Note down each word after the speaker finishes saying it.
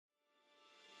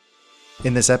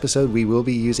In this episode, we will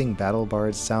be using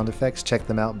BattleBard's sound effects. Check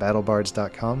them out,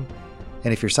 battlebards.com.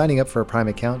 And if you're signing up for a Prime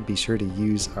account, be sure to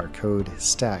use our code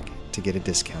STACK to get a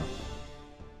discount.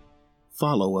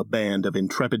 Follow a band of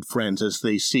intrepid friends as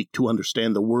they seek to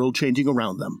understand the world changing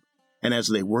around them, and as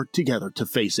they work together to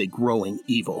face a growing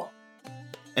evil.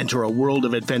 Enter a world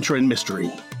of adventure and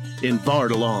mystery in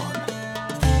Bardalon.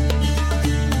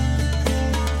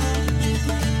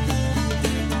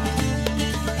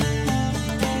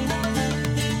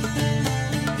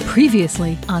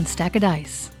 Previously on Stack of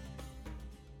Dice.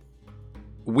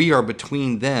 We are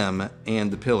between them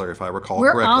and the pillar, if I recall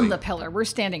We're correctly. on the pillar. We're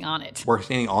standing on it. We're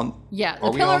standing on... Yeah, the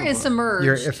Are we pillar on is submerged.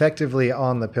 You're effectively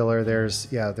on the pillar.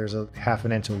 There's a half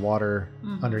an inch of water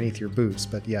underneath your boots,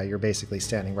 but yeah, you're basically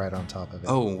standing right on top of it.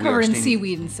 Oh, we covered are in standing...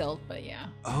 seaweed and silt, but yeah.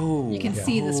 Oh. You can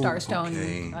see the Starstone.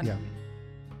 Okay. Yeah.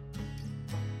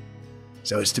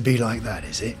 So it's to be like that,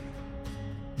 is it?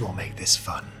 We'll make this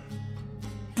fun.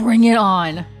 Bring it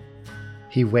on.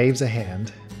 He waves a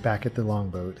hand back at the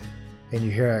longboat, and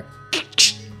you hear a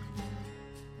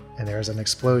and there's an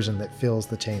explosion that fills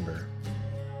the chamber.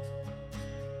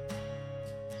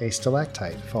 A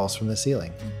stalactite falls from the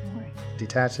ceiling,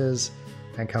 detaches,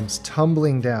 and comes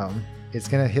tumbling down. It's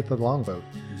going to hit the longboat.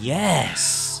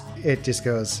 Yes! It just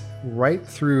goes right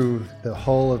through the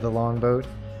hull of the longboat,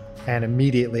 and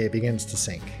immediately it begins to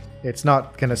sink. It's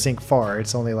not going to sink far.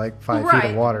 It's only like 5 feet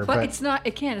of water. But it's not.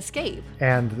 It can't escape.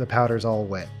 And the powder's all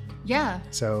wet. Yeah.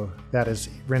 So that is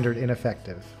rendered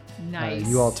ineffective. Nice.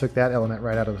 You all took that element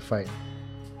right out of the fight.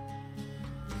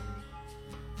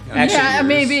 Actually, yeah,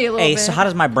 maybe a little Hey, bit. so how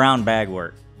does my brown bag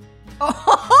work?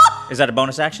 Is that a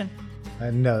bonus action?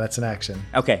 No, that's an action.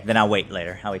 Okay, then I'll wait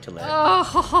later. I'll wait till later.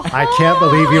 I can't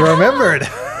believe you remembered. Do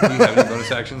you have any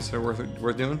bonus actions that are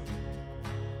worth doing?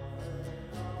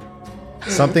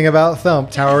 Something about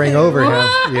Thump towering over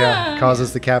him,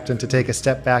 causes the captain to take a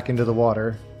step back into the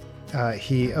water.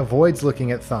 He avoids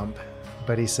looking at Thump,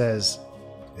 but he says,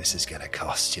 This is gonna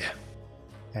cost you.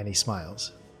 and he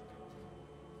smiles.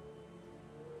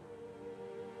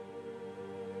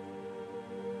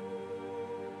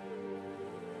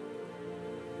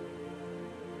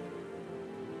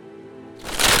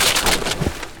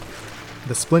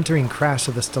 The splintering crash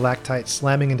of the stalactite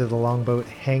slamming into the longboat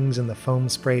hangs in the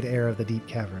foam-sprayed air of the deep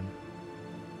cavern.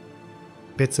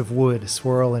 Bits of wood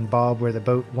swirl and bob where the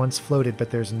boat once floated, but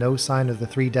there's no sign of the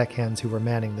 3 deckhands who were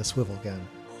manning the swivel gun.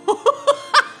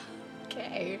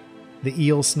 Okay. The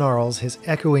eel snarls, his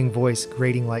echoing voice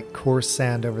grating like coarse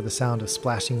sand over the sound of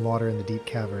splashing water in the deep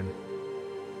cavern.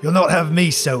 You'll not have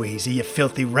me so easy, you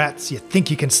filthy rats. You think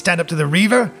you can stand up to the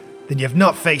Reaver? Then you've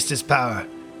not faced his power.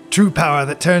 True power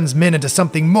that turns men into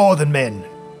something more than men.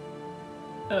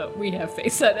 We have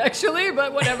faced that actually,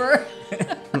 but whatever.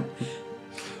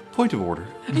 Point of order.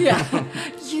 Yeah.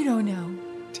 You don't know.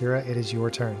 Tira, it is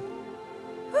your turn.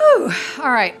 Whew.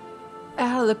 All right.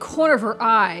 Out of the corner of her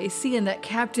eye, seeing that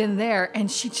captain there,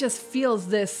 and she just feels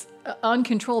this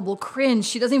uncontrollable cringe.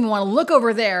 She doesn't even want to look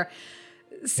over there.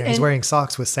 Yeah, he's wearing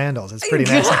socks with sandals. It's pretty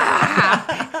nasty.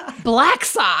 Black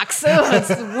socks. Ugh, it's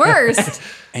the worst.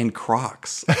 And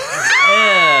Crocs.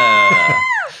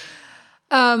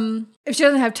 If she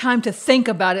doesn't have time to think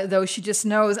about it, though, she just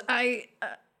knows I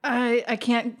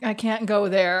can't go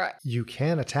there. You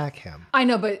can attack him. I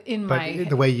know, but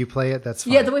The way you play it, that's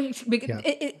fine. yeah, the way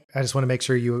I just want to make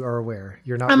sure you are aware.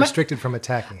 You're not restricted from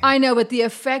attacking him. I know, but the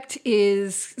effect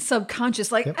is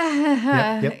subconscious. Like,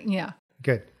 Yep. yeah.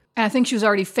 Good. And I think she was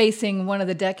already facing one of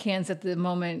the deckhands at the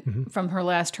moment from her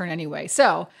last turn anyway.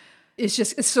 So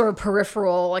it's sort of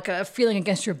peripheral, like a feeling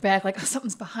against your back, like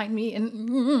something's behind me.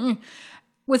 And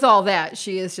with all that,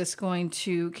 she is just going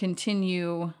to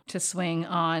continue to swing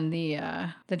on the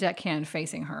deckhand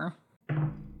facing her.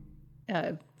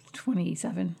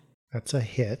 27. That's a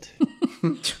hit.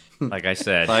 Like I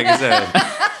said.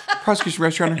 Prosecution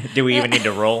restaurant. Do we even need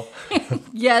to roll?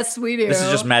 Yes, we do. This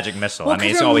is just magic missile. Well, I mean,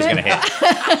 'cause it's always going to hit.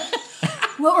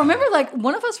 Well, remember, like,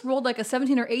 one of us rolled like a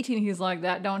 17 or 18. He's like,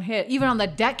 that don't hit. Even on the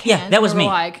deckhand. Yeah, that was we me.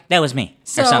 were like, That was me.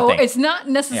 so or something. it's not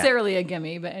necessarily a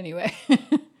gimme, but anyway.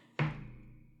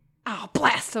 Oh,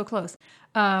 blast, so close.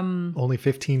 Only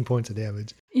 15 points of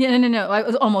damage. Yeah, no. It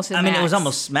was almost I mean, it was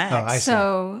almost smacked. Oh, I see.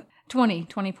 So 20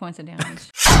 points of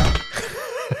damage.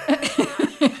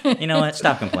 You know what?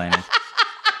 Stop complaining.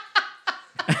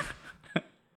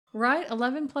 Right?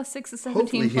 11 plus 6 is 17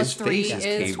 Hopefully plus his 3 face is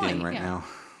is caved 20. in right yeah. now.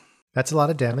 That's a lot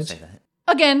of damage. Say that.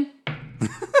 Again.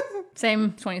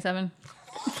 Same 27.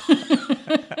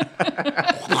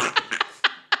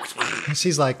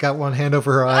 She's like got one hand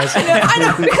over her eyes. I know. I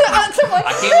can't look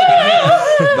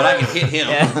at him, but I can hit him.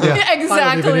 Yeah, I don't even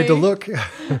exactly. need to look.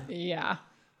 Yeah.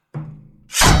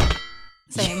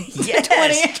 Same.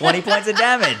 Yes, 20 points of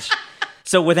damage.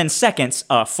 So within seconds,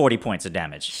 40 points of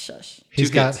damage. Shush.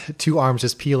 He's got 2 arms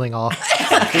just peeling off.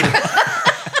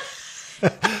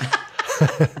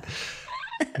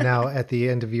 Now, at the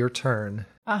end of your turn,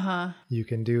 you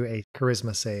can do a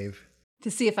charisma save. To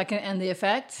see if I can end the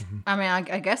effect? I mean,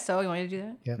 I guess so. You want me to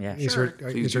do that? Yeah. Sure.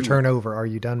 Is your turn over? Are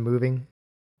you done moving?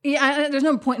 Yeah, there's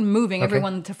no point in moving. Okay.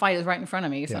 Everyone to fight is right in front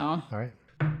of me, so. All right.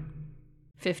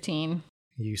 15.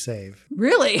 You save.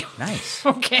 Really? Nice.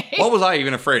 Okay. What was I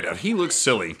even afraid of? He looks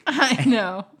silly. I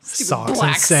know. Stupid Socks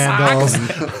black and sandals.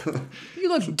 socks. You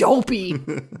look dopey.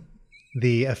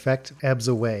 The effect ebbs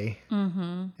away,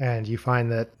 and you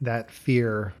find that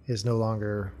fear is no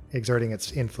longer exerting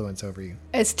its influence over you.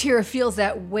 As Tira feels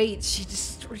that weight, she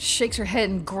just shakes her head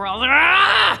and growls.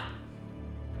 "Ah!"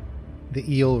 The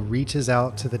eel reaches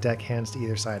out to the deckhands to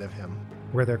either side of him,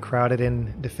 where they're crowded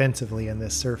in defensively in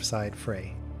this surfside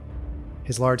fray.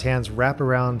 His large hands wrap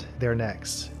around their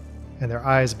necks, and their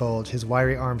eyes bulge. His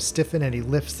wiry arms stiffen, and he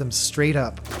lifts them straight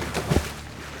up,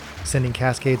 sending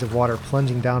cascades of water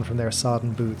plunging down from their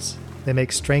sodden boots. They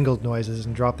make strangled noises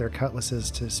and drop their cutlasses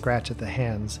to scratch at the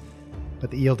hands,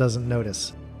 but the eel doesn't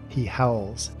notice. He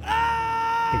howls.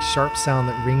 A sharp sound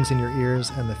that rings in your ears,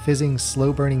 and the fizzing,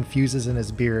 slow-burning fuses in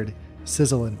his beard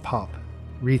sizzle and pop,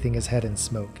 wreathing his head in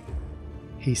smoke.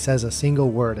 He says a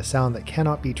single word, a sound that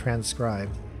cannot be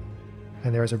transcribed,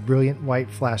 and there is a brilliant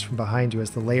white flash from behind you as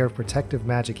the layer of protective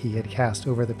magic he had cast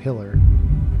over the pillar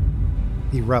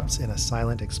erupts in a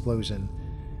silent explosion.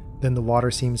 Then the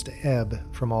water seems to ebb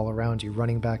from all around you,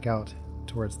 running back out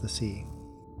towards the sea.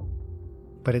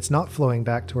 But it's not flowing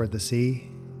back toward the sea.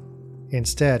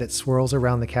 Instead, it swirls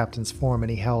around the captain's form, and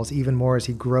he howls even more as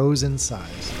he grows in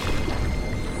size.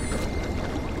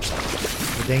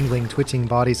 The dangling, twitching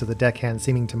bodies of the deckhands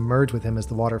seeming to merge with him as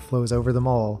the water flows over them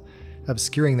all,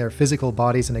 obscuring their physical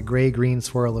bodies in a gray-green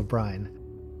swirl of brine.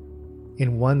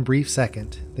 In one brief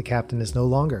second, the captain is no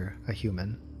longer a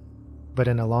human, but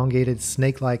an elongated,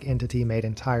 snake-like entity made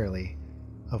entirely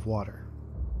of water.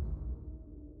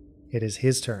 It is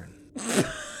his turn.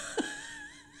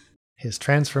 His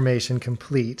transformation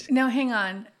complete. Now, hang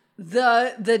on.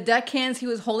 The deckhands he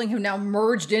was holding have now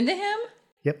merged into him?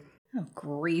 Yep. Oh,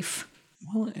 grief.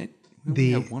 Well,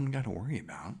 we have one guy to worry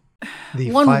about.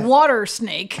 One water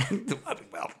snake.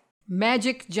 Well,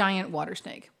 Magic giant water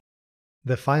snake.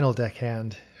 The final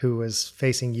deckhand, who was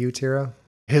facing you, Tira,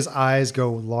 his eyes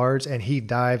go large and he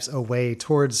dives away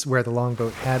towards where the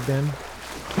longboat had been.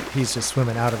 He's just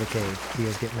swimming out of the cave. He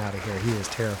is getting out of here. He is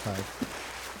terrified.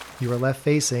 You are left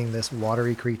facing this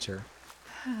watery creature.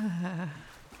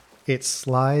 It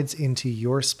slides into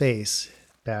your space,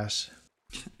 Bash.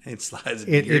 it slides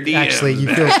into your It DM. actually,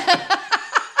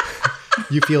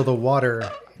 you feel the water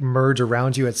merge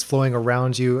around you. It's flowing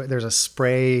around you. There's a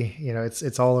spray.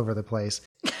 It's all over the place.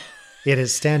 It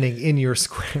is standing in your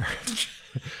square.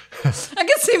 I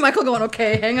can see Michael going,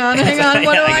 okay, hang on. What do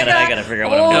I got? I gotta figure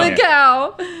out what I'm doing.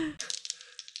 Holy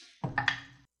cow.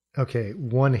 Okay,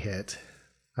 one hit.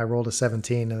 I rolled a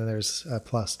 17, and then there's a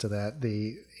plus to that.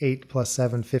 The 8 plus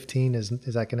 7, 15. Is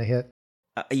that going to hit?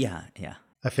 Yeah.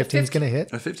 A 15 is going to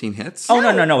hit? A 15 hits? Oh,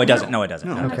 no, it doesn't. No, it doesn't.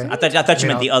 No. No. Okay. I thought you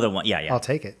meant I'll- the other one. Yeah. I'll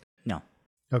take it. No.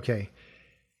 Okay.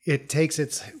 It takes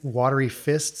its watery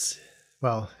fists.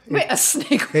 Well, Wait, a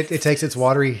snake. it takes its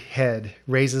watery head,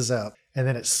 raises up, and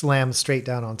then it slams straight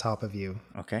down on top of you.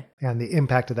 Okay. And the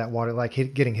impact of that water, like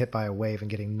getting hit by a wave and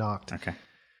getting knocked. Okay.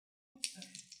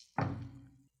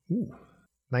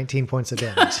 19 points of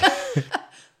damage.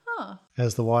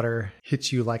 As the water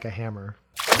hits you like a hammer.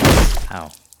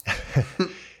 Ow.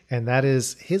 And that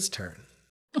is his turn.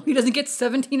 He doesn't get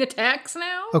 17 attacks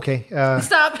now? Okay.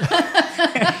 Stop.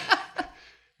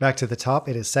 Back to the top.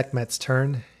 It is Sekhmet's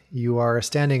turn. You are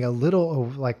standing a little,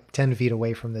 like 10 feet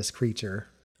away from this creature.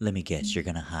 Let me guess, you're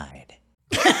gonna hide.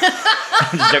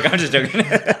 I'm just joking.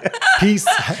 Peace.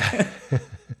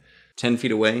 10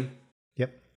 feet away?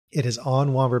 Yep. It is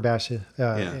on Womberbash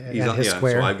and his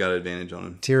square. so I've got advantage on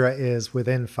him. Tira is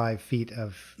within 5 feet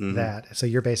of that. So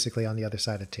you're basically on the other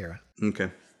side of Tira.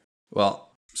 Okay.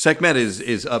 Well, Sekhmet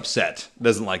is upset.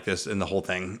 Doesn't like this and the whole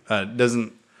thing.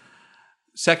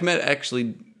 Sekhmet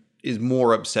actually is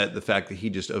more upset the fact that he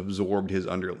just absorbed his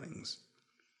underlings.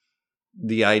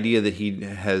 The idea that he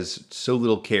has so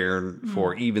little care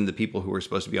for even the people who are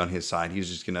supposed to be on his side, he's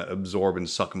just going to absorb and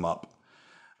suck them up.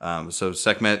 So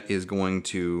Sekhmet is going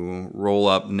to roll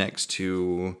up next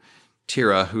to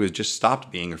Tira, who has just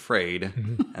stopped being afraid,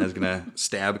 and is going to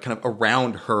stab kind of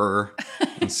around her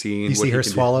and see. You see her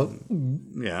swallow,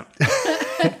 Yeah.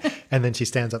 and then she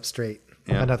stands up straight.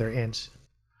 Yeah. Another inch.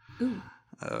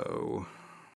 Oh.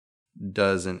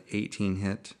 Does an 18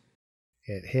 hit?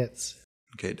 It hits.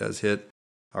 Okay, it does hit.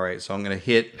 All right, so I'm going to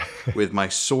hit with my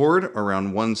sword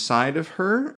around one side of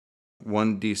her.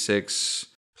 1d6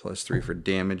 plus 3 for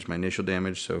damage, my initial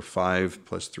damage. So 5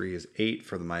 plus 3 is 8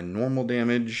 for my normal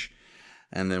damage.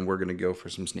 And then we're going to go for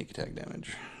some sneak attack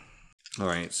damage. All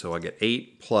right, so I get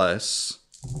 8 plus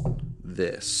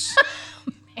this.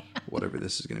 Whatever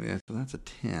this is going to be. So that's a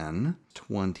 10,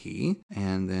 20,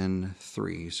 and then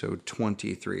 3. So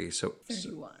 23. So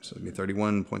 31. So it'd be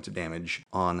 31 points of damage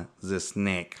on the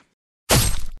snake.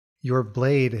 Your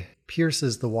blade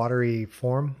pierces the watery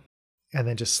form and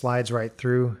then just slides right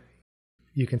through.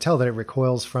 You can tell that it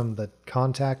recoils from the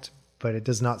contact, but it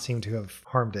does not seem to have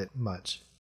harmed it much.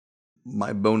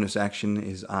 My bonus action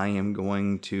is I am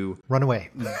going to Run away.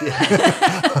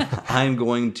 I'm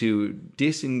going to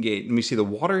disengage. Let me see. The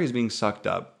water is being sucked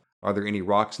up. Are there any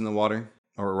rocks in the water?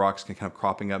 Or rocks kind of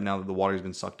cropping up now that the water has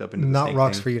been sucked up into the Not snake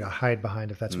rocks thing? for you to hide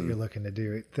behind if that's what you're looking to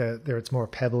do. It's more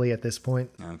pebbly at this point.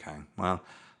 Okay. Well,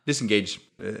 disengage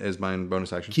as my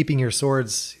bonus action. Keeping your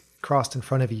swords crossed in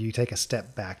front of you, you take a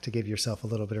step back to give yourself a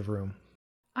little bit of room.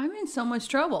 I'm in so much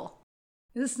trouble.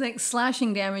 This like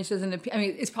slashing damage doesn't appear. I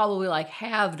mean, it's probably like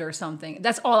halved or something.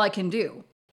 That's all I can do.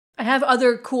 I have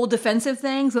other cool defensive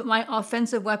things, but my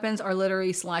offensive weapons are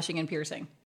literally slashing and piercing.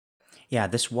 Yeah,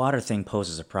 this water thing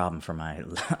poses a problem for my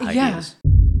Yeah. ideas.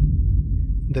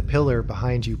 The pillar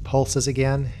behind you pulses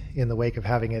again in the wake of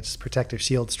having its protective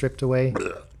shield stripped away.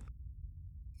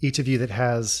 Each of you that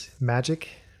has magic,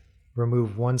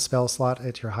 remove 1 spell slot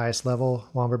at your highest level.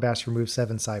 Womberbash removes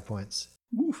 7 psi points.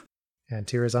 Oof. And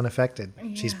Tyr is unaffected.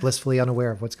 She's blissfully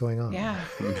unaware of what's going on. Yeah.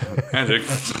 Magic.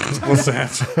 What's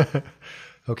that?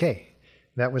 Okay.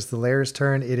 That was the Lair's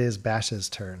turn. It is Bash's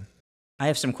turn. I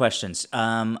have some questions.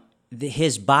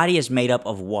 His body is made up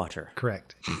of water.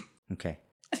 Correct. Okay.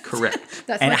 Correct.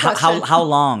 That's And my question. how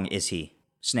long is he,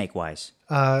 snake-wise?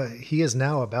 He is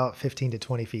now about 15 to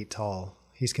 20 feet tall.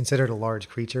 He's considered a large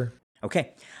creature.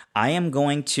 Okay. I'm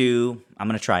going to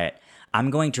try it. I'm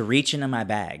going to reach into my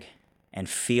bag and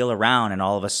feel around, and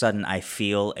all of a sudden I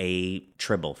feel a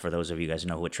tribble, for those of you guys who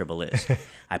know what tribble is.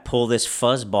 I pull this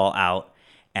fuzz ball out,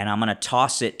 and I'm going to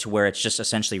toss it to where it's just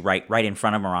essentially right in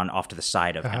front of him or off to the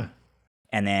side of him.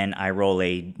 And then I roll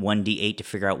a 1d8 to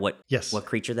figure out what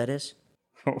creature that is.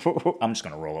 I'm just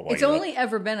going to roll it while It's you're only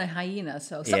ever been a hyena,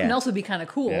 so something Yeah. else would be kind of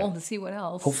cool Yeah. to see what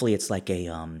else. Hopefully it's like a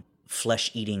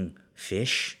flesh-eating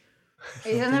fish.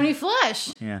 It doesn't have any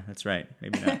flesh. Yeah, that's right.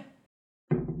 Maybe not.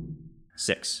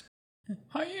 6.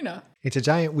 Hyena. It's a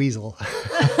giant weasel.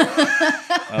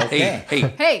 Okay.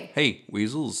 Hey.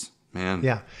 Weasels. Man.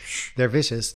 Yeah. They're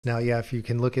vicious. Now, yeah, if you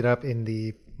can look it up in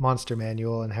the monster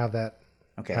manual and have that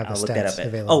Okay, have I'll the look that stats up.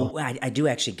 available. Oh, I do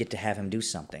actually get to have him do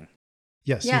something.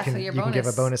 Yes, Yeah, you can, so your you can give a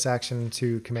bonus. bonus action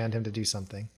to command him to do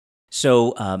something.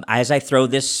 So as I throw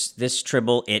this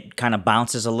tribble, it kind of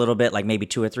bounces a little bit, like maybe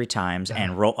 2 or 3 times,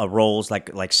 and rolls like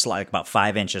about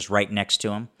 5 inches right next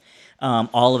to him.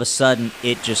 All of a sudden,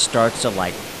 it just starts to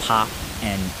like pop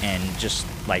and just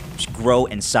like grow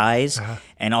in size,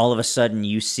 and all of a sudden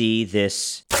you see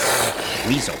this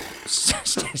weasel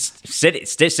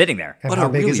sitting there. And how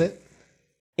big is it?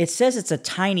 It says it's a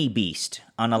tiny beast,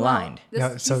 unaligned. Well,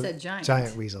 No, he so said giant.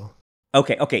 giant weasel.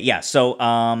 Okay, yeah. So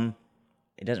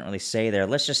it doesn't really say there.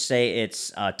 Let's just say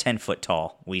it's a 10-foot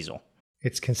tall weasel.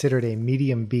 It's considered a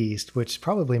medium beast, which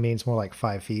probably means more like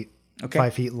 5 feet. Okay.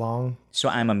 5 feet long. So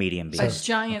I'm a medium beast. A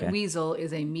giant Okay. weasel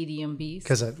is a medium beast.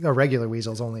 Because a regular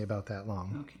weasel is only about that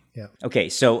long. Okay. Yeah. Okay,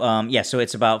 so so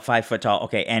it's about 5 foot tall.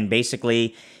 Okay, and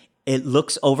basically it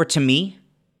looks over to me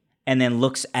and then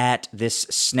looks at this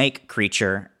snake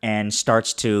creature and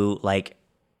starts to like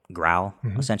growl,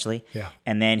 essentially. Yeah.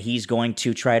 And then he's going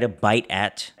to try to bite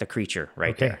at the creature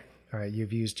right Okay. there. All right.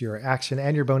 You've used your action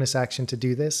and your bonus action to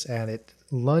do this, and it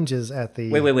lunges at the.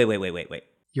 Wait.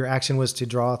 Your action was to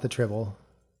draw out the tribble.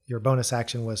 Your bonus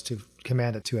action was to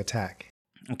command it to attack.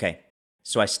 Okay.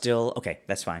 So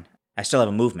that's fine. I still have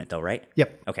a movement though, right?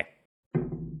 Yep. Okay.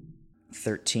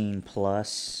 13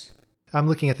 plus. I'm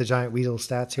looking at the giant weasel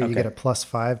stats here. You Okay. get a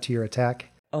 +5 to your attack,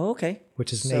 Oh, okay.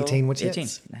 which is an 18, which 18.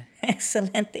 hits.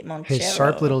 Excelente, Monchero. His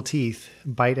sharp little teeth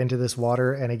bite into this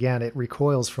water, and again, it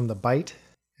recoils from the bite.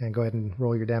 And go ahead and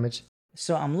roll your damage.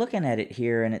 So I'm looking at it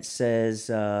here, and it says...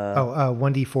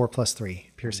 1d4 plus 3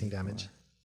 piercing damage.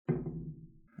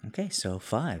 Okay, so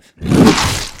 5.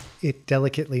 It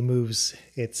delicately moves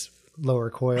its lower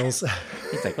coils.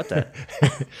 It's like, what the...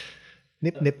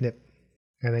 Nip, nip, nip.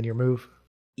 And then your move.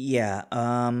 Yeah,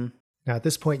 Now, at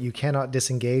this point, you cannot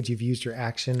disengage. You've used your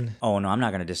action. Oh, no, I'm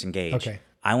not going to disengage. Okay.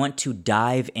 I want to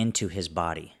dive into his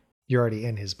body. You're already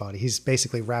in his body. He's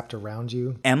basically wrapped around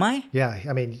you. Am I? Yeah,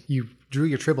 I mean, you drew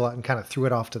your tribble out and kind of threw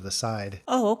it off to the side.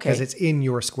 Oh, okay. Because it's in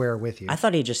your square with you. I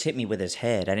thought he just hit me with his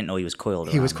head. I didn't know he was coiled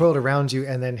around He was me. coiled around you,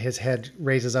 and then his head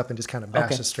raises up and just kind of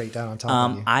bashes straight down on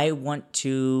top of you. I want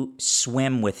to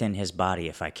swim within his body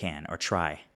if I can, or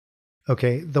try.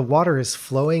 Okay, the water is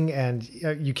flowing, and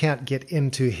you can't get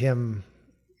into him.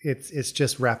 It's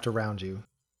just wrapped around you.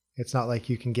 It's not like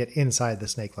you can get inside the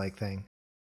snake-like thing.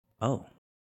 Oh.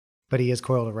 But he is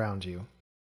coiled around you.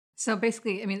 So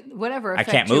basically, I mean, whatever I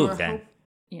effect can't you move were then.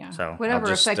 Yeah. So whatever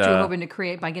I'll just, effect you're hoping to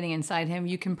create by getting inside him,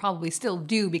 you can probably still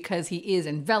do because he is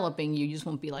enveloping you. You just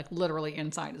won't be like literally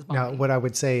inside his body. Now, what I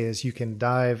would say is you can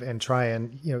dive and try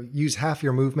and use half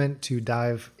your movement to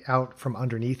dive out from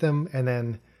underneath him, and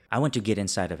then I want to get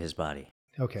inside of his body.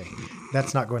 okay,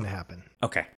 that's not going to happen.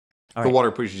 Okay. All The right.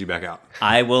 water pushes you back out.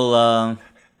 I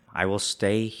will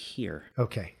stay here.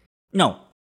 Okay, No.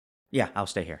 Yeah, I'll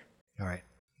stay here. all right.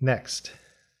 Next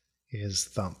is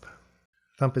Thump.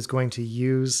 Thump is going to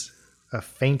use a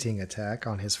fainting attack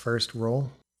on his first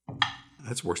roll.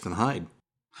 That's worse than hide.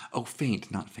 Oh,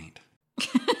 faint, not faint.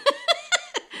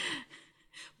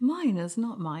 Minus,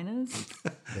 not minus.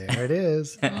 There it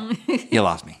is. You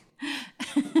lost me.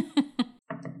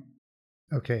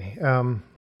 Okay,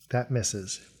 that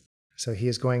misses. So he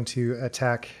is going to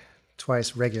attack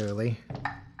twice regularly.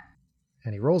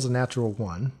 And he rolls a natural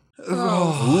 1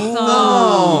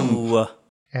 Ooh.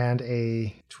 and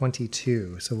a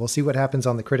 22. So we'll see what happens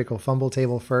on the critical fumble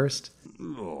table first.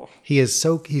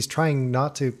 He's trying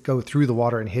not to go through the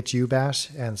water and hit you, Bash,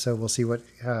 and so we'll see what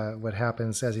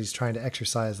happens as he's trying to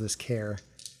exercise this care.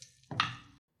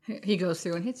 He goes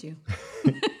through and hits you.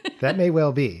 That may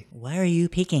well be. Why are you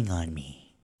picking on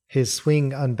me? His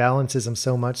swing unbalances him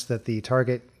so much that the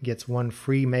target gets one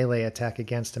free melee attack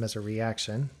against him as a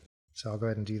reaction. So I'll go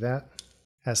ahead and do that.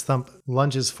 As Thump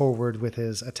lunges forward with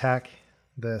his attack,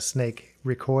 the snake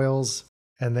recoils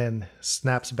and then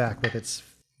snaps back with its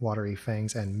watery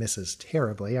fangs and misses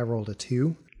terribly. I rolled a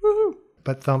 2. Woohoo!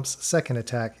 But Thump's second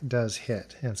attack does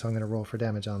hit, and so I'm going to roll for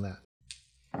damage on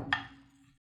that.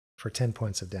 For 10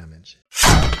 points of damage.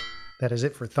 That is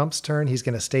it for Thump's turn. He's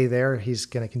going to stay there. He's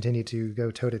going to continue to go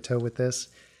toe-to-toe with this.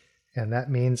 And that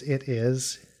means it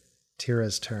is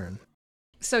Tira's turn.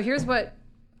 So here's what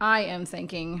I am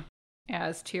thinking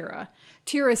as Tira.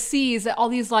 Tira sees that all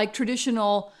these like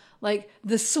traditional, like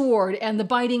the sword and the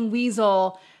biting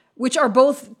weasel, which are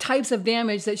both types of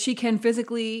damage that she can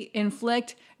physically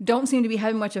inflict, don't seem to be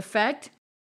having much effect.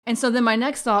 And so then my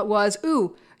next thought was,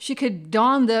 ooh, she could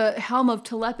don the helm of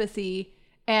telepathy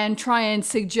and try and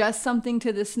suggest something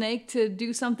to the snake to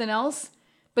do something else.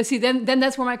 But see, then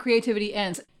that's where my creativity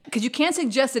ends. Because you can't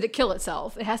suggest that it kill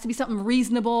itself. It has to be something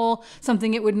reasonable,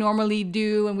 something it would normally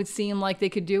do and would seem like they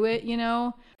could do it,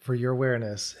 For your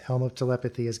awareness, Helm of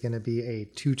Telepathy is going to be a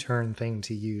 2-turn thing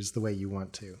to use the way you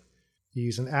want to. You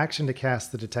use an action to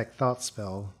cast the Detect Thoughts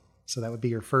spell, so that would be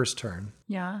your first turn.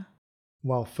 Yeah.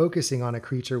 While focusing on a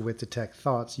creature with Detect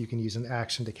Thoughts, you can use an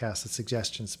action to cast a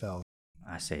Suggestion spell.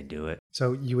 I say do it.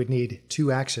 So you would need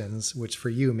 2 actions, which for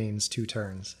you means 2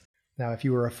 turns. Now, if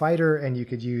you were a fighter and you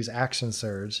could use Action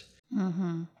Surge,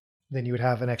 then you would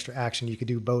have an extra action. You could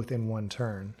do both in 1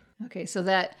 turn. Okay, so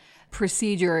that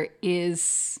procedure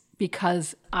is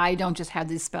because I don't just have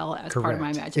this spell as part of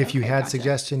my magic. If you Okay, had gotcha.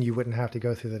 Suggestion, you wouldn't have to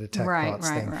go through the Detect Thoughts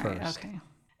thing first. Okay.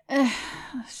 That's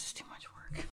just too much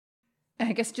work.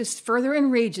 I guess just further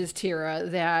enrages Tira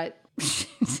that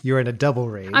You're in a double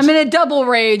rage. I'm in a double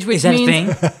rage, which Is that a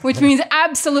means thing? which means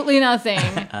absolutely nothing.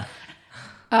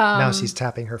 Now she's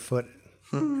tapping her foot.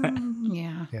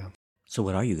 Yeah. So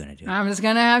what are you going to do? I'm just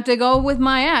going to have to go with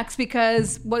my axe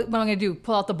because what am I going to do?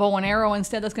 Pull out the bow and arrow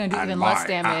instead? That's going to do even less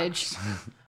damage.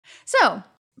 So,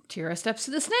 Tira steps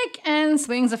to the snake and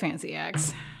swings a fancy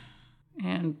axe.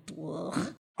 And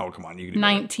ugh, Oh, come on. You can do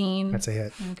better. 19. That's a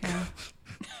hit. Okay.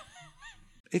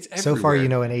 It's everywhere. So far, you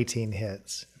know an 18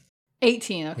 hits.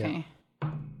 18, okay.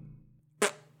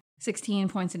 16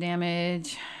 points of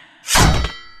damage,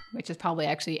 which is probably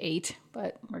actually 8,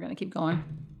 but we're going to keep going.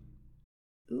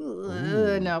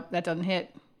 Nope, that doesn't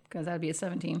hit because that would be a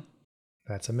 17.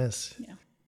 That's a miss. Yeah.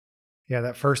 Yeah,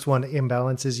 that first one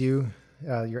imbalances you.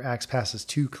 Your axe passes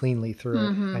too cleanly through it,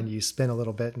 and you spin a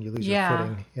little bit and you lose your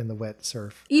footing in the wet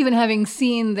surf. Even having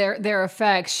seen their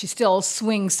effects, she still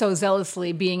swings so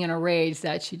zealously, being in a rage,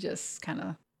 that she just kind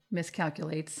of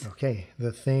miscalculates. Okay,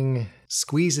 the thing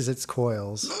squeezes its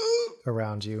coils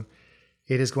around you.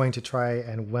 It is going to try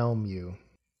and whelm you.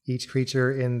 Each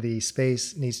creature in the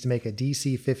space needs to make a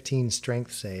DC 15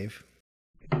 strength save.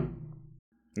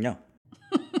 No.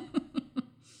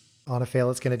 On a fail,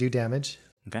 it's going to do damage.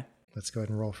 Okay. Let's go ahead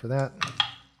and roll for that.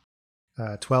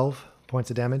 12 points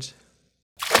of damage.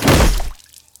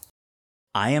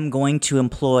 I am going to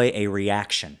employ a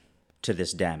reaction to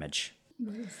this damage.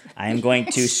 I am going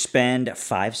to spend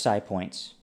 5 psi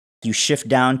points. You shift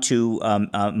down to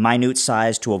minute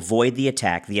size to avoid the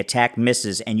attack. The attack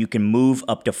misses, and you can move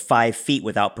up to 5 feet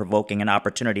without provoking an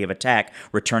opportunity of attack,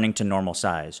 returning to normal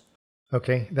size.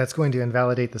 Okay, that's going to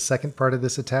invalidate the second part of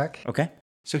this attack. Okay?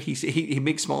 So he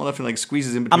makes small enough and like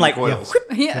squeezes in between I'm like, the coils.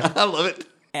 Yeah. I love it.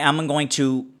 I'm going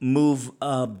to move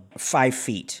 5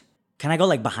 feet. Can I go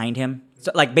like behind him?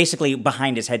 So, like basically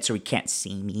behind his head so he can't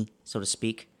see me, so to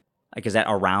speak? Like, is that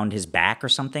around his back or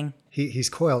something? He's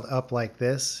coiled up like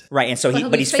this. Right, and so But he's he'll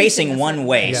be facing facing us one that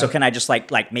way. way. So Yeah. can I just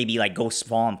like maybe like go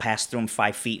small and pass through him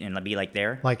 5 feet and be like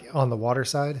there? Like on the water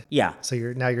side. Yeah. So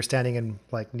you're standing in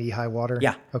like knee-high water?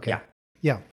 Yeah. Okay. Yeah.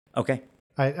 Yeah. Okay.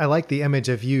 I like the image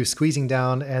of you squeezing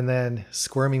down and then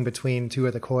squirming between two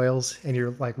of the coils, and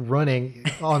you're like running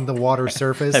on the water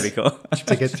surface That'd be cool.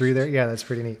 to get through there. Yeah, that's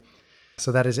pretty neat.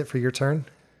 So that is it for your turn?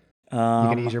 You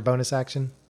can use your bonus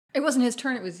action? It wasn't his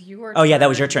turn, it was your Oh yeah, that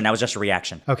was turn. your turn. That was just a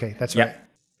reaction. Okay, that's Yep. right.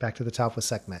 Back to the top with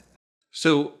Sekhmet.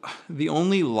 So the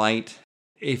only light,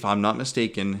 if I'm not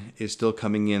mistaken, is still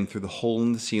coming in through the hole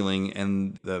in the ceiling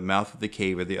and the mouth of the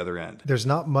cave at the other end. There's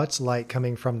not much light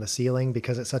coming from the ceiling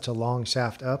because it's such a long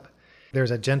shaft up.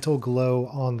 There's a gentle glow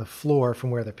on the floor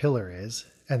from where the pillar is,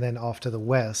 and then off to the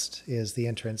west is the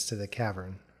entrance to the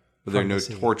cavern. Were there from no the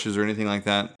ceiling. torches or anything like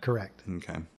that? Correct.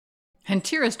 Okay. And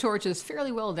Tira's torch is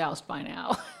fairly well doused by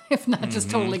now, if not just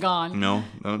totally gone. No,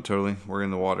 totally. We're in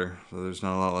the water, so there's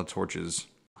not a lot of torches.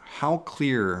 How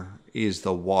clear is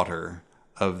the water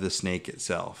of the snake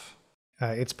itself?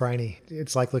 It's briny.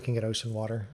 It's like looking at ocean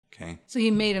water. Okay. So he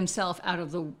made himself out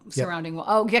of the surrounding wall.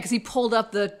 Oh, yeah, because he pulled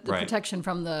up the Right. protection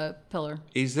from the pillar.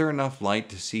 Is there enough light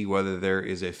to see whether there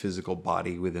is a physical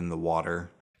body within the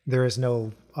water? There is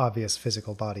no obvious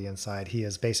physical body inside. He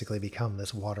has basically become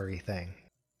this watery thing.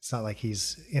 It's not like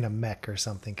he's in a mech or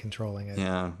something controlling it.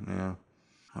 Yeah.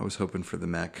 I was hoping for the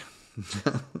mech.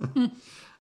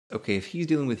 Okay, if he's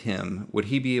dealing with him, would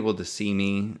he be able to see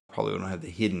me? Probably don't have the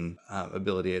hidden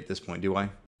ability at this point, do I?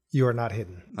 You are not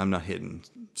hidden. I'm not hidden.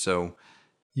 So,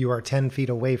 You are 10 feet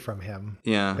away from him,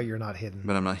 yeah. but you're not hidden.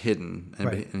 But I'm not hidden. And,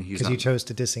 Right. and he's Because not. you chose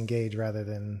to disengage rather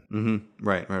than... Mm-hmm.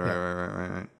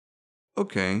 Right.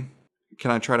 Okay.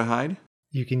 Can I try to hide?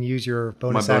 You can use your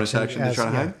bonus My bonus action action to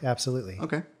try to hide? Absolutely.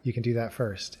 Okay. You can do that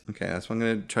first. Okay, that's what I'm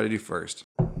going to try to do first.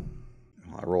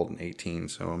 Well, I rolled an 18,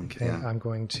 so Okay, yeah. I'm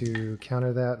going to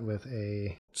counter that with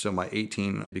So my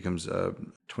 18 becomes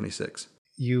 26.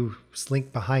 you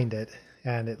slink behind it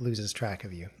and it loses track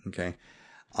of you. Okay.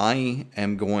 I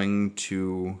am going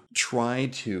to try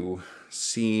to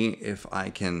see if I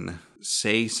can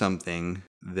say something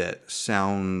that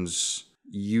sounds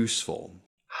useful.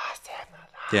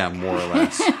 Yeah, more or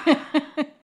less.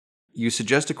 You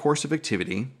suggest a course of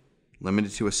activity,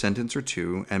 limited to a sentence or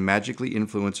two, and magically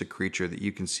influence a creature that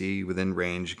you can see within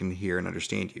range, can hear, and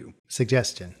understand you.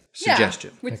 Suggestion.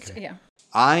 Suggestion. Yeah, which, yeah.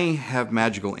 I have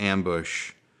magical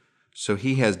ambush, so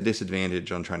he has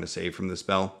disadvantage on trying to save from the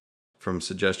spell, from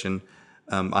suggestion.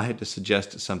 I had to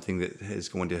suggest something that is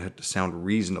going to have to sound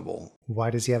reasonable Why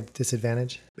does he have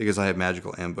disadvantage? because I have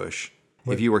magical ambush.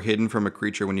 If you were hidden from a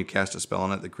creature when you cast a spell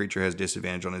on it, the creature has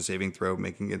disadvantage on a saving throw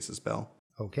making against the spell.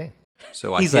 Okay.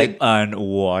 So I He's hid. like, and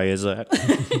why is that?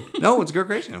 No, it's a good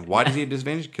question. Why does he have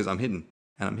disadvantage? Because I'm hidden.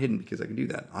 And I'm hidden because I can do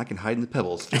that. I can hide in the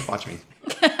pebbles. Just watch me.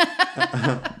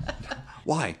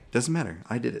 Why? Doesn't matter.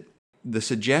 I did it. The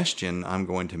suggestion I'm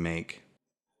going to make,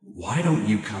 why don't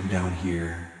you come down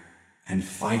here and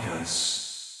fight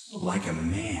us like a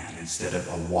man instead of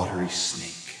a watery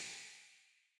snake?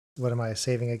 What am I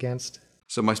saving against?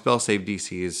 So my spell save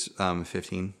DC is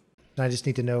 15. I just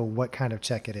need to know what kind of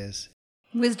check it is.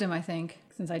 Wisdom, I think,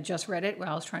 since I just read it. Well,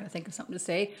 I was trying to think of something to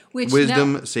say. Which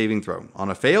Wisdom now- saving throw. On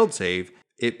a failed save,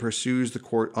 it pursues the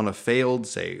court. On a failed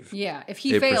save, yeah, if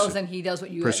he It fails, pursu- then he does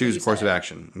what you pursues what a course you of said.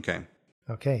 action. Okay.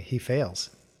 Okay, he fails.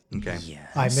 Okay.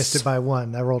 I missed it by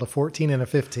 1. I rolled a 14 and a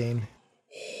 15.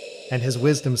 And his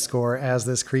wisdom score as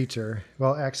this creature...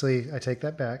 Well, actually, I take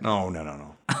that back. No.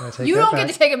 I take You that don't back.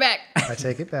 get to take it back. I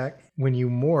take it back. When you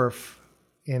morph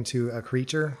into a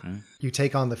creature, you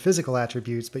take on the physical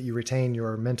attributes, but you retain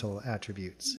your mental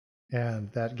attributes.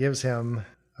 And that gives him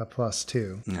a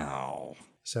 +2. No.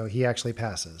 So he actually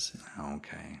passes.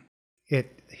 Okay.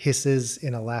 It hisses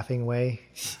in a laughing way.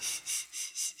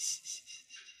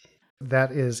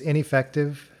 That is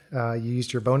ineffective. You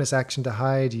used your bonus action to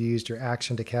hide. You used your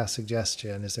action to cast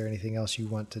suggestion. Is there anything else you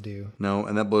want to do? No,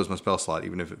 and that blows my spell slot,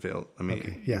 even if it failed. I mean,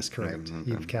 Okay. Yes, correct.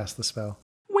 You've cast the spell.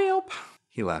 Welp.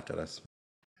 He laughed at us.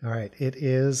 All right. It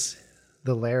is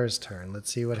the Lair's turn.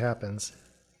 Let's see what happens.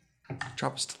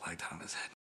 Drop a stalactite on his head.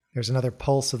 There's another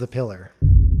Pulse of the Pillar.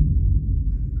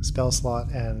 Spell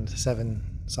slot and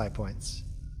 7 psi points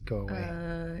go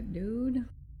away. Dude.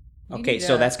 Okay,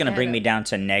 so that's going to bring me down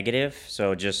to negative.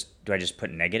 So do I just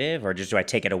put negative, or do I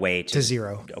take it away To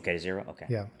 0. Okay, 0. Okay.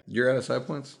 Yeah. You're out of side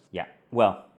points? Yeah.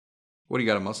 Well, What do you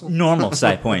got, a muscle? normal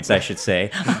side points, I should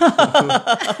say.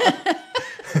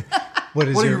 What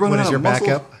is What are you your running out of muscle?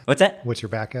 backup? What's that? What's your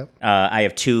backup? I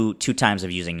have two times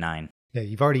of using 9. Yeah,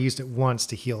 you've already used it once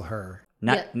to heal her.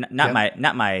 Not Yep.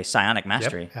 not my psionic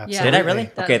mastery. absolutely. Did I really?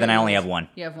 That's Okay, then what I it only was. have 1.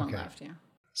 You have one left, yeah.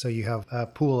 So you have a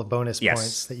pool of bonus Yes.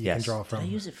 points that you yes. can draw from. Did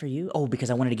I use it for you? Oh, because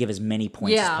I wanted to give as many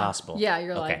points as possible. Yeah,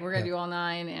 you're like, Okay. we're going to do all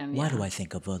 9. And Why do I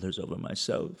think of others over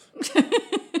myself?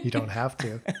 You don't have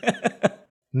to.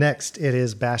 Next, it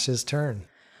is Bash's turn.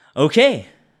 Okay.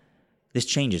 This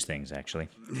changes things, actually.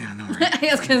 Yeah, no, right.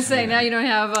 I was going to say, now you don't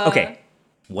have... Okay.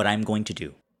 What I'm going to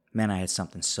do. Man, I had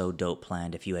something so dope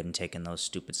planned if you hadn't taken those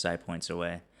stupid side points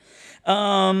away.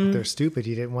 They're stupid.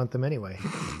 You didn't want them anyway.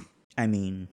 I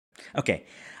mean, okay.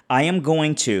 I am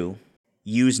going to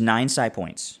use 9 side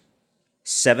points.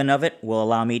 7 of it will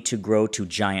allow me to grow to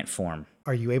giant form.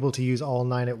 Are you able to use all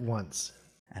 9 at once?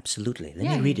 Absolutely.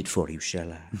 Let me read it for you,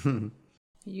 shall I?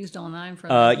 You used all 9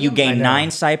 for... You gain know.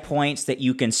 9 side points that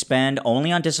you can spend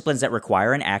only on disciplines that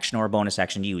require an action or a bonus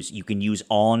action to use. You can use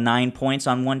all 9 points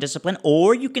on one discipline,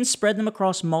 or you can spread them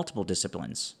across multiple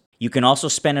disciplines. You can also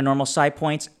spend a normal side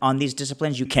points on these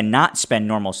disciplines. You cannot spend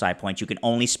normal side points. You can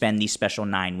only spend these special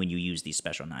 9 when you use these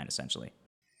special 9, essentially.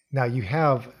 Now you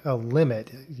have a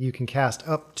limit. You can cast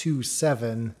up to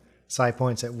 7 psi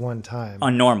points at one time.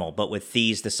 On normal, but with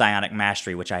these, the psionic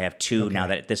mastery, which I have 2 now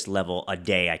that at this level, a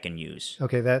day I can use.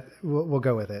 Okay, that we'll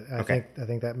go with it. Okay. I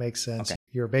think that makes sense.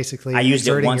 You're basically I used it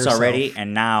exerting once yourself. already,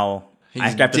 and now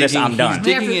after this, I'm done.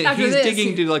 After He's this, digging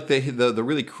you- to like the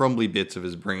really crumbly bits of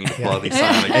his brain to pull out these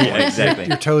sonic points. Exactly.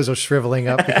 Your toes are shriveling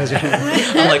up because you're...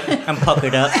 I'm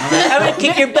puckered up. I'm gonna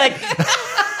kick your butt.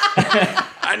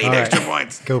 I need extra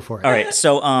points. Go for it. All right,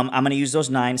 so I'm going to use those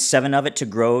 9, 7 of it to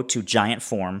grow to giant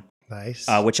form, Nice.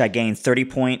 which I gain 30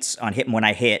 points on hit when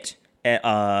I hit,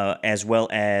 as well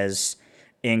as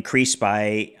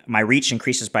my reach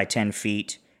increases by 10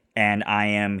 feet, and I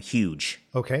am huge.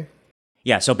 Okay.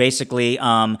 Yeah, so basically,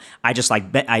 I just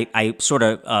I sort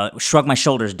of shrug my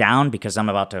shoulders down because I'm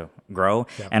about to grow,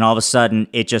 and all of a sudden,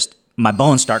 my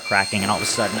bones start cracking, and all of a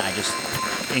sudden, I just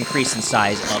increase in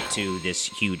size up to this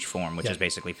huge form, which is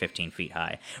basically 15 feet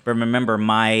high. But remember,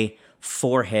 my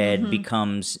forehead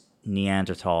becomes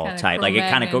Neanderthal Kinda type, like it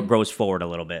kind of Cro-Magnon. grows forward a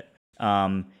little bit.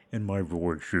 And my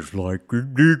voice is like,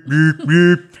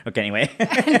 okay, anyway.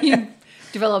 He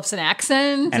develops an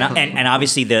accent. And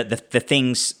obviously the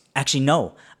things, actually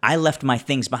no, I left my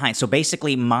things behind. So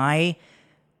basically my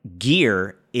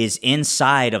gear is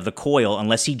inside of the coil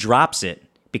unless he drops it,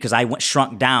 because I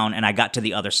shrunk down and I got to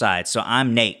the other side. So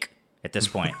I'm naked at this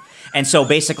point. And so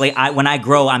basically when I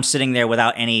grow, I'm sitting there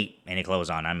without any clothes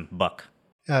on. I'm buck.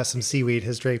 Some seaweed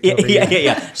has draped over you.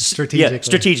 Yeah. Strategically. Yeah,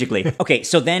 strategically. Okay,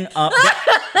 so then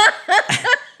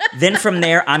then from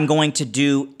there, I'm going to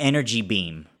do energy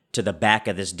beam to the back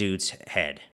of this dude's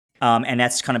head. And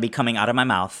that's going to be coming out of my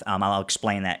mouth. I'll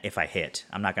explain that if I hit.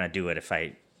 I'm not going to do it if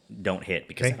I don't hit,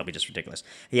 because that'll be just ridiculous.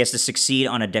 He has to succeed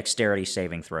on a dexterity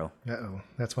saving throw. Uh-oh.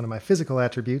 That's one of my physical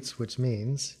attributes, which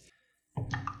means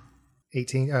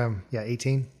 18.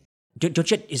 18.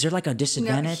 Don't you, is there like a No,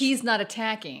 disadvantage? he's not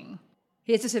attacking.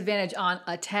 He has disadvantage on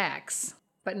attacks,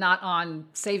 but not on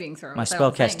saving throws. My I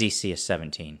don't spellcast think. DC is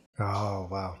 17. Oh,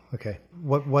 wow. Okay.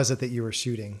 What was it that you were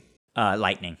shooting?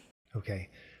 Lightning. Okay.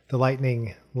 The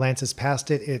lightning lances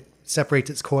past it. It separates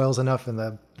its coils enough, and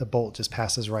the bolt just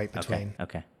passes right between.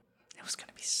 Okay. That was going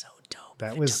to be so dope.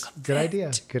 That was good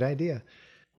idea. Good idea.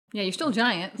 Yeah, you're still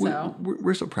giant, so.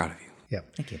 We're so proud of you.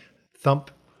 Yep. Thank you. Thump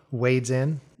wades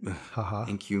in.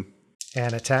 Thank you.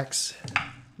 And attacks.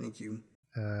 Thank you.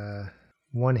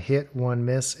 1 hit, 1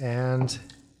 miss, and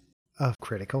a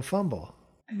critical fumble.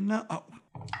 No.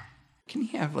 Can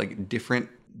he have like different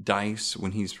dice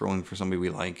when he's rolling for somebody we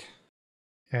like?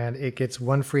 And it gets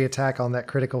 1 free attack on that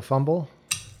critical fumble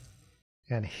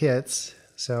and hits.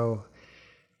 So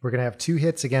we're going to have 2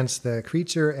 hits against the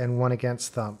creature and 1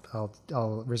 against Thump.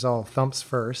 I'll resolve Thump's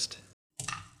first.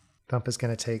 Thump is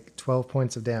going to take 12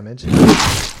 points of damage.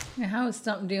 Yeah, how is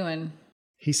Stump doing?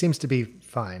 He seems to be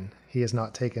fine. He has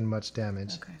not taken much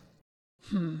damage. Okay.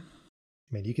 I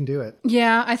mean, you can do it.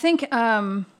 Yeah, I think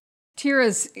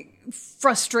Tira's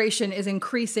frustration is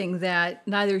increasing that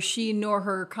neither she nor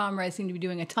her comrades seem to be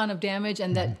doing a ton of damage,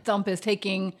 and that Thump is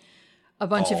taking a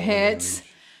bunch of hits.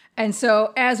 And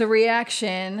so as a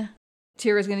reaction,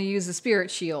 Tira's going to use the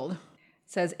spirit shield.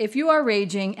 It says, if you are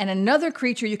raging and another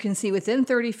creature you can see within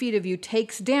 30 feet of you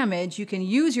takes damage, you can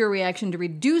use your reaction to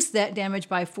reduce that damage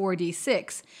by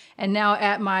 4d6. And now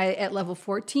at level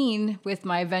 14 with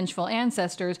my vengeful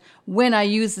ancestors, when I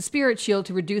use the spirit shield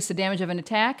to reduce the damage of an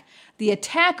attack, the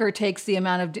attacker takes the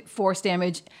amount of force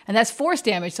damage, and that's force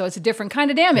damage, so it's a different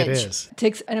kind of damage. It is.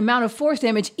 Takes an amount of force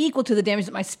damage equal to the damage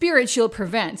that my spirit shield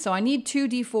prevents. So I need 2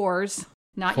 d4s,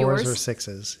 not 4s yours. or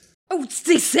 6s. Oh, it's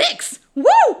d6! Woo!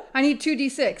 I need 2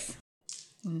 d6.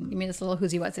 Give me this little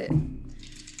whoozy what's it.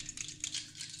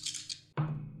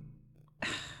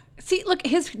 See, look,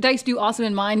 his dice do awesome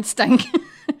and mine stink.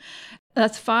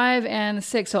 That's 5 and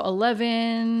 6, so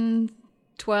 11,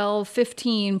 12,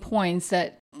 15 points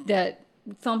that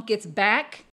Thump gets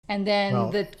back, and then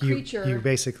Well, the creature... You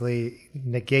basically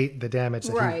negate the damage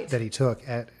that, Right. he took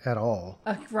at all.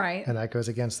 right. And that goes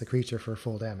against the creature for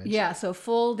full damage. Yeah, so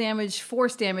full damage,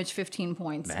 force damage, 15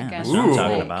 points. Man, against that's what I'm the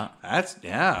talking snake. about. That's,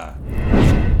 yeah.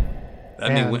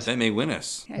 And- That may win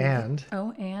us. And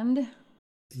Oh, and?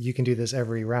 you can do this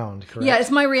every round, correct? Yeah,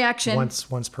 it's my reaction.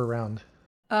 Once per round.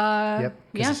 Yeah, Yep. 'cause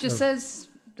it it's just a- says,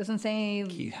 doesn't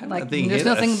say, have like, that thing there's hit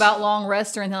nothing us. about long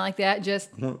rest or anything like that. Just,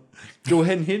 Go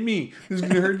ahead and hit me. This is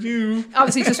going to hurt you.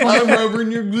 obviously, just I'm one.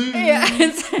 rubbing your glue. Yeah,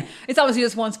 it's obviously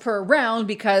just once per round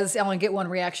because I only get one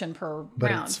reaction per But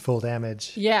round. it's full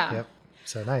damage. Yeah. Yep.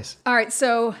 So nice. All right,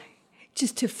 so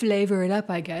just to flavor it up,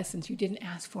 I guess, since you didn't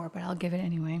ask for it, but I'll give it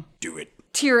anyway. Do it.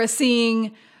 Tira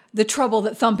seeing the trouble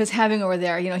that Thump is having over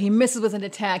there. You know, he misses with an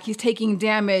attack, he's taking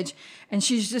damage, and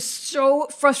she's just so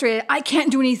frustrated. I can't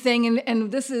do anything,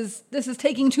 and this is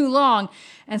taking too long.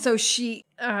 And so she,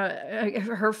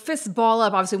 her fists ball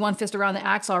up. Obviously, one fist around the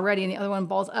axe already, and the other one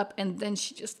balls up, and then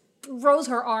she just throws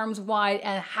her arms wide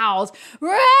and howls.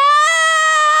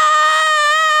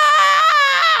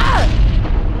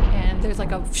 And there's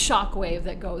like a shockwave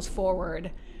that goes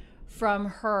forward from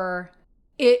her.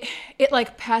 It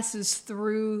like passes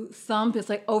through Thump. It's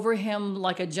like over him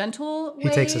like a gentle wave. He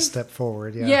takes a step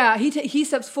forward. Yeah. Yeah, he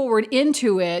steps forward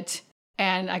into it,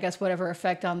 and I guess whatever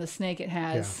effect on the snake it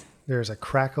has. Yeah. There's a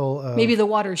crackle of. Maybe the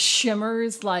water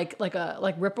shimmers like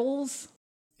ripples.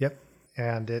 Yep.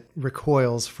 And it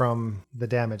recoils from the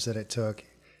damage that it took,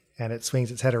 and it swings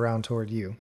its head around toward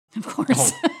you. Of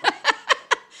course.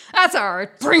 That's all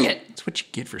right. Bring it. That's what you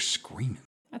get for screaming.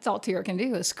 That's all Tira can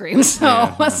do is scream.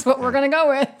 So that's what we're gonna go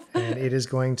with. And it is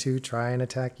going to try and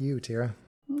attack you, Tira.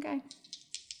 Okay.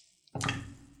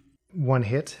 1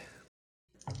 hit.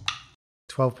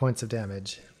 12 points of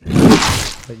damage.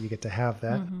 But you get to have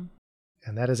that. Mm-hmm.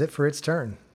 And that is it for its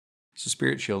turn. So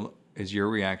Spirit Shield is your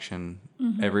reaction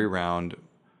every round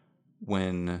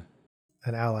when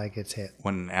An ally gets hit.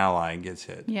 an ally gets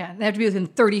hit. Yeah, they have to be within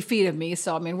 30 feet of me.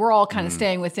 So I mean, we're all kind of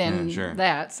staying within sure.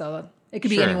 that. So it could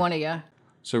be Sure. any one of you.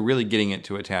 So really getting it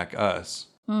to attack us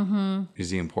is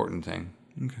the important thing.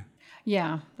 Okay.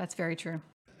 Yeah, that's very true.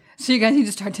 So you guys need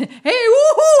to start to, hey,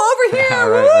 woohoo, over here, All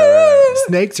woo! right.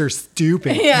 Snakes are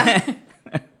stupid. Yeah.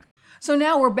 So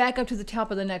now we're back up to the top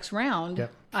of the next round.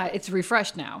 Yep. It's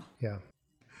refreshed now. Yeah.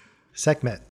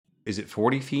 Sekhmet. Is it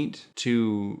 40 feet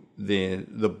to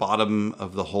the bottom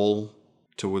of the hole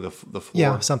to where the floor?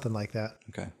 Yeah, something like that.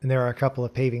 Okay. And there are a couple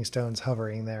of paving stones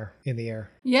hovering there in the air.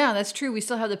 Yeah, that's true. We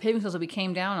still have the paving stones that we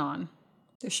came down on.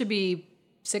 There should be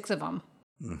 6 of them.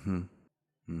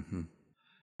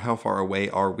 How far away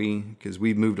are we? Because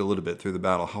we've moved a little bit through the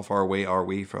battle. How far away are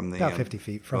we from the... About 50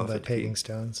 feet from about the 50 paving feet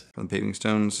stones, From the paving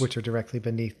stones. which are directly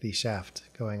beneath the shaft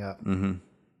going up.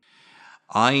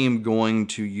 I am going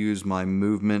to use my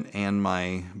movement and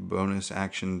my bonus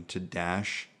action to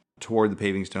dash toward the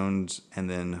paving stones and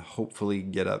then hopefully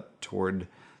get up toward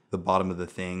the bottom of the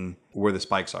thing where the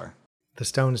spikes are. The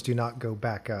stones do not go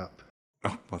back up.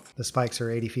 Oh, what? The spikes are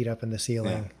 80 feet up in the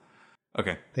ceiling.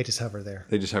 Okay. They just hover there.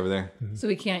 They just hover there. So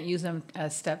we can't use them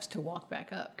as steps to walk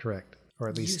back up. Correct. Or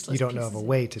at least Useless you don't know of a pieces of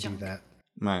way to junk. do that.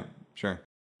 Right. Sure.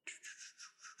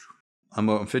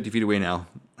 I'm 50 feet away now.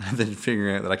 I'm then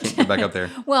figuring out that I can't get back up there.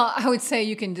 Well, I would say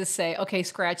you can just say, okay,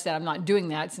 scratch that. I'm not doing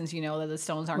that since you know that the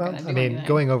stones aren't Well, going to I do mean, anything.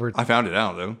 going over. I found it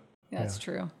out, though. That's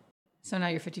true. So now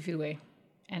you're 50 feet away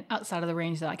and outside of the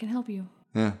range that I can help you.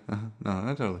 Yeah. No,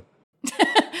 not totally.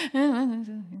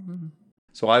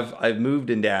 So I've moved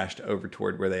and dashed over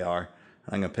toward where they are.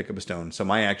 I'm going to pick up a stone. So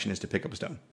my action is to pick up a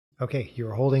stone. Okay,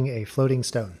 you're holding a floating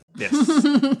stone. Yes.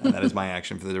 And that is my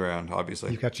action for the round,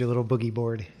 obviously. You've got your little boogie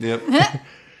board. Yep.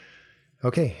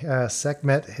 Okay,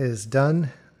 Sekhmet is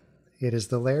done. It is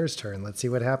the Lair's turn. Let's see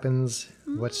what happens.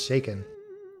 What's shaken?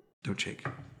 Don't shake.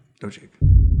 Don't shake.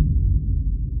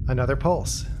 Another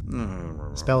pulse.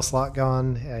 Spell slot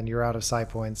gone, and you're out of psi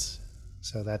points.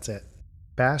 So that's it.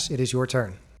 Bash, it is your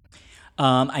turn.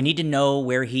 I need to know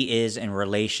where he is in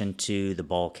relation to the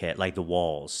bulkhead, like the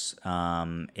walls.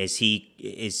 Is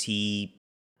he,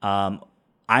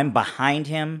 I'm behind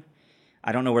him.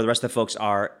 I don't know where the rest of the folks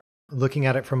are. Looking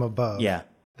at it from above, Yeah.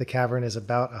 the cavern is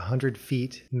about 100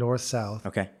 feet north-south,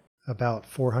 Okay. about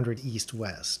 400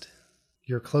 east-west.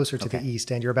 You're closer to the Okay. east,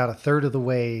 and you're about a third of the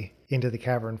way into the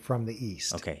cavern from the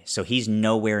east. Okay. So he's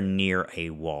nowhere near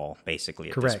a wall, basically,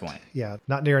 at Correct. this point. Yeah,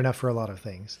 not near enough for a lot of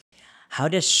things. How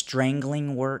does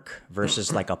strangling work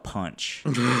versus like a punch?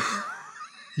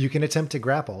 You can attempt to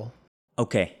grapple,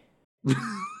 Okay.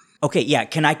 Okay, yeah.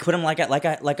 Can I put him like a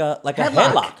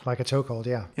headlock? like a chokehold,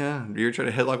 yeah. Yeah, you're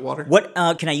trying to headlock water? What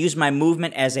can I use my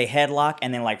movement as a headlock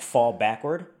and then like fall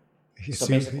backward? You, So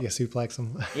su- basically- you suplex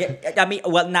them. Yeah, I mean,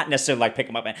 well, not necessarily like pick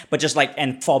him up, but just like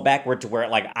and fall backward to where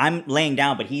like I'm laying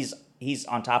down, but he's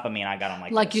on top of me and I got him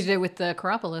like Like this. you did with the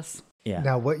Acropolis. Yeah,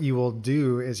 Now, what you will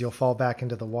do is you'll fall back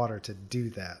into the water to do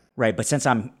that. right. But since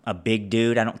I'm a big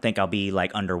dude, I don't think I'll be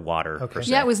like underwater. Okay. Per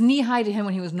se. Yeah, it was knee high to him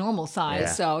when he was normal size, Yeah.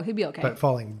 so he'd be okay. But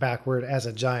falling backward as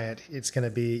a giant, it's going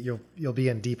to be you'll be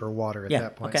in deeper water at Yeah,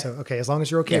 that point. okay. So okay, as long as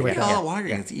you're okay Yeah, with yeah. that. Oh, water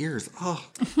in its ears. Oh.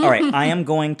 All right, I am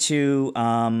going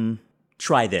to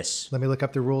try this. Let me look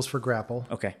up the rules for grapple.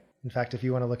 Okay. In fact, if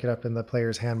you want to look it up in the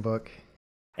player's handbook,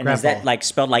 And is that Grapple. like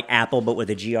spelled like apple but with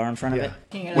a GR in front of it?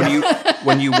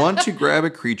 When you want to grab a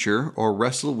creature or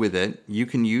wrestle with it, you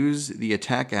can use the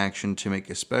attack action to make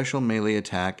a special melee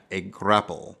attack a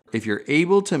grapple. If you're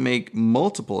able to make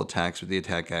multiple attacks with the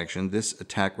attack action, this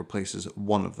attack replaces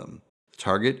one of them. The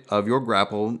target of your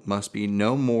grapple must be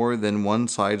no more than one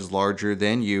size larger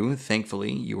than you.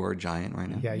 Thankfully, you are a giant right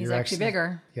now. yeah, He's you're actually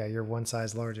bigger. Yeah, you're one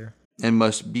size larger. And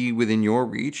must be within your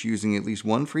reach. Using at least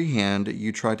one free hand,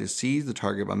 you try to seize the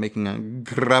target by making a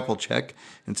grapple check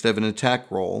instead of an attack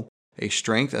roll. A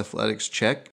strength athletics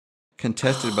check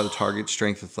contested by the target's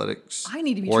strength athletics I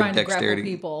need to be or trying to grapple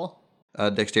people.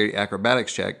 dexterity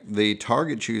acrobatics check. The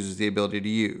target chooses the ability to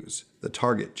use. The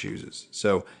target chooses.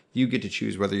 So you get to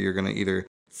choose whether you're going to either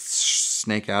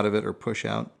snake out of it or push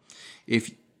out.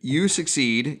 If you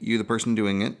succeed, you the person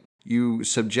doing it, you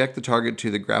subject the target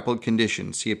to the grappled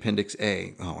condition. See Appendix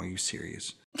A. Oh, are you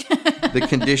serious? The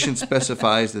condition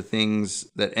specifies the things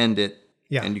that end it,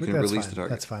 Yeah, and you can that's release fine. the target.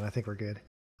 That's fine. I think we're good.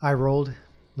 I rolled.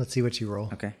 Let's see what you roll.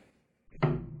 Okay.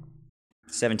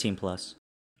 17 plus.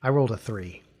 I rolled a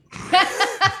 3.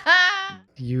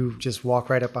 You just walk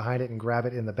right up behind it and grab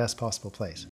it in the best possible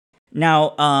place. Now,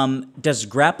 does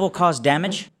grapple cause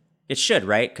damage? It should,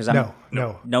 right? Because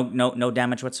No. no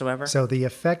damage whatsoever. So the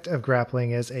effect of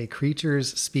grappling is a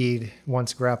creature's speed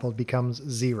once grappled becomes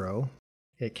 0.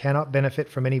 It cannot benefit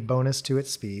from any bonus to its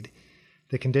speed.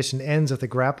 The condition ends if the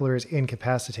grappler is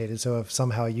incapacitated, so if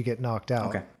somehow you get knocked out.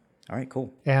 Okay. All right.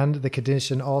 Cool. And the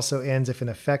condition also ends if an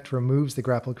effect removes the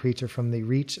grappled creature from the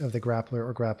reach of the grappler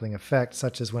or grappling effect,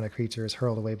 such as when a creature is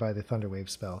hurled away by the Thunderwave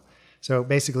spell. So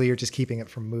basically, you're just keeping it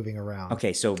from moving around.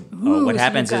 Okay. So Ooh, what so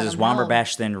happens you've is got him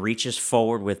Womberbash then reaches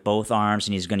forward with both arms,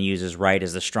 and he's going to use his right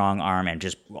as the strong arm and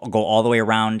just go all the way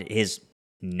around his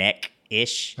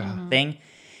neck-ish thing,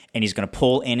 and he's going to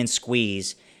pull in and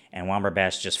squeeze. And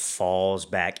Womberbash just falls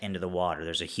back into the water.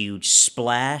 There's a huge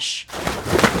splash.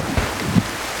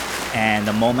 And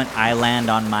the moment I land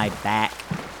on my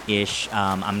back-ish,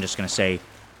 I'm just going to say,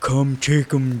 "Come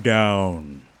take him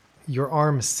down." Your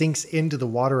arm sinks into the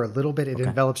water a little bit. It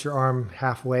envelops your arm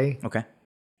halfway, Okay.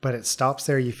 but it stops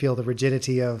there. You feel the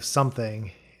rigidity of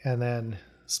something and then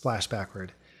splash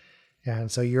backward.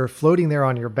 And so you're floating there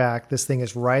on your back. This thing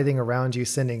is writhing around you,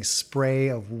 sending spray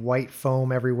of white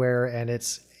foam everywhere, and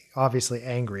it's obviously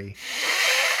angry.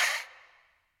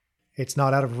 It's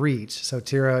not out of reach. So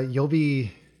Tira,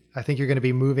 I think you're going to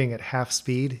be moving at half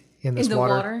speed in this In the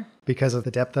water? because of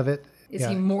the depth of it. Is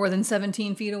he more than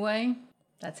 17 feet away?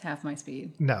 That's half my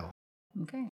speed. No.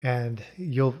 Okay. And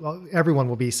everyone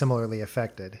will be similarly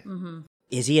affected.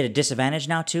 Is he at a disadvantage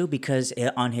now too because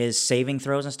on his saving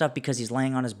throws and stuff because he's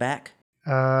laying on his back?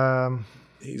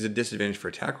 He's a disadvantage for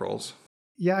attack rolls.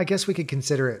 Yeah, I guess we could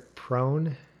consider it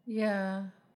prone. Yeah.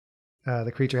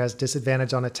 The creature has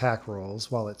disadvantage on attack rolls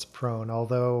while it's prone,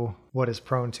 although what is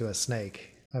prone to a snake?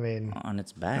 I mean, On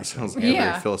its back. That sounds like a Yeah.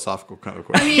 very philosophical kind of I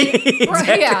question.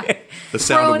 mean, yeah. The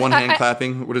sound prone- of one hand I-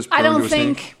 clapping. What is I prone to don't a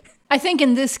snake? think. I think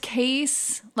in this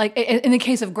case, like in the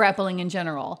case of grappling in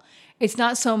general, it's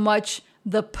not so much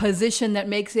the position that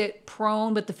makes it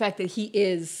prone, but the fact that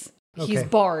he's Okay.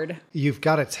 barred. you've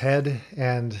got its head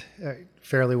and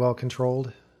fairly well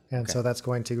controlled, and so that's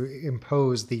going to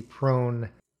impose the prone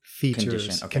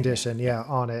features Condition, okay,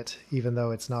 on it, even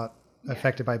though it's not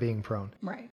affected by being prone.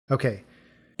 Right. Okay,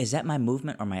 Is that my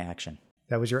movement or my action?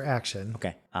 That was your action.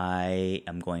 Okay, I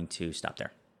am going to stop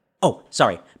there. Oh,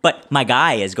 sorry, but my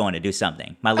guy is going to do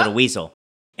something. My little weasel,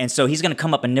 and so he's going to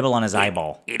come up and nibble on his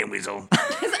eyeball. Eat him, weasel.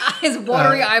 His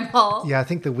watery eyeball. Yeah, I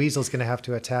think the weasel's going to have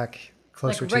to attack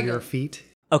closer Like to regular. your feet.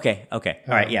 Okay. All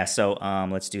right. Yeah. So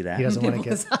let's do that. He doesn't want to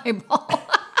Nibble his get. eyeball.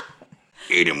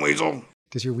 Eat him, weasel.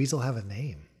 Does your weasel have a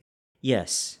name?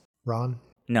 Yes. Ron?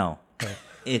 No.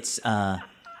 It's let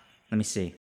me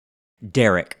see.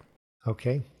 Derek.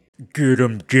 Okay. Get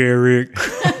him, Derek.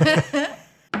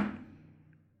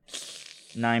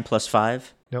 9 plus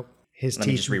 5. Nope. His Let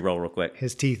me teeth. just re-roll real quick.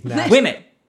 His teeth gnash. Wait a minute.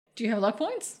 Do you have luck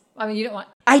points? I mean, you don't want.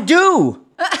 I do.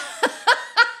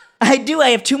 I do. I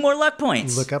have 2 more luck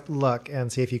points. Look up luck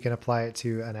and see if you can apply it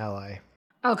to an ally.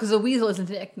 Oh, because the weasel isn't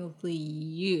technically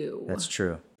you. That's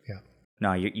true. Yeah.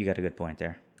 No, you got a good point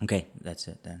there. Okay, that's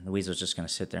it then. The weasel's just going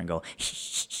to sit there and go.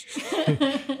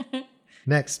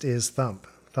 Next is Thump.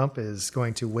 Thump is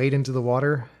going to wade into the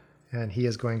water, and he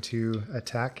is going to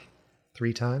attack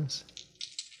 3 times.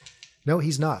 No,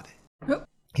 he's not. Nope.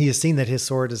 He has seen that his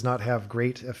sword does not have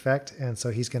great effect, and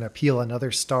so he's going to peel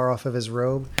another star off of his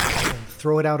robe and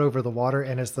throw it out over the water.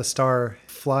 And as the star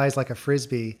flies like a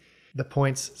frisbee, the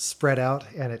points spread out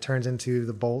and it turns into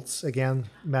the bolts again,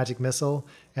 magic missile,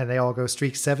 and they all go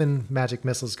streak. 7 magic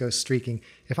missiles go streaking.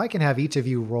 If I can have each of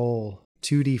you roll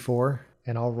 2d4,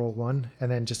 and I'll roll 1,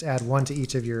 and then just add 1 to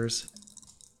each of yours.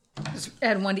 Just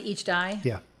add 1 to each die.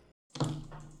 Yeah.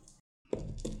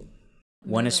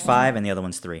 1 is 5 and the other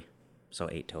one's 3. So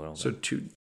 8 total. So 2.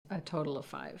 A total of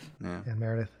 5. Yeah. And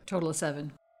Meredith, Total of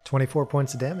 7. 24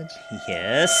 points of damage.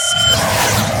 Yes.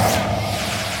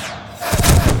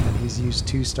 And he's used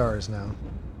 2 stars now.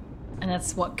 And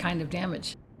that's what kind of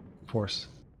damage? Force.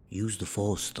 Use the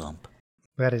Force, Thump.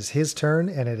 That is his turn,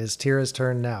 and it is Tira's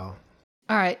turn now.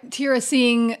 All right. Tira,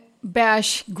 seeing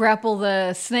Bash grapple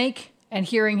the snake and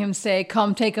hearing him say,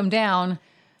 "Come take him down,"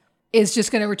 is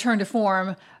just going to return to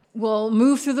form. Will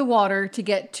move through the water to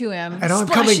get to him. And I'm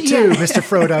Splash- coming too, Yeah. Mr.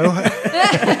 Frodo.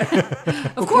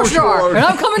 Of course you are. And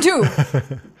I'm coming too.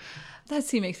 That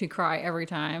scene makes me cry every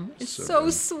time. It's so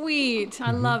sweet.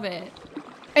 I love it.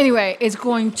 Anyway, it's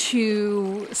going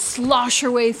to slosh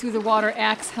her way through the water,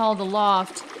 axe held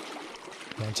aloft.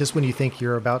 And just when you think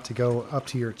you're about to go up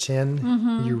to your chin,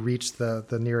 you reach the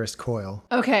nearest coil.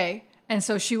 Okay. And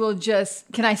so she will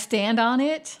just, can I stand on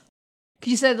it?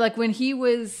 Because you said like when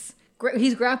he's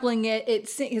grappling it,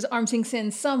 his arm sinks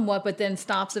in somewhat, but then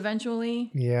stops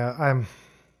eventually. Yeah,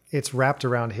 it's wrapped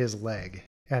around his leg,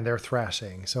 and they're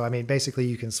thrashing. So, I mean, basically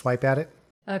you can swipe at it.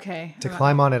 Okay. To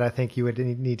climb on it, I think you would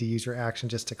need to use your action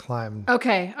just to climb.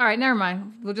 Okay. All right. Never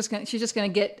mind. She's just gonna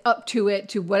get up to it,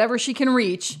 to whatever she can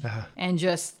reach, and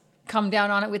just come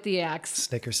down on it with the axe.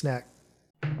 Snicker snack.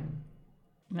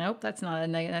 Nope, that's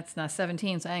not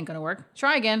 17, so that ain't gonna work.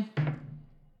 Try again.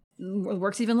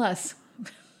 Works even less.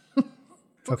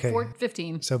 Okay.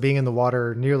 15. So being in the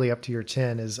water nearly up to your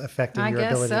chin is affecting I your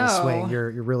guess ability to so. swing. You're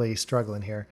really struggling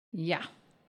here. Yeah.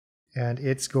 And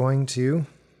it's going to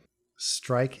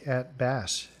strike at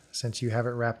Bash since you have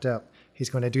it wrapped up. He's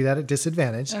going to do that at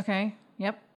disadvantage. Okay.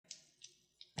 Yep.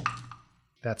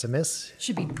 That's a miss.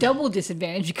 Should be double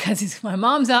disadvantage because my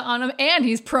mom's out on him and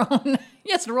he's prone.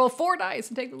 He has to roll 4 dice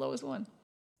and take the lowest one.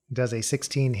 Does a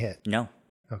 16 hit? No.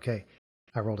 Okay.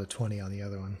 I rolled a 20 on the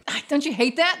other one. Don't you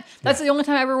hate that? That's the only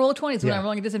time I ever roll a 20 is when Yeah. I'm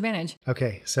rolling a disadvantage.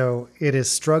 Okay, so it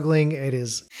is struggling. It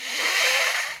is.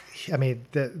 I mean,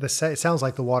 it sounds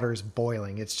like the water is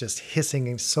boiling. It's just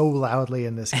hissing so loudly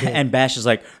in this game. And Bash is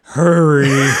like, hurry.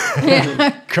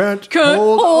 Can't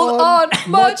Hold on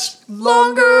much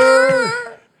longer.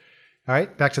 All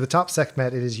right, back to the top.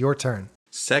 Sekhmet, it is your turn.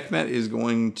 Sekhmet is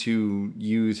going to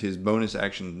use his bonus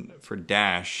action for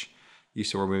dash. You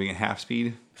saw we're moving at half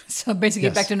speed. So basically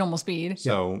Yes. get back to normal speed.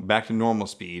 So back to normal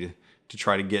speed to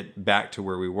try to get back to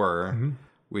where we were,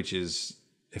 which is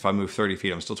if I move 30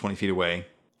 feet, I'm still 20 feet away.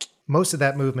 Most of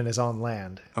that movement is on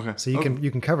land. Okay. So you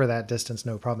can cover that distance,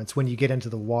 no problem. It's when you get into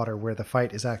the water where the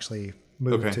fight is actually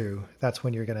moved Okay. to. That's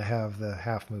when you're going to have the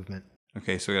half movement.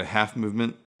 Okay, so I got a half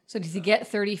movement. So does he get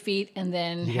 30 feet and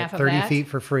then You half get of 30 that? feet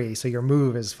for free, so your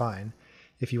move is fine.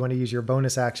 If you want to use your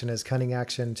bonus action as cunning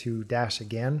action to dash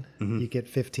again, you get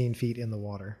 15 feet in the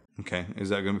water. Okay, is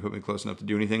that going to put me close enough to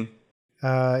do anything?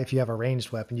 If you have a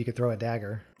ranged weapon, you could throw a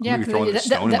dagger, Yeah, Maybe 'cause throwing the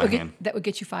stone in my would hand. that would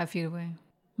get you 5 feet away.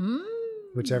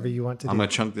 whichever you want to do. I'm going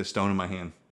to chunk this stone in my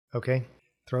hand. Okay,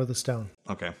 throw the stone.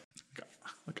 Okay.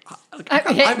 Okay,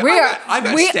 I've got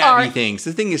stabby things.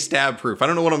 This thing is stab proof. I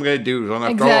don't know what I'm going to do. So I'm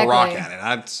going to throw a rock Exactly.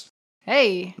 at it.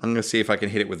 Hey. I'm going to see if I can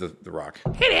hit it with the rock.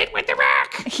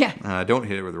 Yeah. Don't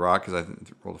hit it with the rock because I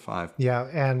rolled a 5. Yeah,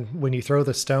 and when you throw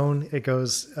the stone, it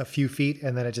goes a few feet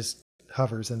and then it just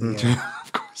hovers in the air.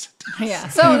 Of course. Yeah.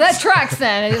 So that tracks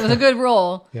then. It was a good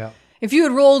roll. Yeah. If you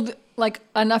had rolled like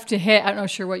enough to hit, I'm not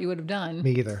sure what you would have done.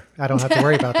 Me either. I don't have to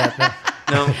worry about that now.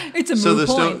 No, It's a moot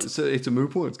point. So it's a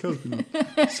moot point.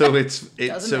 So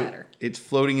Doesn't matter. It's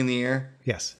floating in the air.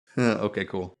 Yes. Okay,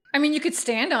 cool. I mean, you could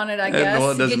stand on it, I guess.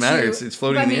 Well, it doesn't get matter. you- It's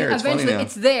floating but in the air. It's funny eventually now.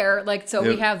 it's there. Like, so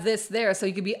we Yep. have this there. So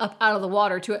you could be up out of the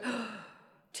water to it.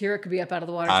 Tira could be up out of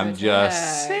the water. I'm to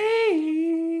just attack.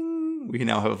 saying. We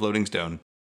now have a floating stone.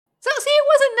 So, see, it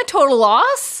wasn't a total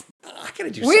loss. I gotta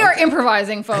do We are something.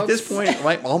 improvising, folks. At this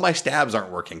point, all my stabs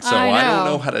aren't working, so I I don't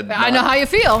know how to. I know how you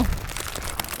feel.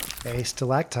 A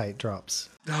stalactite drops.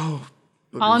 Oh,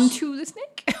 Onto the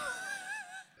snake.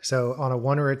 So on a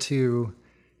 1 or a 2,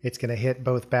 it's going to hit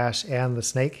both Bash and the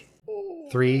snake.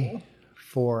 3,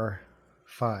 4,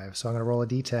 5. So I'm going to roll a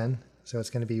d10. So it's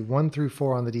going to be 1 through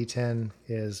 4 on the d10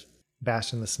 is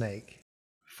Bash and the snake.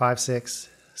 5, 6,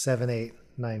 7, 8,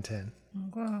 9, 10.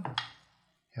 Wow.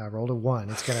 Yeah, I rolled a 1.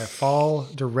 It's going to fall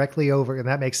directly over, and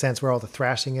that makes sense where all the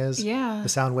thrashing is. Yeah. The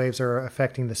sound waves are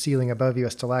affecting the ceiling above you.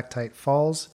 A stalactite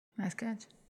falls. Nice catch.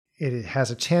 It has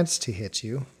a chance to hit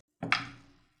you.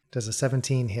 Does a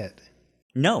 17 hit?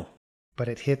 No. But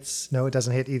it hits. No, it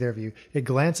doesn't hit either of you. It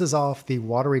glances off the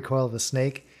watery coil of the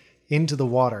snake into the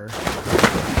water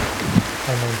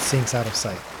and then sinks out of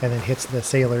sight and then hits the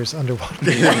sailors underwater.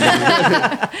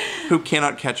 who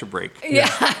cannot catch a break? Yeah,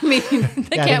 I mean, they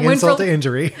can't Adding win insult for to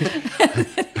injury.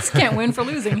 just can't win for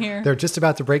losing here. They're just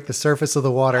about to break the surface of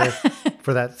the water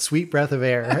for that sweet breath of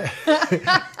air.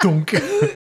 Dunk.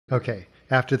 Okay.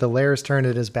 After the lair's turn,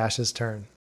 it is Bash's turn.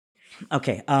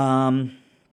 Okay.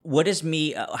 What is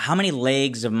me? How many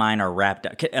legs of mine are wrapped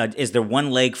up? Is there one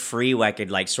leg free where I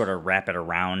could like sort of wrap it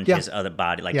around Yeah. his other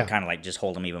body, like Yeah. kind of like just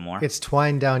hold him even more? It's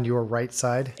twined down your right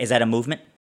side. Is that a movement?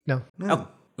 No. Oh,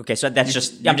 okay. So that's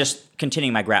I'm just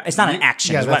continuing my grapple. It's not an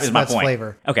action. Yeah, is what is my that's point.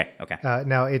 flavor. Okay. Okay.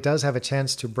 Now, it does have a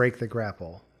chance to break the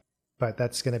grapple, but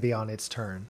that's going to be on its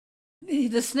turn.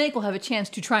 The snake will have a chance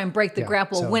to try and break the Yeah,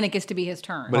 grapple so- when it gets to be his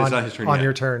turn. But it's not his turn on yet.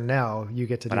 your turn now, you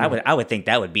get to But do I would think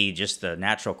that would be just the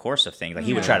natural course of things. Like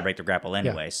he would try to break the grapple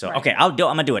anyway. So Right. okay, I'm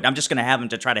gonna do it. I'm just gonna have him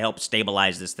to try to help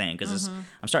stabilize this thing because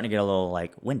I'm starting to get a little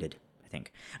like winded. I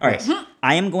think. All right,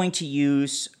 I am going to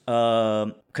use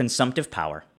consumptive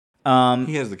power.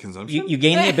 He has the consumption. You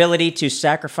gain the ability to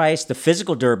sacrifice the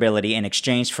physical durability in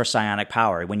exchange for psionic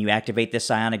power. When you activate this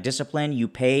psionic discipline, you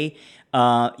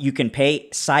can pay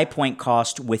psi point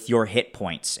cost with your hit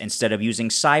points. Instead of using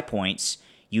psi points,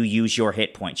 you use your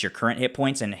hit points. Your current hit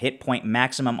points and hit point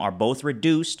maximum are both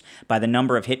reduced by the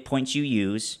number of hit points you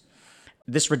use.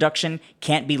 This reduction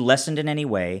can't be lessened in any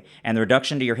way, and the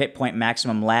reduction to your hit point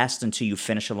maximum lasts until you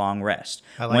finish a long rest.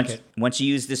 I like it. Once you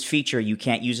use this feature, you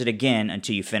can't use it again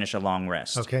until you finish a long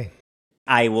rest. Okay.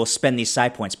 I will spend these psi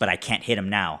points, but I can't hit him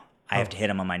now. I have to hit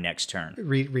him on my next turn.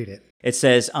 Read it. It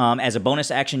says, as a bonus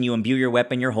action, you imbue your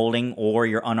weapon you're holding or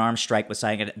your unarmed strike with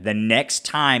psionic the next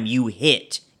time you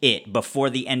hit it before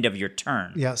the end of your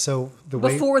turn. Yeah, so the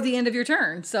way Before the end of your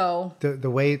turn. So the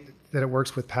way that it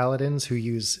works with paladins who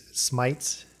use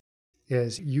smites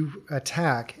is you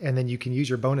attack and then you can use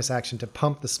your bonus action to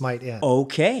pump the smite in.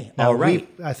 Okay, Now, all right.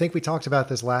 I think we talked about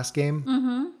this last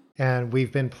game, and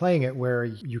we've been playing it where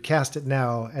you cast it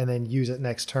now and then use it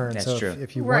next turn. That's so true.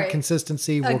 if you Right. want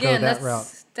consistency, we'll again, go that route.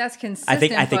 that's consistent. I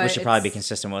think we but should probably be it's-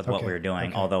 consistent with what Okay, we were doing,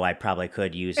 okay. although I probably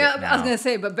could use Yeah, it now. I was going to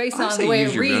say, but based I on say the way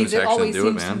use it your reads, bonus it action always and do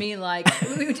it, seems to man. me like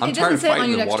it tired doesn't of say it on fighting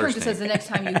your the next water turn. It says snake. the next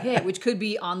time you hit, which could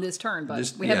be on this turn, but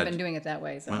Just- we yeah, haven't been doing it that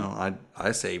way. So. Well,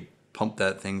 I say pump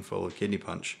that thing full of kidney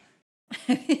punch.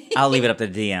 I'll leave it up to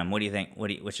the DM. What do you think?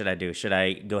 What should I do? Should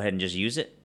I go ahead and just use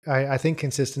it? I think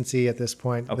consistency at this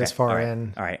point, this far all right,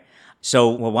 in. All right. So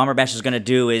what Womberbash is going to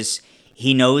do is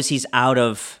he knows he's out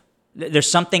of. There's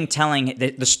something telling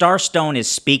the Star Stone is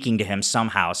speaking to him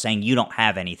somehow, saying you don't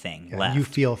have anything left. You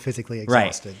feel physically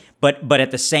exhausted. Right. But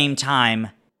at the same time,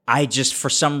 I just for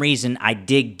some reason I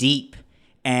dig deep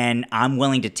and I'm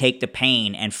willing to take the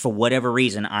pain, and for whatever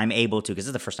reason I'm able to, because this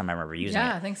is the first time I remember using it.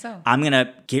 Yeah, I think so. I'm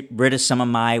gonna get rid of some of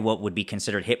my what would be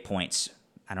considered hit points.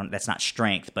 That's not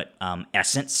strength, but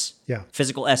essence. Yeah.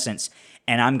 Physical essence.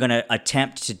 And I'm gonna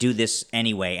attempt to do this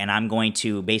anyway, and I'm going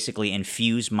to basically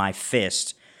infuse my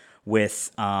fist with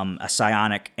a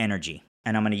psionic energy.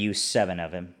 And I'm gonna use 7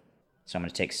 of him. So I'm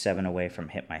gonna take 7 away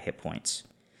from my hit points.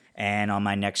 And on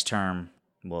my next turn,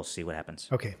 we'll see what happens.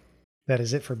 Okay. That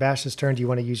is it for Bash's turn. Do you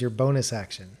want to use your bonus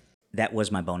action? That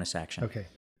was my bonus action. Okay.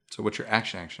 So what's your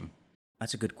action?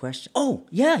 That's a good question. Oh,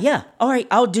 yeah. All right,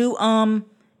 I'll do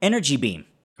energy beam.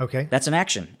 Okay. That's an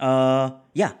action.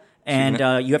 Yeah. And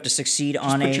you have to succeed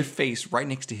on Put a. your face right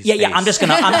next to his Yeah, face. yeah. I'm just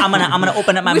gonna. I'm gonna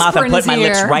open up my mouth Whisper and in put my his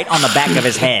lips ear. right on the back of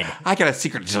his head. I got a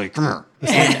secret to tell you. Come here.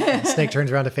 The snake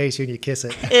turns around to face you and you kiss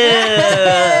it.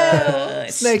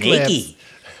 Snake Snaky.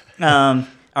 All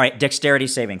right, dexterity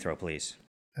saving throw, please.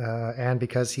 And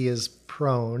because he is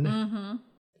prone,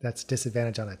 that's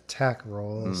disadvantage on attack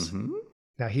rolls.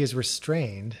 Now he is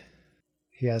restrained.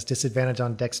 He has disadvantage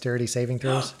on dexterity saving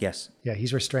throws. Yes. Yeah,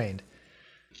 he's restrained.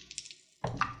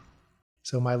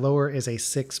 So my lower is a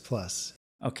 6+.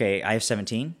 Okay, I have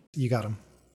 17. You got him.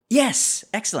 Yes,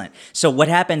 excellent. So what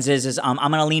happens is I'm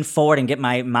going to lean forward and get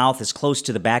my mouth as close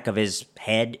to the back of his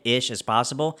head-ish as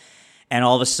possible. And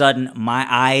all of a sudden, my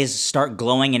eyes start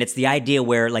glowing, and it's the idea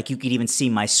where, like, you could even see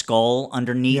my skull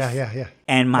underneath. Yeah.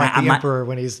 And Like the Emperor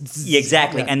when he's... Yeah,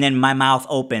 exactly. Yeah. And then my mouth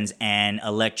opens, and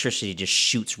electricity just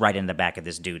shoots right in the back of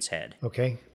this dude's head.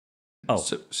 Okay. Oh,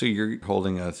 So you're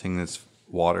holding a thing that's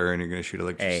water, and you're going to shoot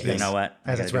electricity. hey, you know what?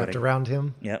 I As gotta it's do wrapped it. around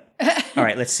him. Yep. All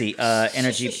right, let's see.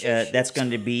 Energy, that's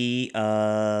going to be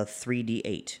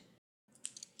 3d8.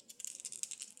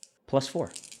 Plus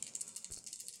 4.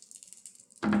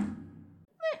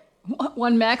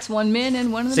 One max, one min,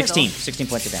 and one in the 16. middle. 16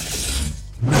 points of damage.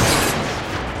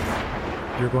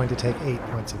 You're going to take 8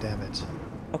 points of damage.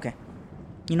 Okay.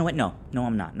 You know what? No,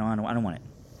 I'm not. No, I don't want it.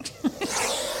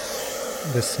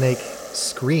 The snake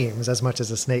screams as much as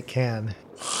a snake can.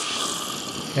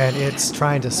 And it's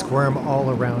trying to squirm all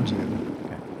around you.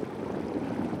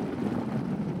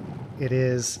 It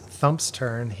is Thump's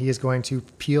turn. He is going to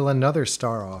peel another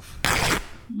star off.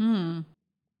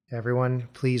 Everyone,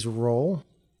 please roll.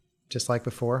 Just like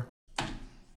before.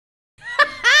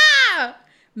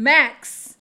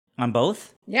 Max. On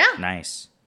both? Yeah. Nice.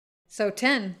 So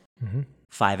 10.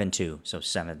 5 and 2, so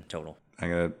 7 total. I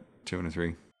got a 2 and a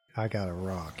 3. I got a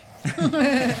rock.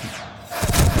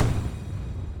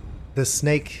 The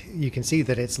snake, you can see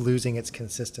that it's losing its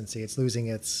consistency. It's losing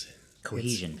its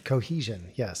Cohesion.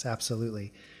 Cohesion, yes,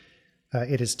 absolutely.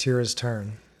 It is Tira's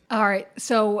turn. All right.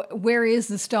 So where is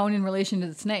the stone in relation to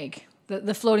the snake?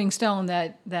 The floating stone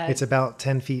that It's about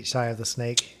 10 feet shy of the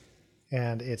snake,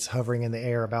 and it's hovering in the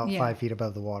air about Yeah. 5 feet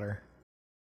above the water.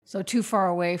 so too far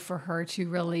away for her to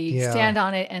really Yeah. stand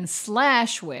on it and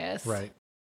slash with. Right.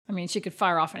 I mean, she could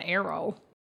fire off an arrow.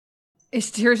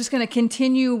 Is Tira just going to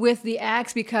continue with the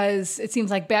axe because it seems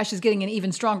like Bash is getting an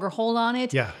even stronger hold on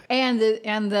it? Yeah. And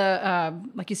the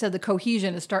like you said, the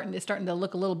cohesion is starting to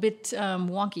look a little bit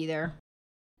wonky there.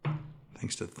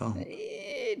 Thanks to Thumb.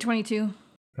 22.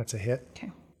 That's a hit.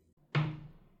 Okay.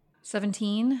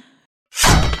 17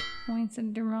 points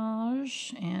of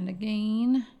damage. And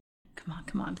again.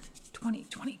 Come on. 20.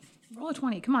 Roll a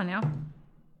 20. Come on now.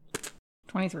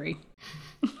 23.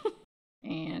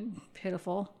 And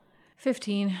pitiful.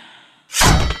 15.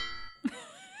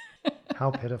 How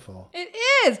pitiful. It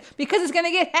is! Because it's going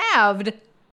to get halved.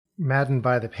 Maddened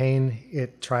by the pain,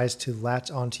 it tries to latch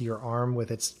onto your arm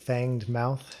with its fanged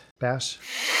mouth. Bash.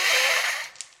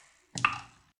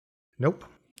 Nope.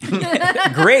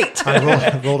 Great.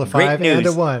 I rolled a 5 Great and a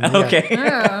news. 1. Yeah. Okay.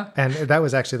 And that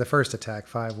was actually the first attack,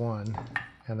 5-1.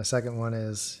 And the second one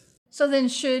is... So then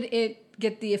should it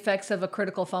get the effects of a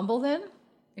critical fumble then?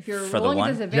 If you're For the rolling one?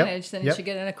 a disadvantage, then Yep. it should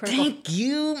get in a critical. Thank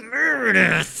you,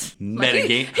 Meredith.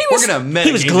 Metagame. he was- We're going to metagame.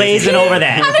 He was glazing over I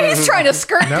that. think he's trying to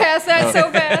skirt past that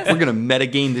so fast. We're going to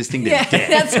metagame this thing to Yeah, death.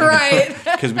 that's right.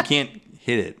 Because we can't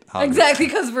hit it. obviously. Exactly,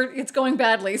 because it's going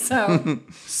badly. So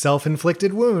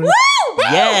Self-inflicted wound.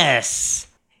 Yes.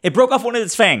 It broke off one of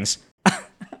its fangs.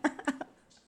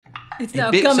 it's now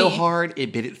It bit gummy. so hard,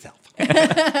 it bit itself.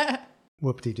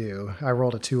 Whoop-de-doo. I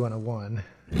rolled a 2 and a 1.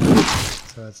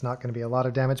 So it's not going to be a lot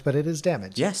of damage, but it is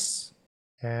damage. Yes.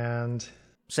 And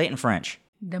Say it in French.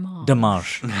 Damage.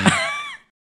 Damage.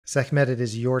 Sekhmet, it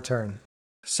is your turn.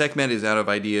 Sekhmet is out of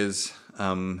ideas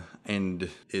and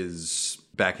is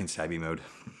back in stabby mode.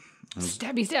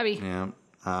 Stabby. Yeah.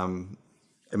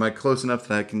 Am I close enough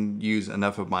that I can use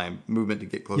enough of my movement to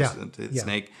get close Yeah. to the Yeah.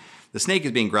 snake? The snake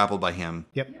is being grappled by him.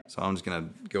 Yep. So I'm just going to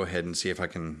go ahead and see if I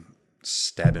can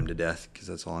stab him to death because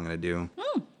that's all I'm going to do.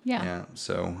 Yeah. Yeah,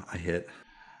 so I hit.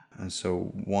 And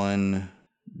so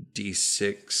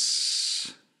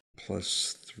 1d6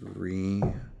 plus 3.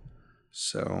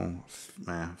 So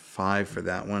 5 for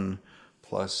that one,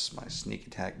 plus my sneak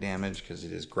attack damage because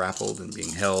it is grappled and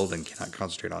being held and cannot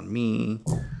concentrate on me.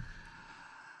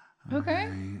 Okay.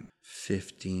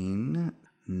 15,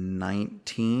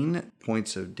 19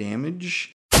 points of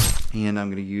damage. And I'm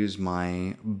going to use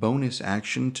my bonus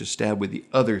action to stab with the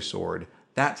other sword.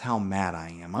 That's how mad I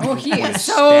am. I'm He going to is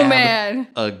so stab mad.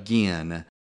 again.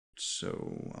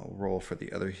 So I'll roll for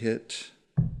the other hit.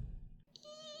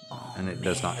 And it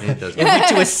does not. It does It not. went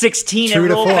to a 16 True and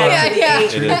to rolled form. back to Yeah, an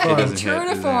yeah. 8. It doesn't True hit.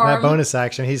 to It form. That bonus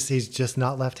action, he's just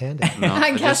not left-handed. No,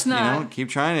 I guess not. Keep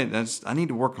trying it. I need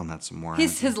to work on that some more.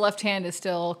 His left hand is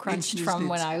still crunched It's- from it's-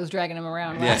 when I was dragging him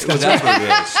around. Yeah, last well, that's what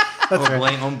it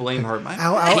is. Don't blame her. My,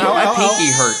 Ow, ow, my ow, ow,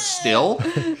 pinky hurts still.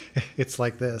 It's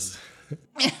like this.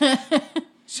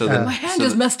 So then My hand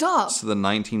is messed up. So the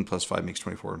 19 plus 5 makes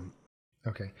 24.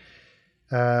 Okay.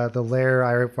 The lair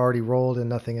I've already rolled and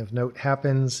nothing of note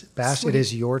happens. Bash, it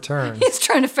is your turn. He's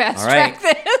trying to fast All right.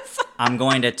 track this. I'm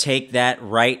going to take that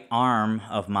right arm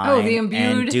of the mine imbued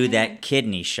and do hand. that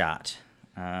kidney shot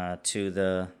to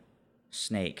the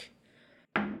snake.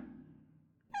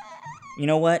 You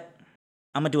know what?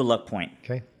 I'm going to do a luck point.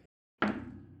 Okay.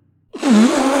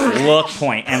 Luck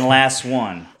point, and last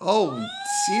one. Oh,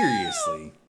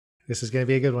 seriously? This is going to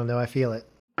be a good one, though. I feel it.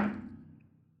 Do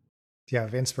you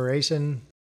have inspiration?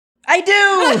 I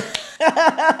do!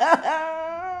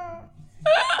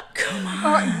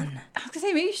 Or, I was gonna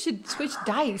say maybe you should switch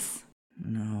dice.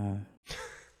 No.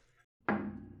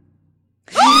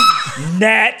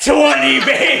 Nat 20,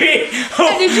 baby!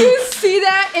 And did you see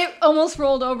that? It almost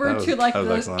rolled over That was- to like that was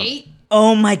the excellent. 8.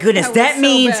 Oh my goodness, That was that so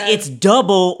means bad. it's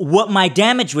double what my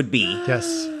damage would be.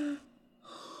 Yes.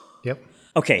 Yep.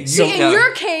 Okay, so In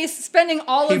your case, spending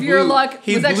all of your luck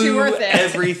was actually worth it.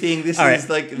 Everything. This All is right.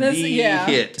 like This- the yeah.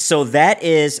 hit. So that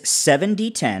is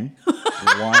 7d10.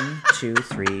 1, 2,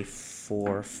 3,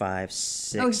 4, 5,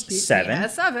 6, Oh, 7. Yeah,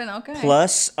 7. Okay.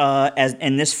 Plus, as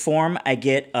in this form, I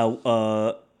get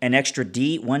an extra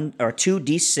D1 or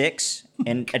 2d6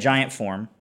 in a giant form.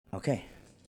 Okay.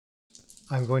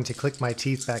 I'm going to click my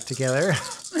teeth back together.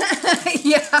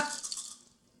 yeah.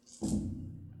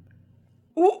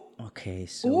 Okay,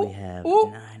 so we have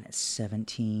 9,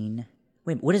 17.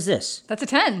 Wait, what is this? That's a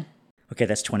 10. Okay,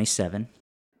 that's 27.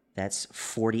 That's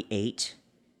 48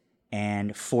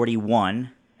 and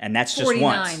 41, and that's just 49,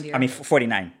 once. dear. I mean,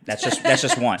 49. That's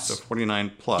just once. So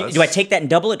 49 plus. Do I take that and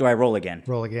double it? Do I roll again?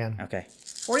 Roll again. Okay.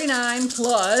 49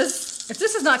 plus. If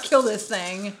this does not kill this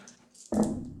thing.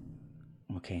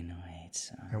 Okay, no,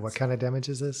 it's And what kind of damage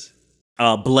is this?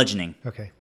 bludgeoning.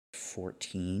 Okay.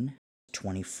 14,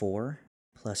 24,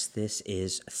 plus this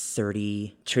is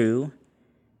 32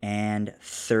 and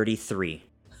 33.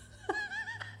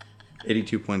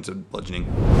 82 points of bludgeoning.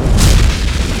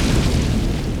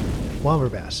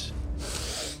 Womberbash.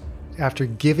 After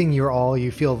giving your all,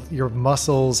 you feel your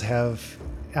muscles have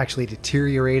actually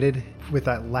deteriorated with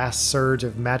that last surge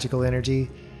of magical energy,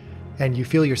 and you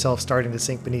feel yourself starting to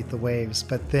sink beneath the waves.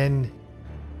 But then,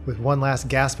 with one last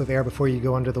gasp of air before you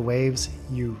go under the waves,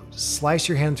 you slice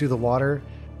your hand through the water.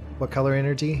 What color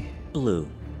energy? Blue.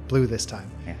 Blue this time.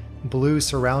 Yeah. Blue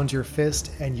surrounds your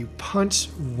fist, and you punch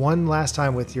one last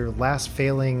time with your last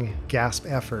failing gasp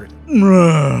effort.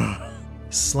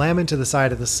 Slam into the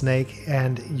side of the snake,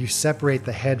 and you separate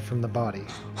the head from the body.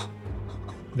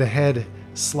 The head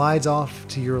slides off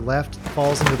to your left,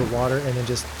 falls into the water, and then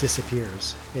just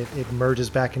disappears. It merges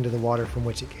back into the water from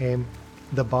which it came.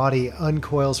 The body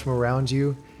uncoils from around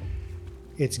you.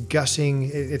 It's gushing.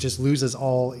 It just loses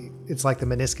all. It's like the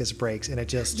meniscus breaks, and it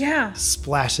just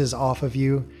splashes off of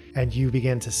you, and you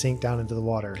begin to sink down into the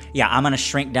water. Yeah, I'm going to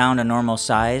shrink down to normal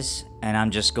size, and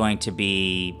I'm just going to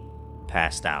be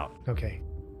passed out. Okay.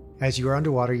 As you are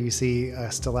underwater, you see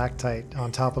a stalactite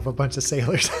on top of a bunch of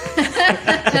sailors.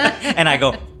 And I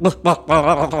go,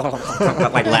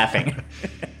 like laughing.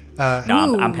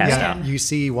 No, I'm passed Yeah, out. you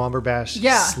see Womberbash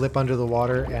slip under the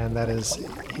water, and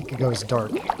it goes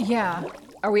dark. Yeah.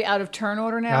 Are we out of turn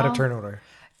order now? Out of turn order.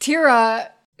 Tira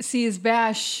sees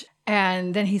Bash,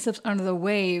 and then he slips under the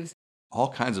waves. All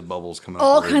kinds of bubbles coming up.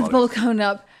 All kinds of bubbles coming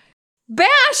up.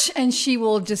 Bash! And she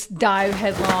will just dive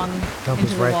headlong Dump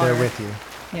into is the right water. there with you.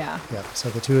 Yeah. Yep. So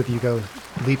the two of you go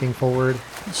leaping forward.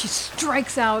 And she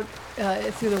strikes out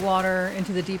through the water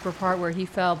into the deeper part where he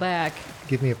fell back.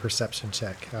 Give me a perception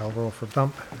check. I'll roll for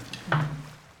Thump.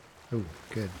 Ooh,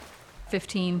 good.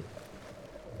 15.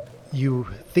 You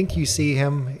think you see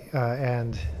him,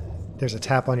 and there's a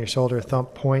tap on your shoulder.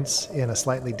 Thump points in a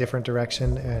slightly different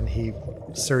direction, and he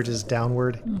surges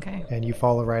downward. Okay. And you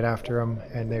follow right after him,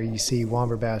 and there you see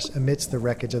Womberbash amidst the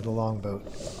wreckage of the longboat.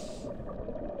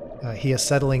 He is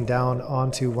settling down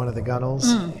onto one of the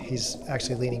gunnels. He's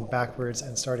actually leaning backwards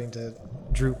and starting to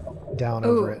droop down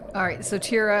over it. All right. So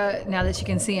Tira, now that she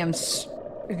can see him,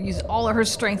 use all of her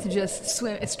strength to just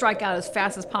strike out as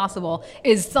fast as possible.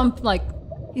 Is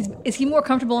he more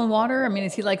comfortable in water? I mean,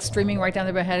 is he like streaming right down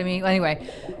there ahead of me? Anyway,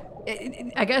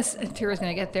 I guess Tira's going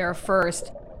to get there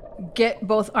first. Get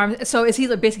both arms. So is he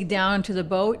like basically down to the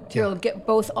boat? Tira will get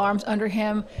both arms under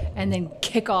him and then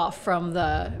kick off from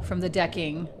the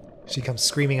decking. She comes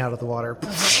screaming out of the water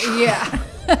Yeah.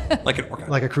 Like an orca.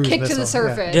 like a cruise Kick missile. to the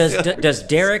surface. Does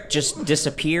Derek just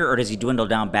disappear, or does he dwindle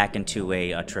down back into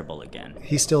a Tribble again? Yeah.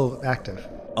 He's still active.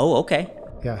 Oh, okay.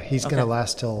 Yeah, he's gonna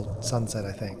last till sunset,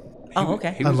 I think, Oh,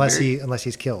 okay. He was unless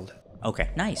he's killed. Okay,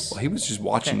 nice. Well, he was just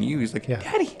watching you. He's like, Yeah.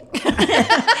 Daddy.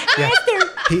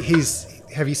 He's.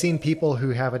 Have you seen people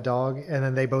who have a dog and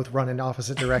then they both run in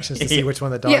opposite directions to see which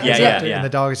one the dog Yeah. is Yeah, after, yeah. and the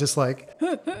dog is just like.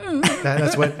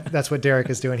 That's what Derek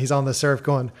is doing. He's on the surf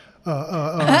going.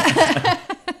 All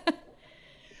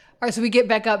right, so we get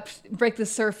back up, break the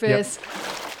surface.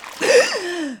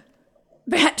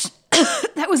 Bash,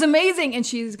 that was amazing. And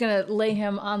she's going to lay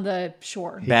him on the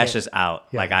shore. Bash is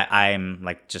out. Like I'm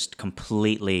like just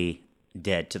completely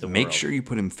dead to the world. Make sure you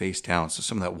put him face down so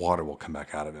some of that water will come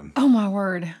back out of him. Oh, my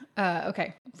word.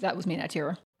 Okay, that was me, not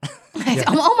Tira.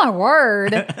 Oh, my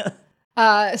word.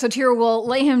 So Tira will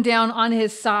lay him down on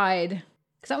his side.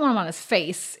 Because I want him on his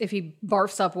face. If he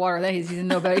barfs up water, then he's in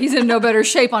no better. He's in no better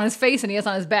shape on his face than he is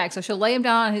on his back. So she'll lay him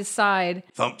down on his side,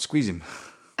 Thump, squeeze him.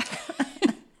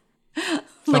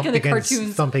 like in the begins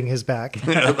cartoons. thumping his back,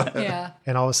 Yeah.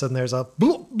 and all of a sudden there's a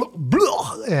blah, blah,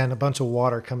 blah, and a bunch of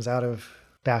water comes out of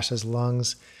Bash's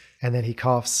lungs, and then he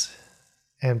coughs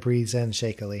and breathes in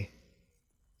shakily.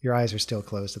 Your eyes are still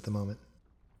closed at the moment.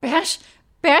 Bash,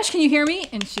 can you hear me?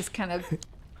 And she's kind of.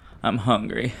 I'm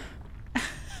hungry.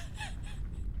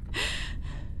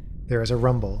 There is a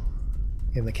rumble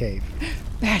in the cave.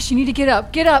 Bash, you need to get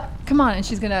up. Get up. Come on. And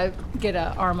she's going to get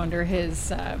an arm under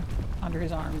his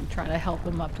arm, trying to help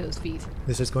him up to his feet.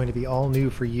 This is going to be all new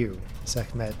for you,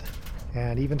 Sekhmet,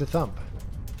 and even to Thump.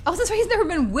 Oh, that's why he's never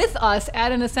been with us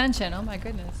at an ascension. Oh, my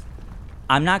goodness.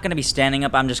 I'm not going to be standing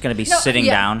up. I'm just going to be No, sitting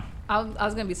yeah. down. I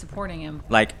was going to be supporting him.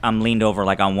 Like I'm leaned over,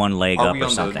 like on one leg Are up we or on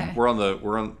something. the? We're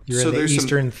on. You're so in the there's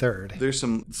eastern third. There's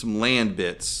some land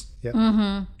bits, Yep.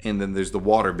 Mm-hmm. and then there's the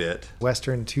water bit.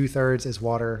 Western 2/3 is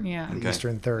water. Yeah. The Okay.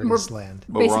 eastern third We're- is land.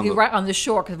 But we're Basically, on the, right on the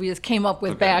shore because we just came up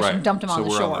with okay, Bash right. and dumped him So on the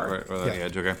we're shore. right on the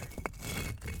edge. Okay.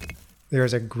 There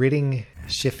is a gritting,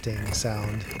 shifting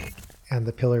sound, and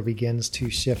the pillar begins to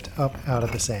shift up out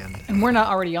of the sand. And we're not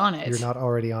already on it. You're not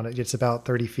already on it. It's about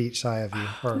 30 feet shy of you,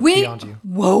 or We beyond you.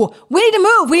 Whoa! We need to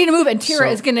move. We need to move. And Tira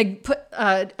So- is going to put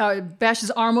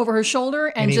Bash's arm over her shoulder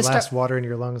and Any just last start. water in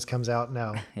your lungs comes out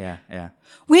now. Yeah.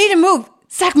 We need to move.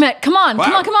 Sekhmet, come on,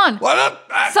 come on. What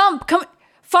up? Come,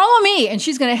 follow me. And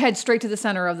she's going to head straight to the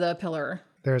center of the pillar.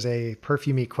 There's a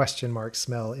perfumey question mark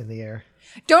smell in the air.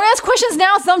 Don't ask questions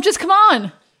now, Thump. Just come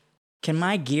on. Can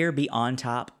my gear be on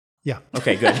top? Yeah.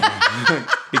 Okay, good.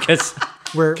 Because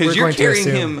We're Because you're going to carrying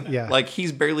assume, him yeah. like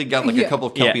he's barely got like Yeah. a couple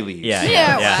of Yeah. kelpie leaves. Yeah.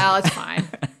 Yeah, well, it's fine.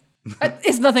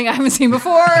 It's nothing I haven't seen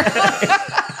before.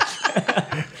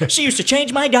 she used to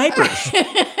change my diapers.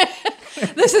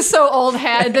 This is so old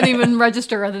hat. It didn't even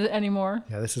register anymore.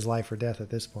 Yeah, this is life or death at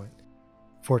this point.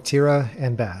 For Tira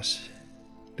and Bash,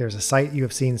 there's a sight you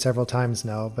have seen several times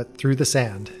now, but through the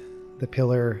sand, the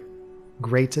pillar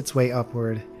grates its way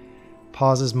upward,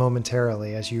 pauses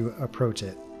momentarily as you approach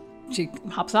it. She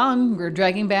hops on. We're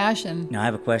dragging Bash, and Now I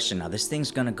have a question. Now this thing's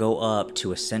gonna go up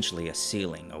to essentially a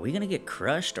ceiling. Are we gonna get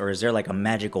crushed, or is there like a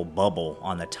magical bubble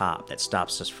on the top that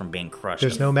stops us from being crushed?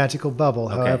 There's no magical bubble,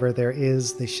 however, there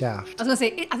is the shaft. I was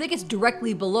going to say, I think it's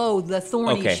directly below the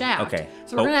thorny Okay, shaft. okay.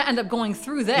 So we're Oh. going to end up going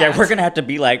through that. Yeah, we're gonna have to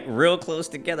be like real close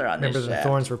together on Remember, this the shaft.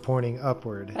 thorns were pointing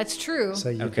upward. That's true. So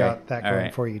you've Okay, got that all going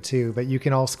right. for you too, but you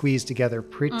can all squeeze together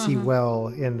pretty well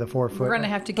in the 4 foot. We're going to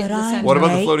have to get But to the I- center. What about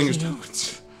the Like floating it.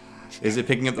 stones? Is it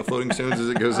picking up the floating stones as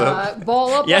it goes up?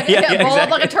 Ball up, Yeah, like, yeah, ball up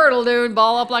like a exactly. turtle, dude.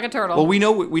 Ball up like a turtle. Well, we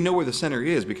know where the center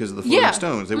is because of the floating Yeah.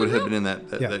 stones. They would have been in that.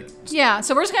 Yeah. Yeah,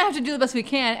 so we're just gonna have to do the best we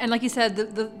can. And like you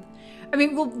said,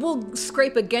 we'll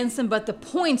scrape against them, but the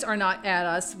points are not at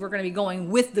us. We're gonna be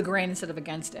going with the grain instead of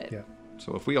against it. Yeah.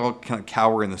 So if we all kind of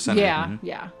cower in the center, Yeah,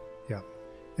 yeah. Yeah.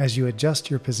 As you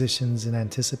adjust your positions in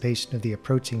anticipation of the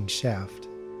approaching shaft,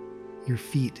 your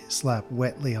feet slap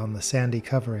wetly on the sandy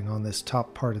covering on this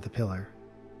top part of the pillar.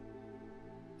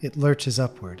 It lurches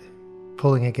upward,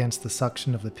 pulling against the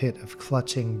suction of the pit of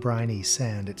clutching, briny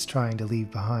sand it's trying to leave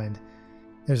behind.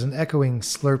 There's an echoing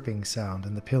slurping sound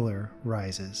and the pillar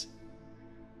rises.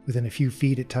 Within a few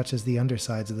feet it touches the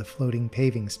undersides of the floating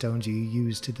paving stones you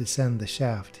used to descend the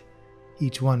shaft.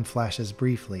 Each one flashes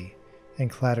briefly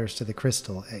and clatters to the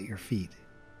crystal at your feet.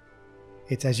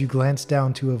 It's as you glance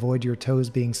down to avoid your toes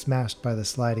being smashed by the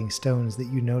sliding stones that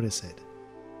you notice it.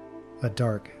 A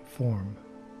dark form.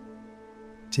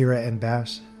 Tira and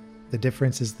Bash, the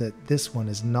difference is that this one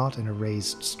is not an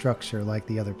erased structure like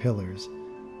the other pillars,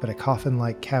 but a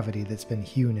coffin-like cavity that's been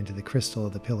hewn into the crystal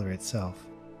of the pillar itself.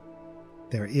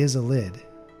 There is a lid,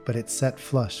 but it's set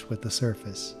flush with the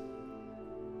surface.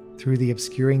 Through the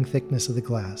obscuring thickness of the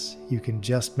glass, you can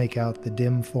just make out the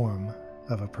dim form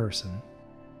of a person.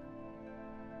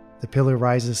 The pillar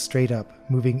rises straight up,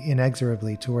 moving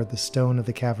inexorably toward the stone of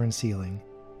the cavern ceiling.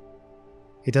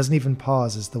 It doesn't even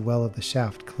pause as the well of the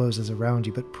shaft closes around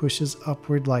you, but pushes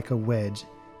upward like a wedge,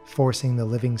 forcing the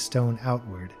living stone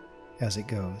outward as it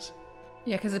goes.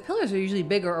 Yeah, because the pillars are usually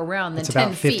bigger around than It's 10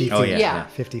 about 50 feet. feet. Oh, yeah.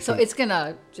 50 feet. So it's going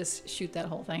to just shoot that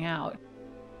whole thing out.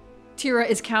 Tira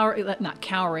is not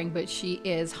cowering, but she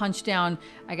is hunched down.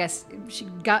 I guess she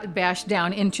got bashed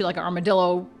down into like an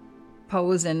armadillo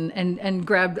pose and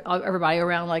grabbed everybody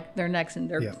around like their necks, and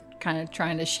they're kind of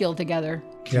trying to shield together.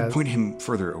 Can you point him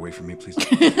further away from me, please?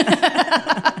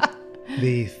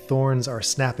 The thorns are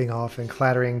snapping off and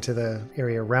clattering to the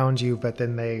area around you, but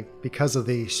then because of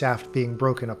the shaft being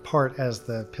broken apart as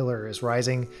the pillar is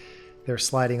rising, they're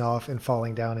sliding off and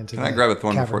falling down into Can the I grab a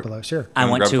thorn cavern before- below. Sure. I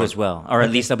want grab to one. as well. Or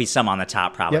at least there'll be some on the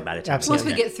top probably Yep, by the time. absolutely.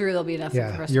 Once we get through, there'll be enough for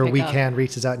Yeah, us to your pick weak up. hand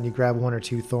reaches out and you grab 1 or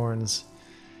 2 thorns.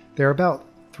 They're about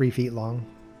 3 feet long.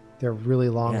 They're really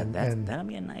long Yeah, and that'll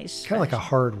be a nice. kind of like a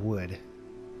hard wood.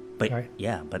 But right.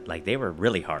 yeah, but like they were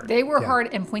really hard. They were Yeah. hard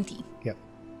and pointy. Yep.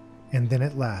 And then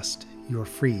at last, you're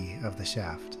free of the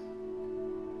shaft.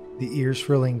 The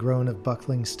ear-shrilling groan of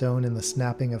buckling stone and the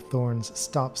snapping of thorns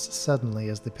stops suddenly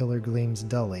as the pillar gleams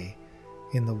dully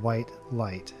in the white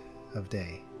light of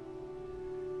day.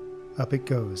 Up it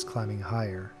goes, climbing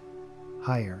higher,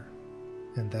 higher,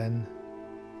 and then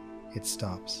it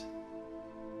stops.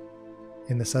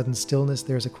 In the sudden stillness,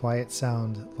 there's a quiet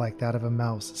sound like that of a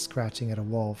mouse scratching at a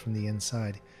wall from the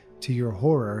inside. To your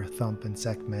horror, Thump and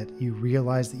Sekhmet, you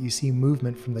realize that you see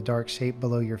movement from the dark shape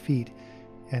below your feet,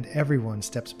 and everyone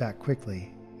steps back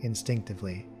quickly,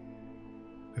 instinctively.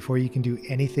 Before you can do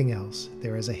anything else,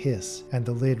 there is a hiss, and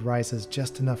the lid rises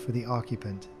just enough for the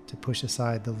occupant to push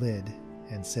aside the lid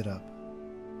and sit up.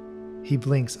 He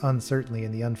blinks uncertainly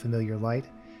in the unfamiliar light,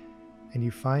 and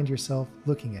you find yourself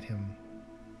looking at him.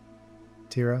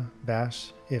 Tira,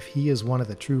 Bash, if he is one of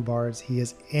the true bards, he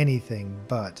is anything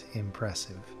but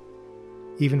impressive.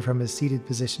 Even from his seated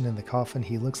position in the coffin,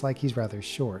 he looks like he's rather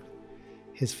short.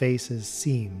 His face is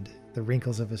seamed, the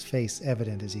wrinkles of his face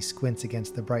evident as he squints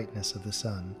against the brightness of the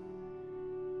sun.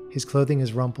 His clothing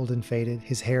is rumpled and faded,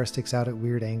 his hair sticks out at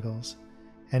weird angles,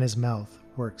 and his mouth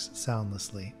works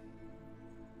soundlessly.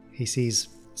 He sees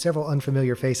several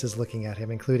unfamiliar faces looking at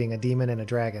him, including a demon and a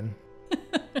dragon.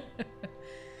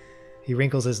 He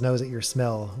wrinkles his nose at your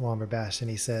smell, Womberbash, and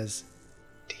he says,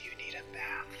 "Do you need a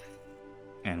bath?"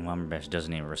 And Womberbash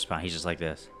doesn't even respond. He's just like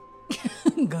this.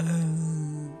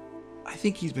 I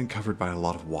think he's been covered by a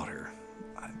lot of water.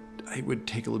 I would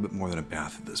take a little bit more than a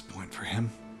bath at this point for him.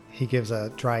 He gives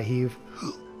a dry heave.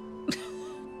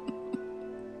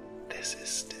 This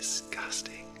is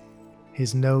disgusting.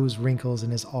 His nose wrinkles in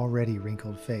his already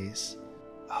wrinkled face.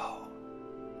 Oh,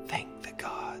 thank the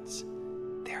gods.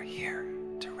 They're here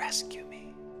to rescue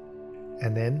me.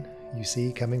 And then you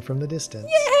see coming from the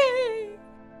distance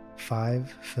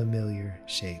 5 familiar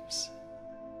shapes.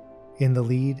 In the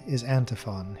lead is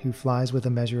Antiphon, who flies with a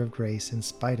measure of grace in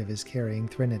spite of his carrying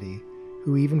Thrinity,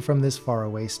 who even from this far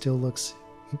away still looks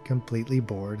completely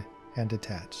bored and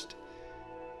detached.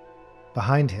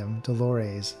 Behind him,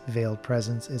 Dolores' veiled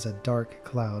presence is a dark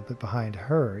cloud, but behind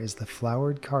her is the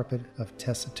flowered carpet of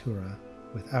Tessitura,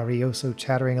 with Arioso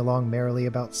chattering along merrily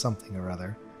about something or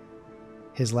other.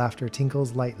 His laughter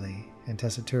tinkles lightly, and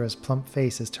Tessitura's plump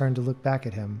face is turned to look back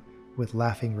at him with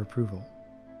laughing reproval.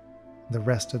 The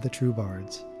rest of the true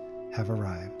bards have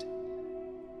arrived.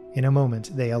 In a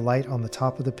moment, they alight on the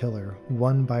top of the pillar,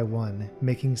 one by one,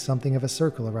 making something of a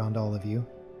circle around all of you.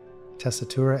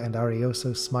 Tessitura and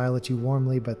Arioso smile at you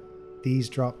warmly, but these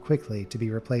drop quickly to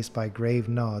be replaced by grave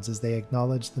nods as they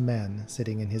acknowledge the man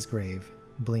sitting in his grave,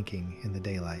 blinking in the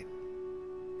daylight.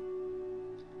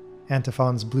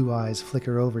 Antiphon's blue eyes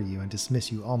flicker over you and dismiss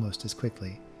you almost as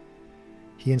quickly.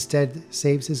 He instead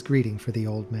saves his greeting for the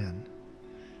old man.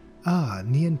 "Ah,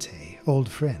 Niente, old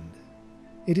friend.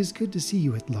 It is good to see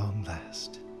you at long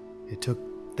last. It took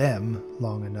them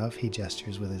long enough," he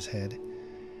gestures with his head.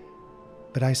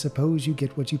 "But I suppose you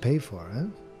get what you pay for,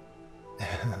 eh?"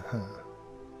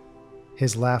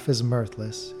 His laugh is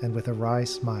mirthless, and with a wry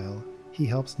smile, he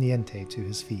helps Niente to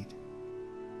his feet.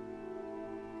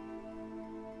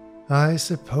 "I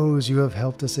suppose you have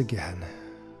helped us again.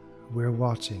 We're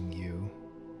watching you,"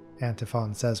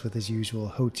 Antiphon says with his usual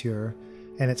hauteur,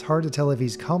 and it's hard to tell if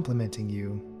he's complimenting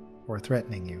you or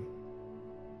threatening you.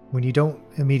 When you don't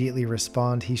immediately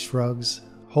respond, he shrugs,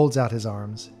 holds out his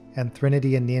arms, and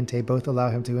Thrinity and Niente both allow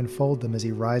him to enfold them as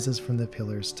he rises from the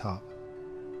pillar's top.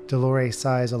 Dolores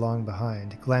sighs along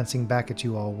behind, glancing back at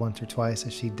you all once or twice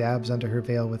as she dabs under her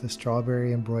veil with a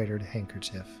strawberry-embroidered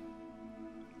handkerchief.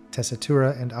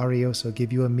 Tessitura and Arioso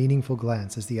give you a meaningful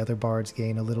glance as the other bards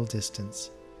gain a little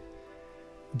distance.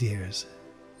 Dears,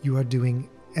 you are doing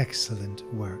excellent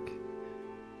work.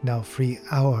 Now free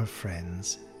our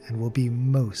friends, and we'll be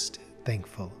most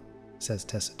thankful, says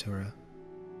Tessitura.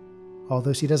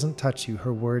 Although she doesn't touch you,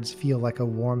 her words feel like a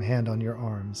warm hand on your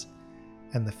arms,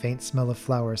 and the faint smell of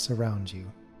flowers surround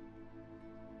you.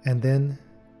 And then,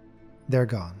 they're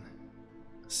gone.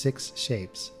 6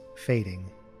 shapes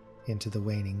fading into the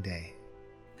waning day.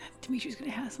 Dimitri's going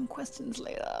to have some questions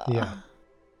later. Yeah.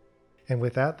 And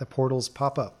with that, the portals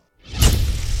pop up.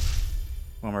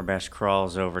 Wilmerbash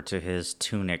crawls over to his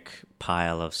tunic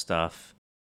pile of stuff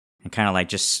and kind of like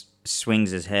just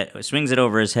swings it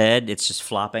over his head. It's just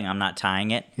flopping. I'm not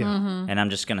tying it. Yeah. And I'm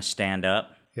just going to stand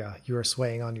up. Yeah, you are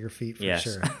swaying on your feet for Yes.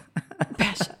 sure.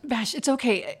 Bash, it's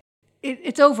okay.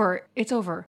 It's over. It's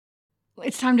over.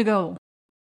 It's time to go.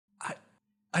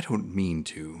 I don't mean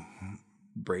to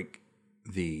break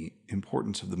the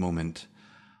importance of the moment,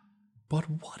 but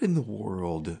what in the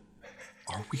world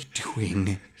are we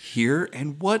doing here?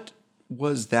 And what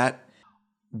was that?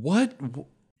 What?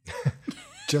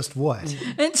 Just what?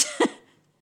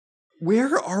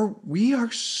 Where are we?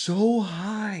 Are so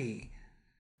high.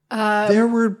 There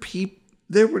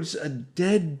was a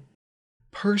dead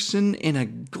person in a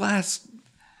glass.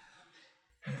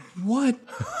 What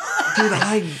did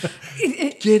I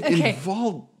get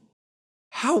involved?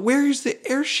 Where is the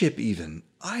airship even?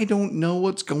 I don't know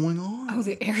what's going on. Oh,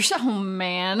 the airship. Oh,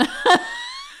 man.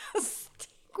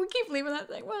 We keep leaving that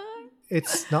thing behind.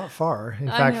 It's not far. In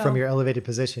I fact, know. from your elevated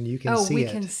position, you can see it. Oh, we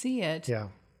can see it. Yeah.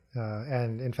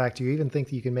 And in fact, you even think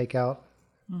that you can make out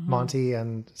Monty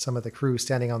and some of the crew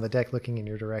standing on the deck looking in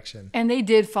your direction. And they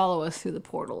did follow us through the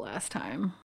portal last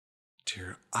time.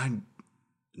 Dear, I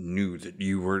knew that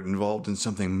you were involved in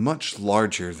something much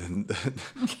larger than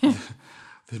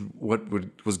what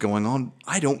was going on.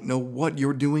 I don't know what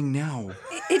you're doing now.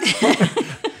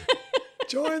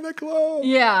 Join the club!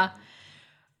 Yeah.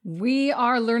 We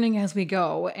are learning as we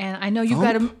go. And I know you've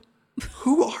got to...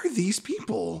 Who are these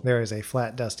people? There is a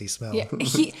flat, dusty smell. Yeah,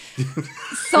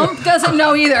 Thump doesn't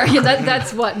know either. Yeah,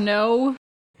 that's what? No?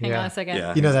 Hang on a second.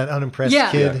 Yeah. You know that unimpressed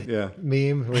Yeah. kid Yeah.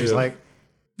 meme where he's like,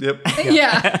 Yep.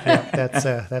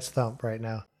 Yeah. that's Thump right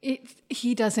now.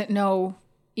 He doesn't know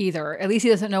either. At least he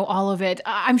doesn't know all of it.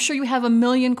 I'm sure you have a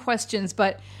million questions,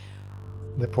 but...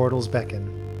 The portals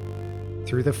beckon.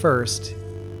 Through the first,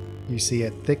 you see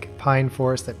a thick pine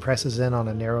forest that presses in on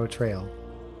a narrow trail.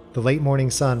 The late morning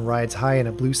sun rides high in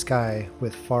a blue sky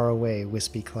with faraway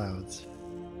wispy clouds.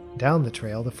 Down the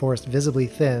trail, the forest visibly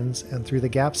thins, and through the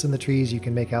gaps in the trees you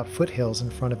can make out foothills in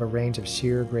front of a range of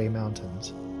sheer gray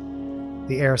mountains.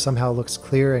 The air somehow looks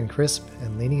clear and crisp,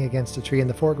 and leaning against a tree in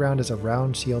the foreground is a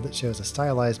round shield that shows a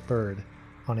stylized bird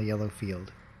on a yellow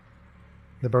field.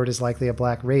 The bird is likely a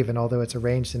black raven, although it's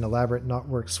arranged in elaborate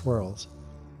knotwork swirls.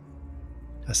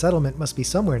 A settlement must be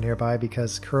somewhere nearby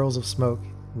because curls of smoke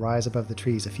rise above the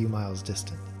trees a few miles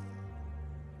distant.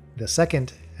 The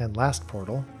second and last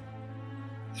portal.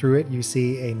 Through it you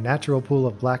see a natural pool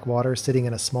of black water sitting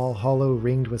in a small hollow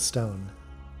ringed with stone.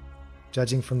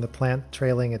 Judging from the plant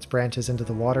trailing its branches into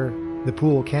the water, the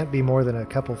pool can't be more than a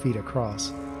couple feet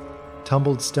across.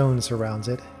 Tumbled stone surrounds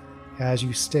it. As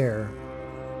you stare,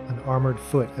 an armored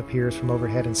foot appears from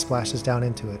overhead and splashes down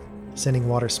into it, sending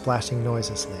water splashing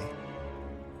noiselessly.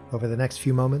 Over the next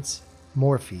few moments,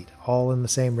 more feet, all in the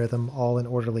same rhythm, all in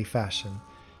orderly fashion.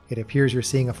 It appears you're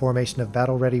seeing a formation of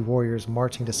battle-ready warriors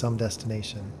marching to some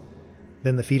destination.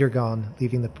 Then the feet are gone,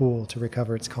 leaving the pool to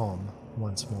recover its calm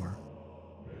once more.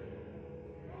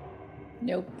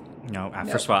 Nope. No,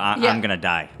 first of all, I'm going to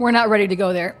die. We're not ready to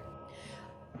go there.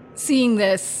 Seeing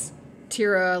this,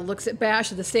 Tira looks at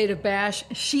Bash, at the state of Bash.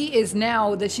 She is,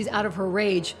 now that she's out of her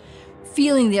rage,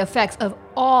 feeling the effects of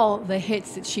all the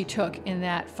hits that she took in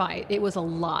that fight. It was a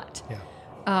lot.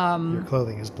 Yeah. Your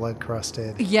clothing is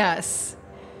blood-crusted. Yes.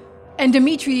 And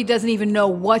Dimitri doesn't even know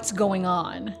what's going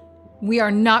on. We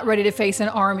are not ready to face an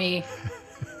army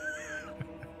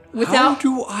without... How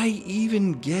do I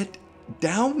even get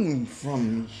down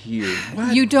from here?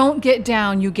 What? You don't get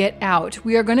down, you get out.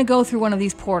 We are going to go through one of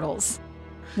these portals.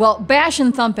 Well, Bash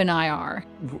and Thump and I are.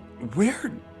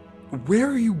 Where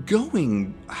are you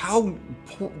going? How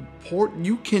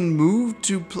you can move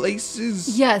to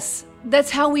places? Yes, that's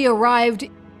how we arrived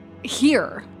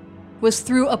here, was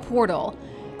through a portal.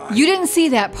 You didn't see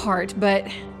that part, but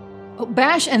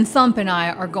Bash and Thump and I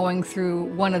are going through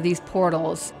one of these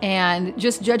portals, and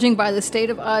just judging by the state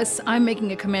of us, I'm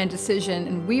making a command decision,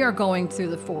 and we are going through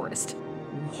the forest.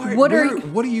 What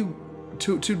are you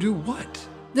to do what?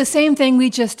 the same thing we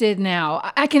just did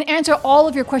now? I can answer all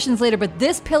of your questions later, but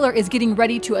this pillar is getting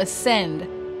ready to ascend,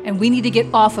 and we need to get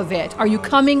off of it. Are you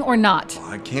coming or not?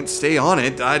 I can't stay on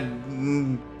it.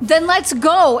 Then let's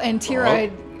go. And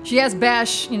Tira, she has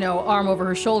Bash, arm over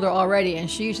her shoulder already, and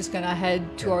she's just gonna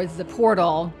head towards the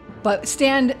portal, but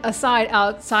stand aside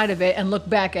outside of it and look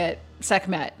back at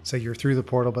Sekhmet. So you're through the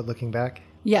portal, but looking back?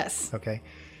 Yes. Okay.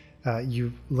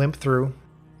 You limp through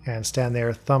and stand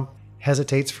there. Thump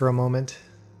hesitates for a moment.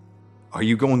 Are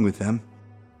you going with them?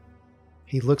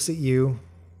 He looks at you,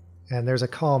 and there's a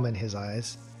calm in his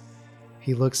eyes.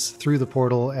 He looks through the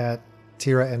portal at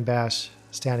Tira and Bash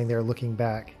standing there looking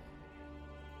back.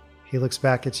 He looks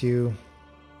back at you,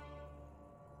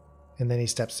 and then he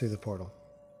steps through the portal.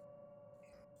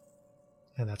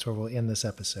 And that's where we'll end this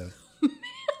episode.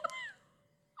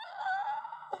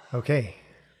 Okay.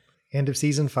 End of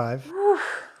season 5.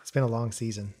 It's been a long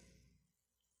season.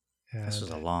 This was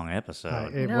a long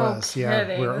episode. It No was, yeah.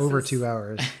 kidding. We're This over is- 2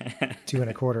 hours,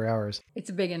 2.25 hours. It's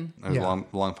a big one. That was Yeah.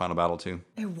 a long final battle too.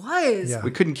 It was. Yeah.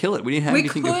 We couldn't kill it. We didn't have We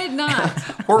anything. could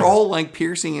not. We're all like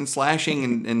piercing and slashing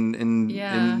and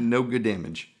Yeah. and no good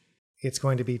damage. It's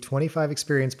going to be 25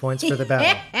 experience points for the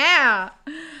battle. Yeah.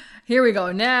 Here we go.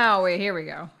 Here we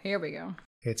go. Here we go.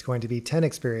 It's going to be 10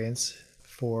 experience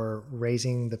for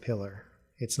raising the pillar.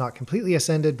 It's not completely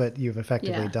ascended, but you've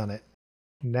effectively Yeah. done it.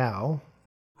 Now,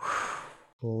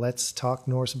 let's talk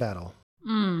Norse battle.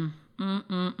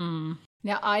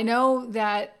 Now, I know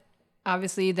that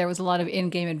obviously there was a lot of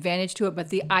in-game advantage to it, but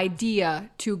the idea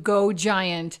to go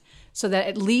giant so that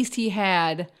at least he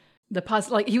had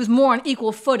the he was more on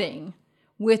equal footing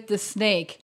with the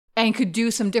snake and could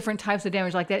do some different types of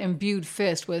damage, like that imbued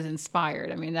fist was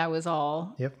inspired. I mean, that was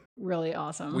all Yep. really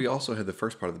awesome. We also had the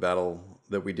first part of the battle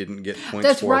that we didn't get points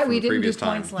That's for right. from We the didn't do previous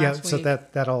time. points last Yeah, week. so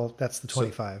that's the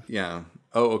 25. Yeah.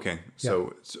 Oh, okay.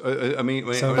 So, I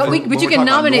mean, So- But you we're can talking about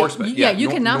nominate. Norse, but You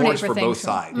can nominate Norse for for things both from-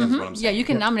 sides. Is what I'm Yeah, saying. you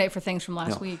can nominate for things from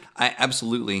last week. I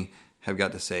absolutely have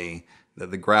got to say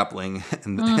that the grappling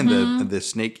and the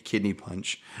snake kidney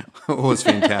punch was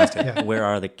fantastic Where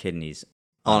are the kidneys?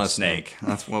 on a snake.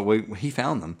 That's what he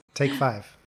found them. Take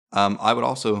 5. I would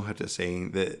also have to say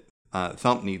that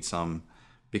Thump needs some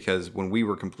because when we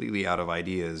were completely out of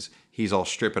ideas, he's all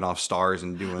stripping off stars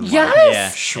and doing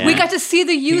Yes, Yeah. we got to see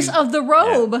the use of the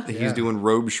robe. He's doing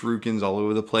robe shurikens all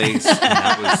over the place. And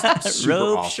that was super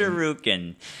Robe awesome.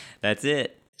 Shuriken. That's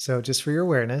it. So just for your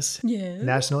awareness,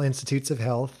 National Institutes of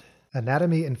Health,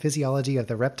 Anatomy and Physiology of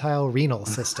the Reptile Renal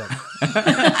System.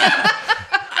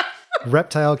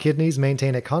 Reptile kidneys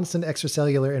maintain a constant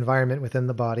extracellular environment within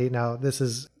the body. Now, this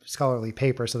is scholarly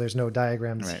paper, so there's no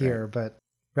diagrams here, but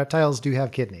reptiles do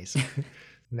have kidneys.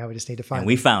 Now we just need to find And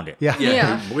we them. found it. Yeah.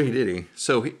 Yeah. Boy, did he.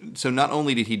 So not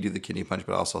only did he do the kidney punch,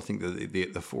 but also I think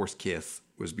the forced kiss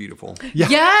was beautiful. Yes.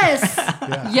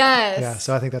 Yes. Yeah,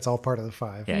 so I think that's all part of the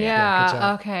 5. Yeah. good Yeah.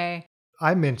 job. Okay.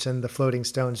 I mentioned the floating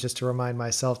stones just to remind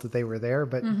myself that they were there,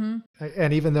 but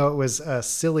and even though it was a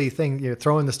silly thing,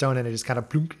 throwing the stone and it just kind of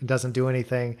plunk, it doesn't do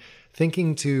anything.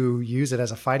 Thinking to use it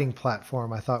as a fighting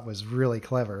platform, I thought was really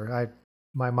clever.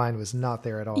 My mind was not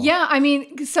there at all. Yeah, I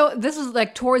mean, so this was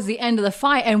like towards the end of the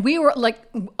fight, and we were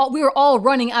all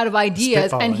running out of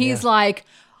ideas, and Spitballing, he's yeah. like,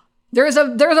 "There's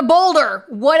a boulder,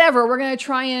 whatever. We're gonna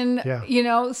try and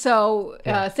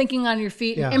thinking on your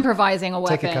feet, and Yeah. improvising a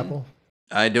weapon. Take a couple.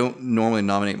 I don't normally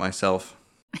nominate myself.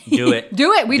 Do it.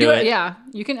 Do it. We do it. it. Yeah,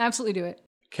 you can absolutely do it.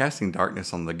 Casting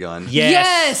darkness on the gun.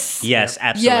 Yes. Yes,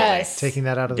 absolutely. Yes, Taking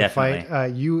that out of Definitely. the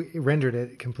fight, you rendered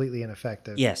it completely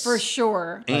ineffective. Yes. for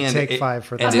sure. Take 5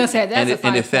 for that. I was gonna say, that's a and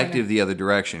 5 effective the other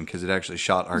direction because it actually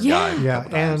shot our Yeah. guy. a Yeah,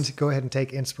 couple times. and go ahead and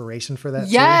take inspiration for that.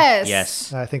 too. Yes.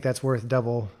 Yes. I think that's worth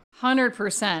double.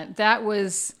 100%. That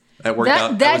was That worked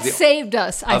out. That was the- saved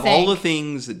us. I of think all the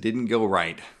things that didn't go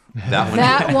right, that one.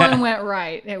 that one went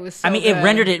right. It was. So I mean, it good.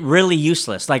 rendered it really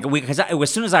useless. Like, because as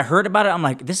soon as I heard about it, I'm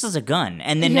like, this is a gun.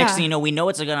 And then next Yeah. thing you know, we know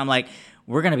it's a gun. I'm like,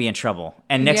 we're going to be in trouble.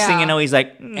 And next Yeah. thing you know, he's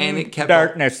like, and it kept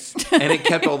darkness. and it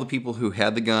kept all the people who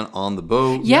had the gun on the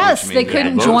boat. Yes, which they means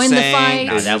couldn't boat join the sank.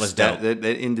 fight. No, that was dope. That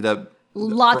ended up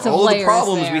Lots for of all layers the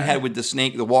problems we there. had with the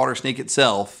snake, the water snake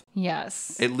itself.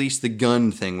 Yes. At least the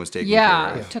gun thing was taken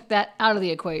Yeah, care of. took that out of the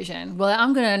equation. Well,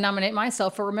 I'm going to nominate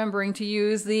myself for remembering to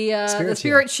use the Spirit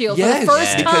spirit shield Yes, for the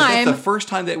first because time. that's the first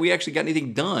time that we actually got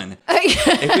anything done.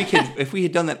 If we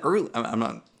had done that early, I'm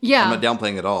not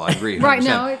downplaying it at all. I agree. 100%. Right,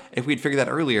 no, if we'd figured that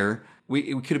earlier, we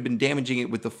could have been damaging it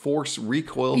with the force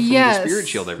recoil from Yes. the spirit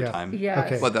shield every time. Yes.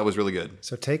 Okay. But that was really good.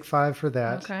 So take 5 for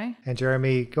that. Okay. And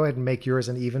Jeremy, go ahead and make yours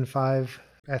an even 5.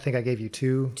 I think I gave you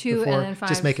 2. 2 before. and then 5.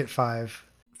 Just make it 5.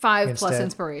 5 plus Instead.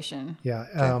 inspiration. Yeah,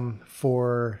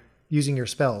 for using your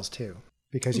spells too,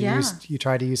 because you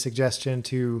tried to use suggestion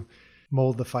to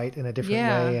mold the fight in a different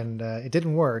way, and it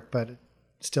didn't work, but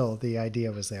still the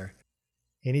idea was there.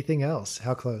 Anything else?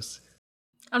 How close?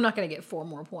 I'm not going to get 4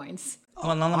 more points.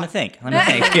 Well, no, let me think.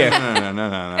 Here.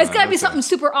 No. It's got to be something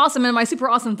super awesome, and my super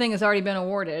awesome thing has already been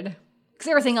awarded. Because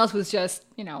everything else was just,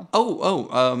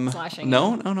 slashing.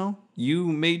 No. You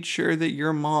made sure that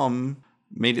your mom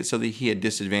made it so that he had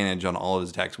disadvantage on all of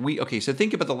his attacks. So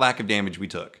think about the lack of damage we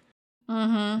took.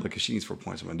 Mm-hmm. Look, if she needs 4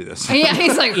 points, I'm gonna do this. Yeah,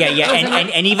 he's like,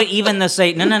 and even they'll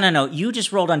say, no, you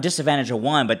just rolled on disadvantage of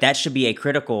 1, but that should be a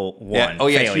critical 1. Yeah. Oh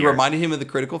yeah, failure. she reminded him of the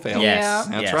critical fail. Yes.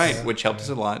 That's Yes. right, which helped us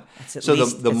a lot. It's So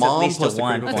least- the it's at mom least a plus the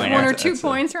 1 critical that's point. fail. 1 or 2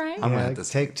 points, right? I'm gonna Yeah, have to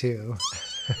take 2.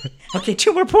 Okay,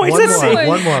 2 more points. One Let's more, see.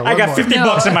 one more, I one got more. 50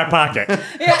 bucks in my pocket.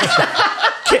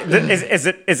 Is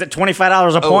it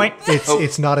 $25 a point?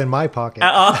 It's not in my pocket.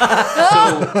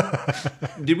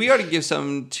 Did we already give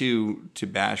some to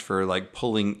Bash for like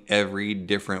pulling every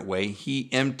different way? He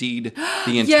emptied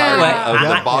the entirety of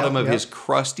the bottom of his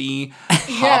crusty,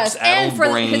 Yes, and hops-addled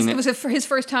for brain. it was for his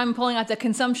first time pulling out the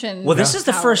consumption. Well, this is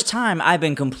the powers. first time I've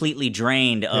been completely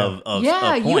drained of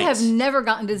Yeah, of you points. have never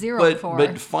gotten to 0 before.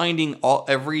 But finding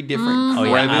every different Oh,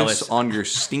 yeah, I crevice was- on your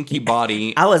stinky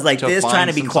body. I was like this, find trying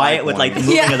to be some quiet side with like the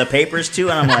points. moving of the papers too,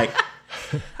 and I'm like,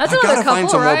 That's I another gotta couple, find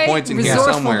some more right? points in here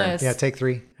somewhere. Resourcefulness. Yeah, take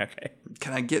 3. okay.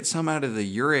 Can I get some out of the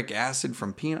uric acid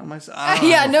from peeing on myself? I don't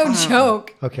Yeah, know. no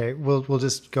joke. Okay, we'll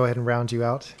just go ahead and round you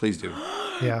out. Please do.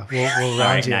 Yeah, we'll round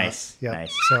right, you nice, out. Yeah.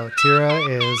 nice. So Tira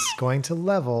is going to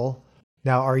level.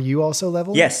 Now, are you also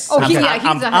leveled? Yes. Oh, I'm, he's I'm,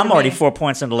 ahead I'm of already me. 4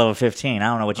 points into level 15. I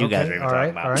don't know what you guys are even all talking right,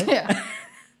 about. all right. Yeah.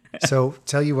 So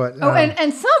tell you what. Oh,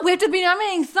 and Thump. We have to be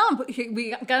nominating Thump.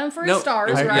 We got him for his No,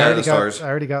 stars, I- right? yeah, I the stars.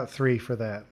 already got 3 for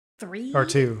that, 3? or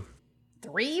 2.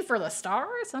 3 for the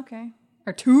stars? Okay.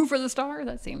 Or 2 for the stars?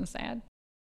 That seems sad.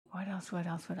 What else? What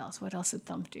did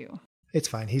Thump do? It's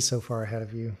fine. He's so far ahead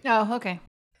of you. Oh, okay.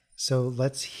 So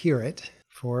let's hear it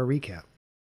for a recap.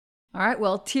 All right.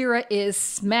 Well, Tira is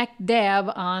smack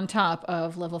dab on top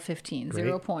of level 15. Great.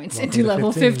 0 points Welcome into to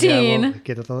level 15. Yeah, 15. we'll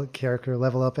get a character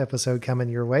level up episode coming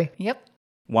your way. Yep.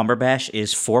 Wumberbash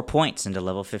is 4 points into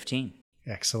level 15.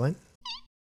 Excellent.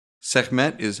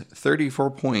 Sekhmet is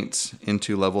 34 points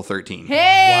into level 13.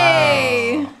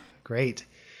 Hey! Great.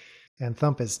 And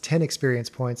Thump is 10 experience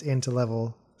points into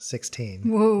level 16.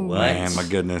 Whoa. What? Man, my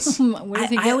goodness. What does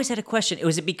he I get? always had a question.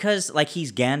 Was it because like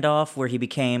he's Gandalf, where he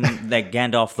became like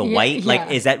Gandalf the Yeah, White? Like, yeah.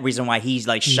 is that reason why he's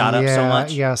like shot up so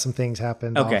much? Yeah, some things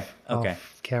happened Okay, off okay.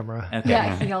 camera. Okay.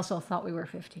 Yeah, he also thought we were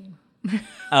 15.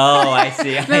 Oh, I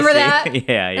see. I Remember see. that?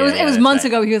 Yeah, It was that's months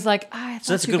right. ago. He was like, I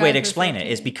So that's a thought good you way to guys were explain it.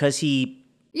 15. Is because he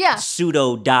Yeah.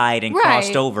 pseudo died and Right.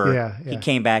 crossed over. Yeah, He yeah.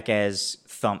 came back as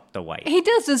Thump the White. He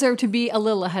does deserve to be a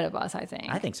little ahead of us, I think.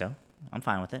 I think so. I'm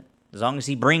fine with it. As long as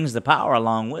he brings the power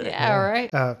along with it. Yeah, all right.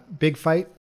 Big fight.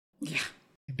 Yeah.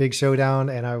 Big showdown,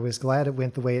 and I was glad it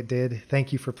went the way it did.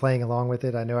 Thank you for playing along with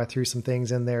it. I know I threw some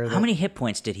things in there. How that- many hit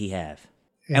points did he have?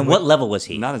 In And what- what level was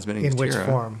he? Not as many as In which Tira.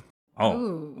 form?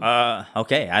 Oh,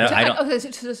 okay. I don't. Okay, so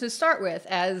to start with,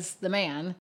 as the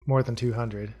man. More than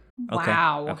 200. Okay.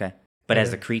 Wow. Okay. But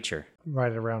as the creature.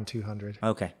 Right around 200.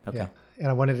 Okay. Okay. Yeah. And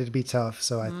I wanted it to be tough,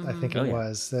 so I think Oh, it yeah.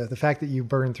 was. The fact that you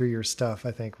burned through your stuff,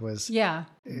 I think, was, Yeah.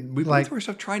 We Like- both were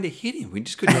stuff trying to hit him. We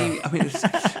just couldn't. I mean, it's,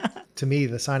 to me,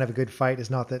 the sign of a good fight is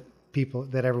not that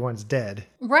everyone's dead.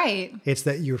 Right. It's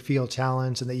that you feel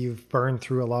challenged and that you've burned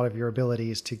through a lot of your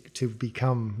abilities to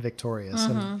become victorious.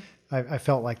 And I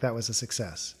felt like that was a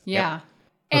success. Yeah.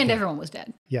 And everyone was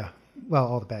dead. Yeah. Well,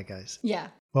 all the bad guys. Yeah.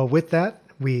 Well, with that,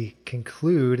 we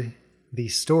conclude the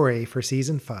story for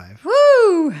season 5.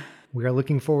 Woo! We are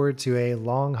looking forward to a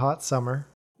long, hot summer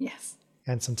Yes.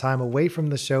 and some time away from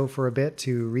the show for a bit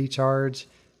to recharge,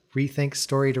 rethink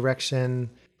story direction,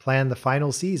 plan the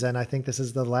final season. I think this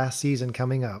is the last season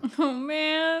coming up. Oh,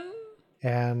 man.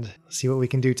 And see what we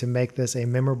can do to make this a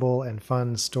memorable and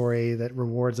fun story that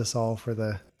rewards us all for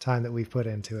the time that we've put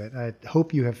into it. I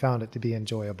hope you have found it to be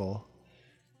enjoyable.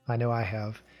 I know I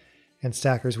have. And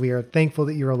Stackers, we are thankful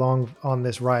that you're along on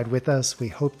this ride with us. We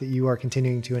hope that you are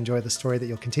continuing to enjoy the story, that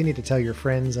you'll continue to tell your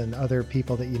friends and other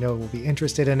people that you know will be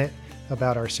interested in it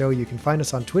about our show. You can find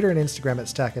us on Twitter and Instagram at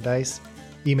Stack of Dice.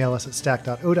 Email us at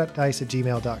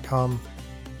stack.o.dice@gmail.com.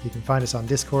 You can find us on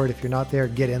Discord. If you're not there,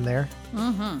 get in there.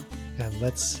 And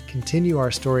let's continue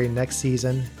our story next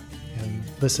season and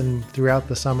listen throughout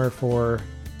the summer for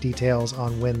details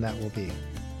on when that will be.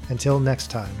 Until next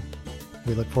time,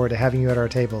 we look forward to having you at our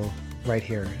table right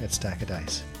here at Stack of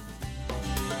Dice.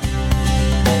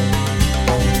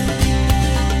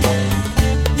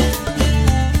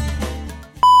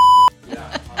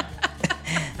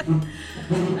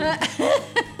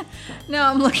 now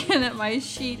I'm looking at my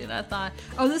sheet and I thought,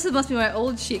 oh, this must be my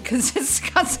old sheet because it's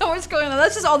got so much going on.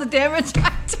 That's just all the damage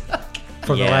I took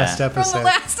From the last episode. from the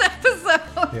last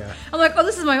episode. Yeah. I'm like, oh,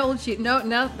 this is my old sheet. No,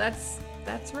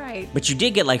 that's right. But you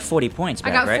did get like 40 points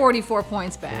back, I got right? 44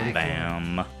 points back.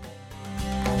 Bam.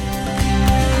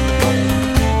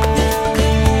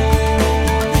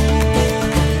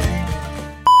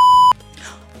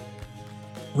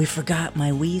 We forgot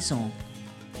my weasel.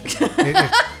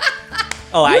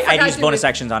 Oh, I forgot used to bonus do-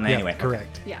 actions on it Yeah, anyway.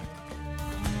 correct. Yeah.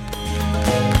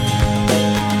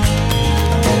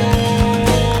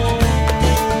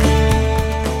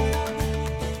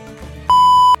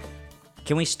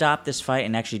 Can we stop this fight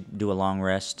and actually do a long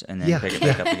rest and then Yeah. pick it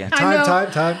back up again? I know.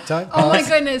 Time. Oh my pause.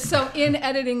 goodness. So in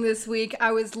editing this week,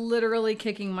 I was literally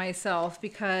kicking myself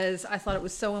because I thought it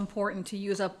was so important to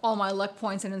use up all my luck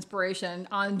points and inspiration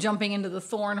on jumping into the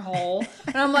thorn hole.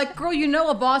 And I'm like, girl, you know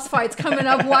a boss fight's coming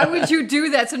up. Why would you do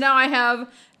that? So now I have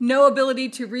no ability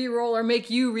to re-roll or make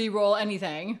you re-roll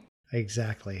anything.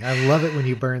 Exactly. I love it when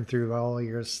you burn through all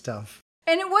your stuff.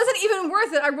 And it wasn't even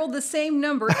worth it. I rolled the same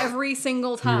number every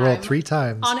single You time. rolled 3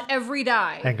 times on every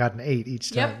die. and got an 8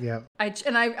 each time. Yep.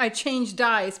 I changed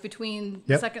dice between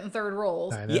the Yep. second and third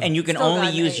rolls. I know. Yeah, and you can Still only got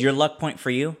an use 8. your luck point for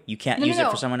you. You can't use it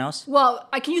for someone else. Well,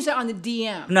 I can use it on the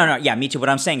DM. No, yeah, me too. What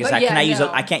I'm saying is, But can I use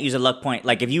no. I can't use a luck point.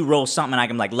 Like if you roll something, I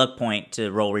can like luck point to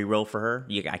re-roll for her.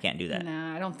 I can't do that.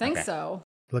 Nah, I don't think Okay. so.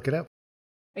 Look it up.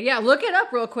 Yeah, look it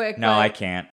up real quick. No, I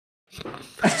can't.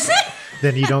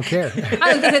 Then you don't care.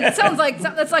 It sounds like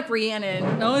that's like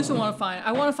Rhiannon. I just want to find.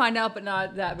 I want to find out, but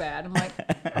not that bad. I'm like,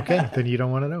 Okay, then you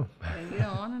don't want to know. you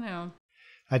don't want to know.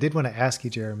 I did want to ask you,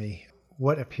 Jeremy,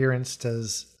 what appearance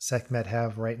does Sekhmet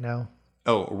have right now?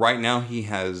 Oh, right now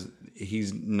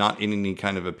he's not in any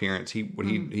kind of appearance.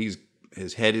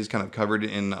 His head is kind of covered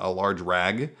in a large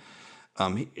rag.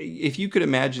 If you could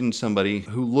imagine somebody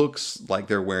who looks like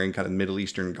they're wearing kind of Middle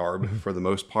Eastern garb for the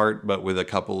most part, but with a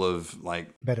couple of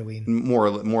like Bedouin. more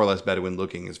or less Bedouin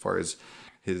looking as far as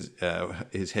his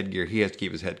headgear, he has to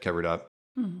keep his head covered up.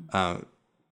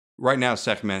 Right now,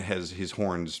 Sekhmet has his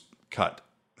horns cut.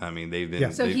 I mean, they've been. Yeah.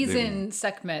 So he's they've in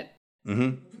Sekhmet.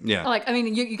 Yeah. Like, I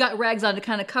mean, you got rags on to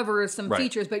kind of cover some Right.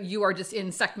 features, but you are just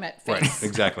in Sekhmet face. Right.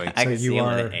 Exactly. I can you see him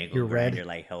with are- an angle you're red? grinder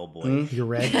like Hellboy. You're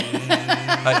red.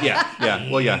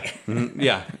 Yeah. Well, yeah.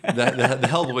 Yeah. The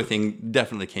Hellboy thing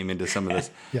definitely came into some of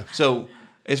this. Yeah. So,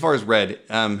 as far as Red,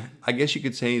 I guess you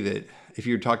could say that if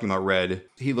you're talking about Red,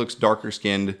 he looks darker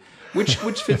skinned, which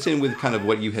fits in with kind of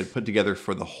what you had put together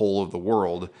for the whole of the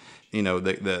world. You know,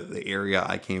 the area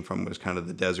I came from was kind of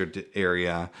the desert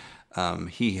area.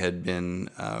 He had been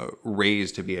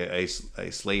raised to be a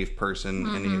slave person,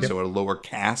 and so a lower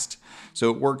caste.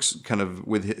 So it works kind of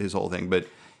with his whole thing. But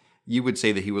you would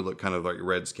say that he would look kind of like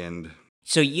red-skinned.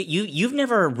 So you've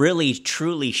never really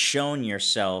truly shown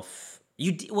yourself.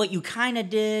 You kind of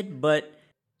did, but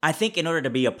I think in order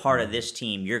to be a part of this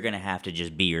team, you're going to have to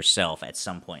just be yourself at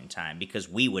some point in time because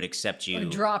we would accept you. I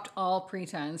dropped all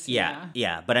pretense.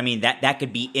 Yeah. But I mean, that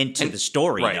could be into the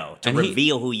story, right. though, to And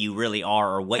reveal who you really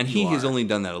are or what And you he are. has only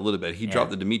done that a little bit. He dropped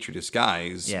the Dimitri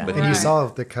disguise. Yeah. But And you Right. saw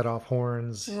the cut off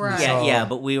horns. You Right. saw- Yeah,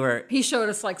 but we were... He showed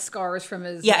us like scars from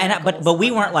his. Yeah, ankles but we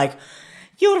and weren't like,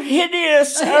 you're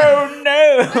hideous, oh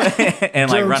no, and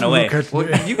like Don't run away. look at Well,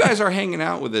 me. you guys are hanging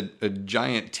out with a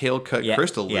giant tail-cut Yeah,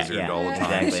 crystal yeah, lizard yeah. all the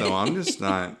time. Exactly. So I'm just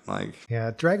not like...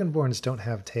 Yeah, Dragonborns don't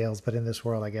have tails, but in this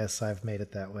world, I guess I've made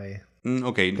it that way.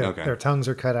 Okay. Their tongues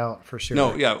are cut out for sure.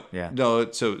 No, yeah. Yeah. No,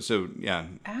 so yeah.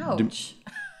 Ouch.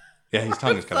 Yeah, his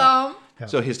tongue is cut out. Thumb.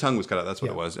 So his tongue was cut out. That's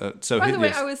what it was. So By the way,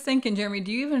 yes. I was thinking, Jeremy,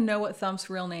 do you even know what Thump's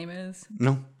real name is?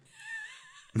 No.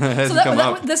 It hasn't So come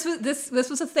up. this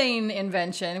was a Thane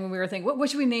invention when we were thinking, what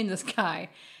should we name this guy?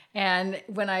 And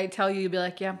when I tell you, you'll be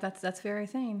like, yeah, that's very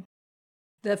Thane.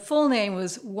 The full name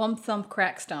was Wump Thump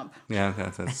Crack Stump. Yeah,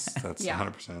 that's Yeah.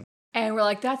 100%. And we're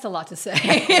like, that's a lot to say.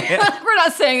 We're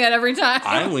not saying that every time.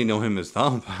 I only know him as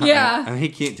Thump. Yeah. And he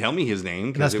can't tell me his name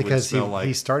And that's because it would because smell like...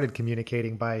 he started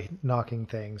communicating by knocking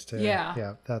things to. Yeah.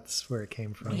 Yeah, that's where it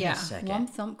came from. Yeah, second. Wump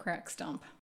Thump Crack Stump.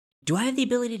 Do I have the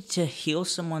ability to heal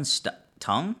someone's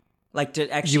tongue? Like to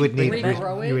actually... You would need bring it back?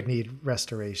 Regrow it? you would need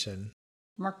restoration.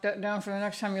 Mark that down for the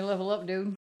next time you level up,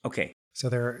 dude. Okay. So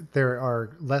there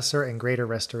are lesser and greater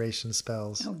restoration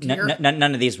spells. Oh, dear.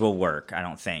 None of these will work, I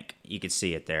don't think. You could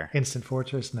see it there. Instant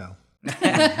Fortress, no.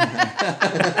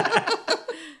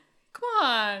 Come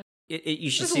on. You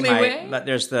should There's see leeway. but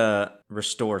there's the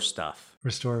restore stuff.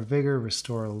 Restore vigor,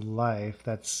 restore life.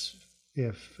 That's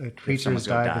if a creature someone's has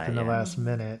gonna died die, within the yeah. last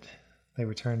minute, they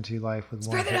return to life with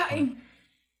Spare one the hit point. dying.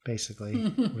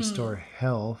 Basically, restore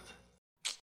health.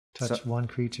 Touch So- one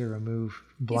creature, remove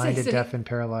blinded, sitting- deaf, and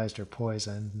paralyzed or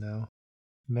poisoned. No.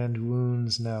 Mend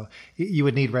wounds, no. You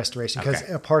would need restoration because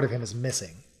Okay. a part of him is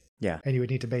missing. Yeah. And you would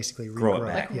need to basically Grow it regrow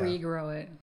back. Like Yeah. regrow it.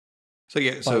 So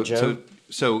yeah, By Joe?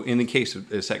 so in the case of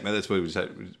Sekhmet, that's what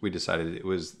we decided. It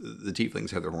was the tieflings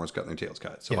have their horns cut and their tails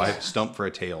cut. So Yes. I have stump for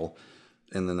a tail,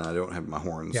 and then I don't have my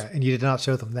horns. Yeah, and you did not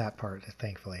show them that part,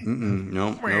 thankfully.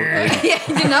 No, Yeah,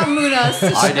 did not moon us.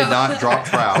 I did not drop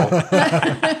trowel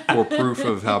for proof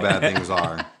of how bad things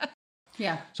are.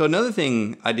 Yeah. So another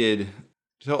thing I did.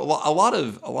 So a lot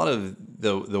of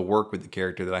the work with the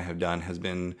character that I have done has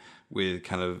been with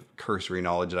kind of cursory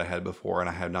knowledge that I had before, and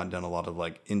I have not done a lot of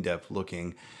like in-depth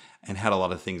looking and had a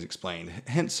lot of things explained.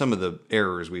 Hence some of the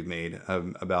errors we've made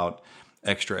about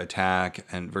extra attack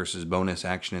and versus bonus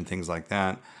action and things like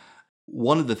that.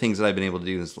 One of the things that I've been able to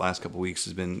do this last couple of weeks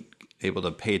has been able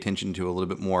to pay attention to a little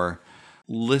bit more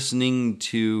listening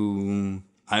to.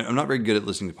 I'm not very good at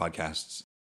listening to podcasts.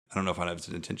 I don't know if it's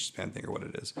an attention span thing or what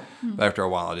it is. But after a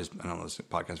while, I don't listen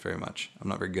to podcasts very much. I'm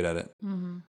not very good at it.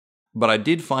 Mm-hmm. But I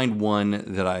did find one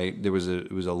that it was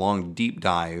a long deep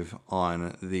dive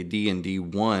on the D&D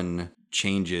 1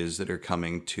 changes that are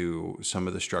coming to some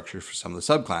of the structures for some of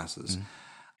the subclasses.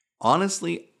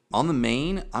 Honestly, on the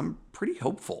main, I'm pretty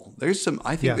hopeful. There's some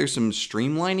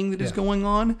streamlining that is going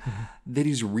on that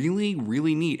is really,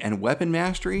 really neat. And weapon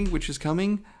mastery, which is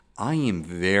coming, I am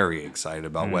very excited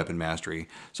about weapon mastery.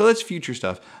 So that's future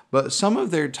stuff. But some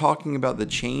of their talking about the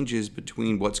changes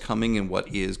between what's coming and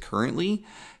what is currently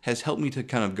has helped me to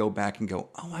kind of go back and go,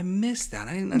 oh, I missed that.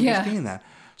 I didn't understand that.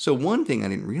 So one thing I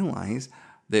didn't realize,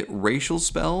 that racial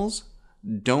spells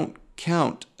don't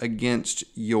count against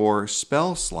your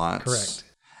spell slots. Correct.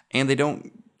 And they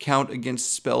don't count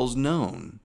against spells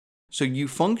known. So you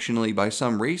functionally, by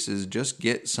some races, just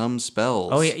get some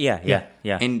spells. Oh, yeah.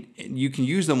 And you can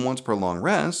use them once per long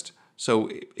rest. So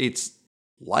it's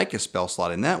like a spell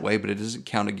slot in that way, but it doesn't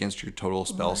count against your total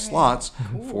spell slots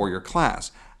for your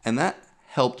class. And that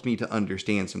helped me to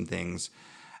understand some things.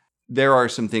 There are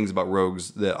some things about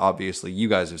rogues that obviously you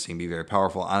guys have seen be very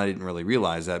powerful. I didn't really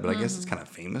realize that, but I guess it's kind of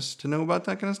famous to know about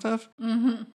that kind of stuff.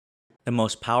 Mm-hmm. The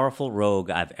most powerful rogue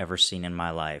I've ever seen in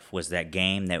my life was that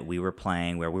game that we were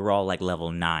playing where we were all like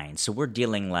level 9. So we're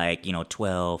dealing like,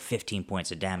 12, 15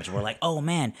 points of damage. We're like, oh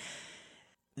man.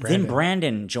 Then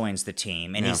Brandon joins the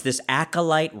team and he's this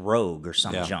acolyte rogue or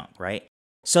some junk, right?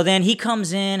 So then he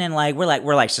comes in and like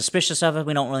we're like suspicious of it.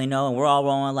 We don't really know, and we're all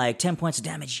rolling like 10 points of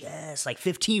damage. Yes, like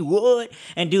 15 wood.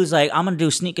 And dude's like, I'm gonna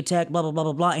do sneak attack, blah blah blah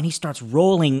blah blah. And he starts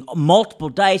rolling multiple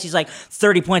dice. He's like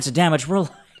 30 points of damage. We're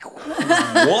like,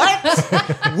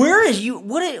 what? Where is you?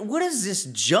 What is this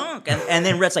junk? And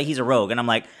then Rhett's like, he's a rogue, and I'm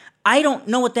like, I don't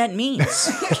know what that means.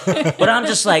 But I'm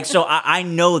just like, so I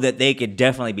know that they could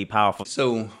definitely be powerful.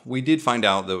 So we did find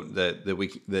out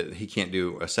that he can't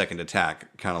do a second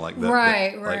attack, kind of like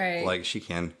like she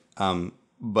can.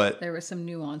 But there was some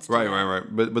nuance. To right.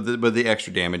 But the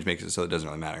extra damage makes it so it doesn't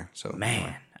really matter. So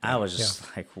Man, I was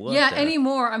just like, what? Yeah,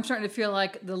 anymore, I'm starting to feel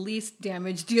like the least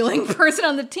damage dealing person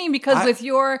on the team because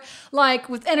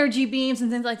with energy beams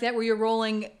and things like that, where you're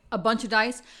rolling a bunch of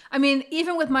dice. I mean,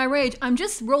 even with my rage, I'm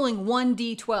just rolling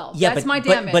 1d12. Yeah, that's my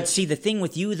damage. But see, the thing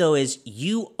with you though is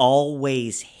you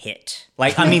always hit.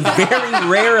 Like, I mean, very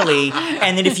rarely.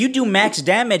 And then if you do max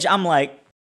damage, I'm like,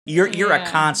 you're a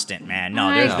constant, man. No,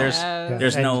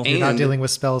 there's no. You're not dealing with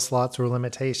spell slots or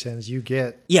limitations. You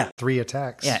get 3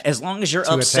 attacks. Yeah, as long as you're 2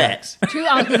 upset. attacks.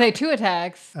 I was gonna say 2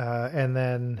 attacks. And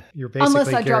then you're basically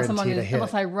Unless I drop someone, guaranteed a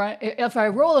hit. if I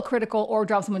roll a critical or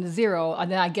drop someone to 0,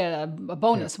 and then I get a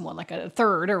bonus one, like a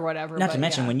third or whatever. Not to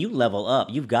mention, when you level up,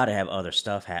 you've got to have other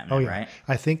stuff happening, right?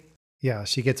 I think,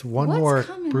 she gets one more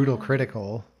brutal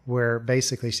critical where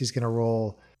basically she's going to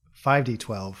roll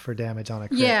 5d12 for damage on a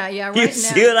crit. Yeah, right You now.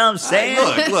 see what I'm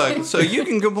saying? Look. So you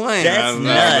can complain. That's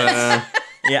nuts.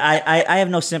 Yeah, I have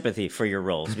no sympathy for your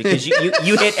rolls because you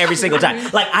hit every single time.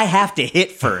 Like, I have to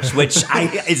hit first, which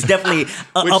it's definitely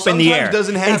up in the air.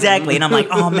 Doesn't happen. Exactly. And I'm like,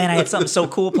 oh man, I had something so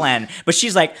cool planned. But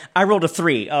she's like, I rolled a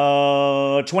 3,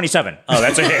 27. Oh,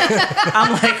 that's a hit.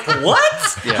 I'm like,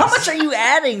 what? Yes. How much are you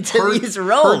adding to these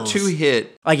rolls? Per 2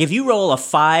 hit. Like, if you roll a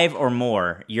 5 or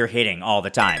more, you're hitting all the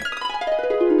time.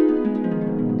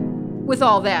 With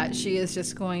all that, she is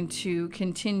just going to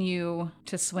continue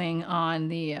to swing on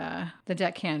the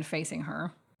deckhand facing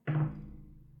her.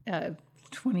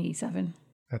 27.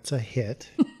 That's a hit.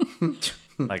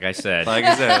 Like I said.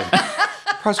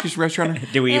 Prosecution restaurant.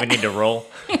 Do we even need to roll?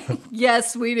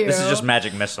 Yes, we do. This is just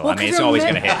magic missile. Well, I mean, it's always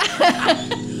going to hit.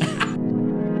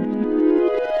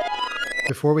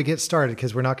 Before we get started,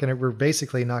 because we're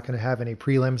basically not going to have any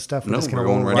prelim stuff. We're just going to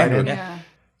we're roll going right right in. Yeah.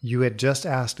 You had just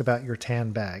asked about your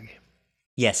tan bag.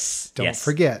 Yes. Don't yes.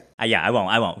 forget. Yeah, I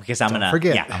won't because I'm Don't gonna.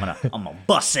 forget. Yeah, I'm gonna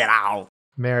bust it out.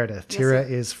 Meredith, Tira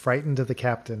is frightened of the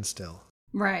captain still.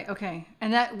 Right. Okay.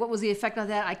 And what was the effect of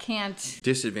that? I can't.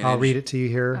 Disadvantage. I'll read it to you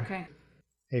here. Okay.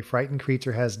 A frightened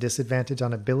creature has disadvantage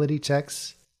on ability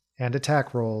checks and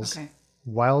attack rolls Okay.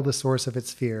 while the source of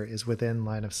its fear is within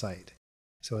line of sight.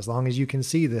 So as long as you can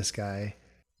see this guy,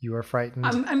 you are frightened.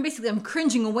 I'm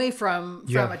cringing away from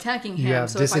attacking him. You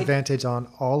have so disadvantage on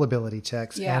all ability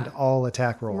checks Yeah. and all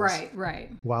attack rolls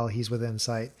Right. while he's within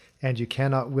sight, and you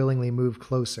cannot willingly move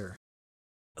closer.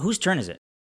 Whose turn is it?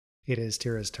 It is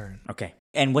Tira's turn. Okay.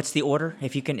 And what's the order?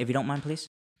 If you don't mind, please.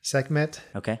 Sekhmet,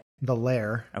 Okay. the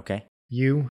lair, Okay.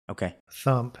 you, Okay.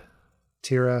 Thump,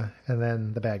 Tira, and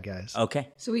then the bad guys. Okay.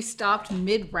 So we stopped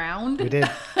mid-round. We did.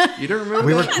 You don't remember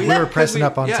We that? were pressing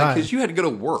up on yeah, time. because you had to go to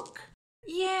work.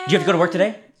 Yeah. Do you have to go to work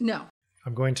today? No.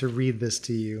 I'm going to read this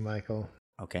to you, Michael.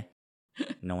 Okay.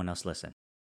 No one else listen.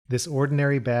 This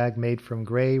ordinary bag made from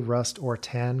gray, rust, or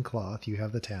tan cloth, you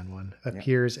have the tan one,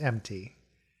 appears empty.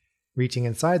 Reaching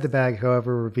inside the bag,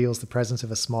 however, reveals the presence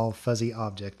of a small, fuzzy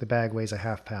object. The bag weighs a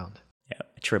half pound. Yeah.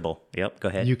 Tribble. Yep. Go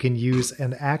ahead. You can use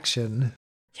an action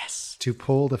Yes. to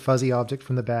pull the fuzzy object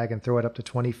from the bag and throw it up to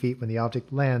 20 feet. When the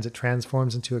object lands, it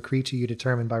transforms into a creature you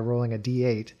determine by rolling a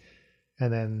d8.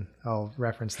 And then I'll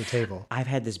reference the table. I've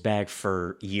had this bag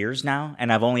for years now,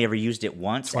 and I've only ever used it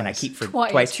once, and I Twice. keep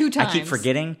Twice. Two I keep times.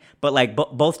 forgetting, but like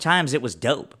both times it was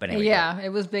dope. But anyway, Yeah, it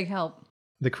was big help.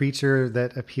 The creature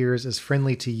that appears is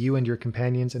friendly to you and your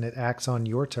companions, and it acts on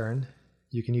your turn.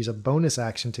 You can use a bonus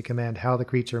action to command how the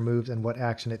creature moves and what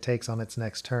action it takes on its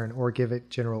next turn, or give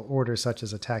it general orders such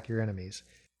as attack your enemies.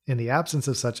 In the absence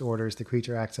of such orders, the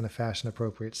creature acts in a fashion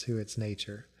appropriate to its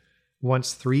nature.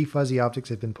 Once 3 fuzzy objects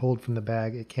have been pulled from the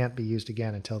bag, it can't be used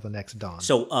again until the next dawn.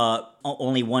 So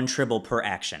only one tribble per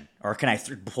action, or can I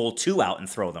pull 2 out and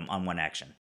throw them on one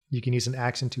action? You can use an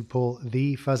action to pull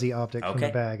the fuzzy object from the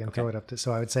Okay. bag and throw it up to.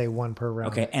 So I would say 1 per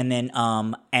round. Okay, and then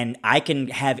and I can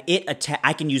have it attack.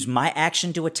 I can use my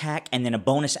action to attack, and then a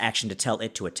bonus action to tell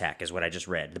it to attack. Is what I just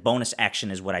read. The bonus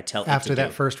action is what I tell After it to that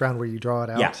do. first round where you draw it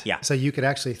out. Yeah, yeah. So you could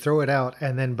actually throw it out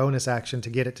and then bonus action to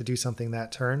get it to do something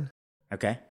that turn.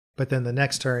 Okay. But then the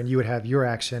next turn, you would have your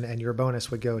action, and your bonus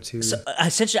would go to. So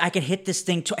essentially, I could hit this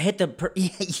thing. Hit the.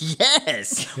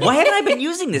 Yes. Why haven't I been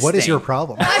using this? What is thing? your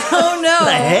problem? Oh no!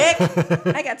 The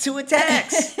heck? I got 2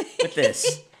 attacks with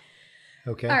this.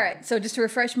 Okay. All right. So just to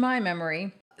refresh my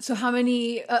memory, so how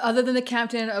many, other than the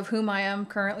captain of whom I am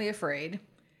currently afraid,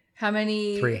 how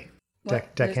many? 3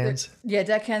 What? deckhands. Yeah,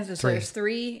 deckhands. So 3. there's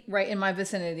 3 right in my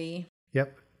vicinity.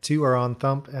 Yep. 2 are on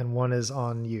Thump, and 1 is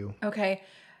on you. Okay.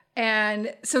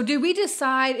 And so did we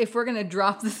decide if we're going to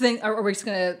drop the thing, or are we just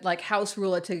going to like house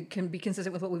rule it to can be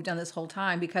consistent with what we've done this whole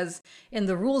time? Because in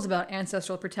the rules about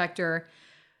Ancestral Protector,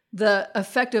 the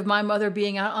effect of my mother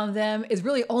being out on them is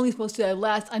really only supposed to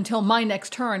last until my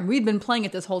next turn. We've been playing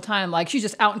it this whole time. Like she's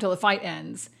just out until the fight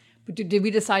ends. But did we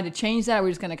decide to change that? Or are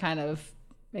we just going to kind of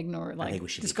ignore it? Like I think we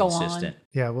should just be go consistent.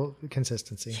 Yeah, well,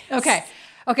 consistency. on. Okay.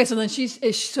 Okay. So then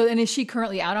is she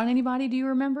currently out on anybody? Do you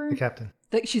remember? The captain.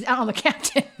 She's out on the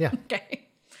captain. Yeah. Okay.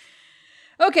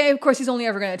 Okay, of course he's only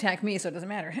ever going to attack me, so it doesn't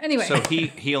matter. Anyway. So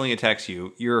he only attacks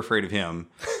you. You're afraid of him.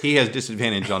 He has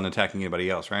disadvantage on attacking anybody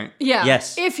else, right? yeah.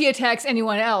 Yes. If he attacks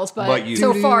anyone else, But you-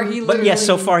 so far he But literally... yes,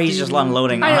 so far he's just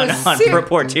unloading I on know,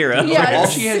 poor Tira. Yeah. All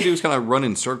she had to do was kind of run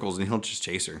in circles, and he'll just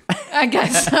chase her. I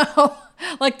guess so.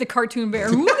 Like the cartoon bear.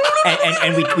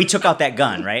 and we took out that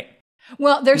gun, right?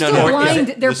 Well, they're No, still no, blind.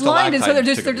 the They're blind, and so they're stalactite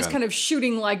just took a gun. kind of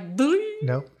shooting like.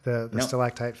 Nope. The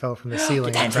stalactite fell from the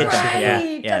ceiling. And crashed hit them. into- Yeah,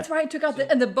 Right, yeah. that's right. Took out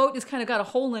and the boat just kind of got a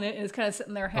hole in it, and it's kind of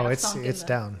sitting there half Oh, sunk it's in the-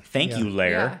 down. Thank Yeah. you, Lair.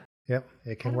 Yeah. Yep.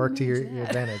 It can work to your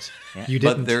advantage. Yeah. You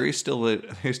didn't. But there's still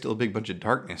a big bunch of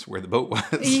darkness where the boat was.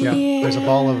 Yeah. There's a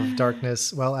ball of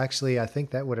darkness. Well, actually, I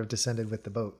think that would have descended with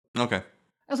the boat. Okay. I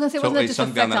was going to say, So wasn't that it just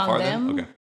sunk down effect that on far them? then?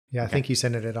 Okay. Yeah, I think you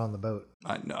centered it on the boat.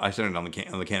 No, I centered it on the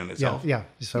cannon Yeah. itself. Yeah.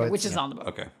 So Yeah, it's, which is on the boat.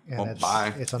 Okay. and Well, it's,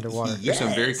 bye. It's underwater. There's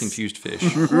some very confused fish.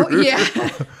 Well, yeah.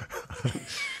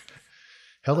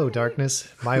 Hello, darkness,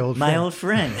 my old My friend. old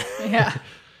friend. Yeah.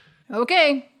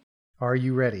 Okay. Are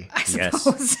you ready? I Yes.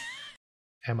 suppose.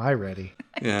 Am I ready?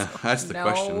 Yeah, that's the No.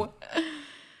 question.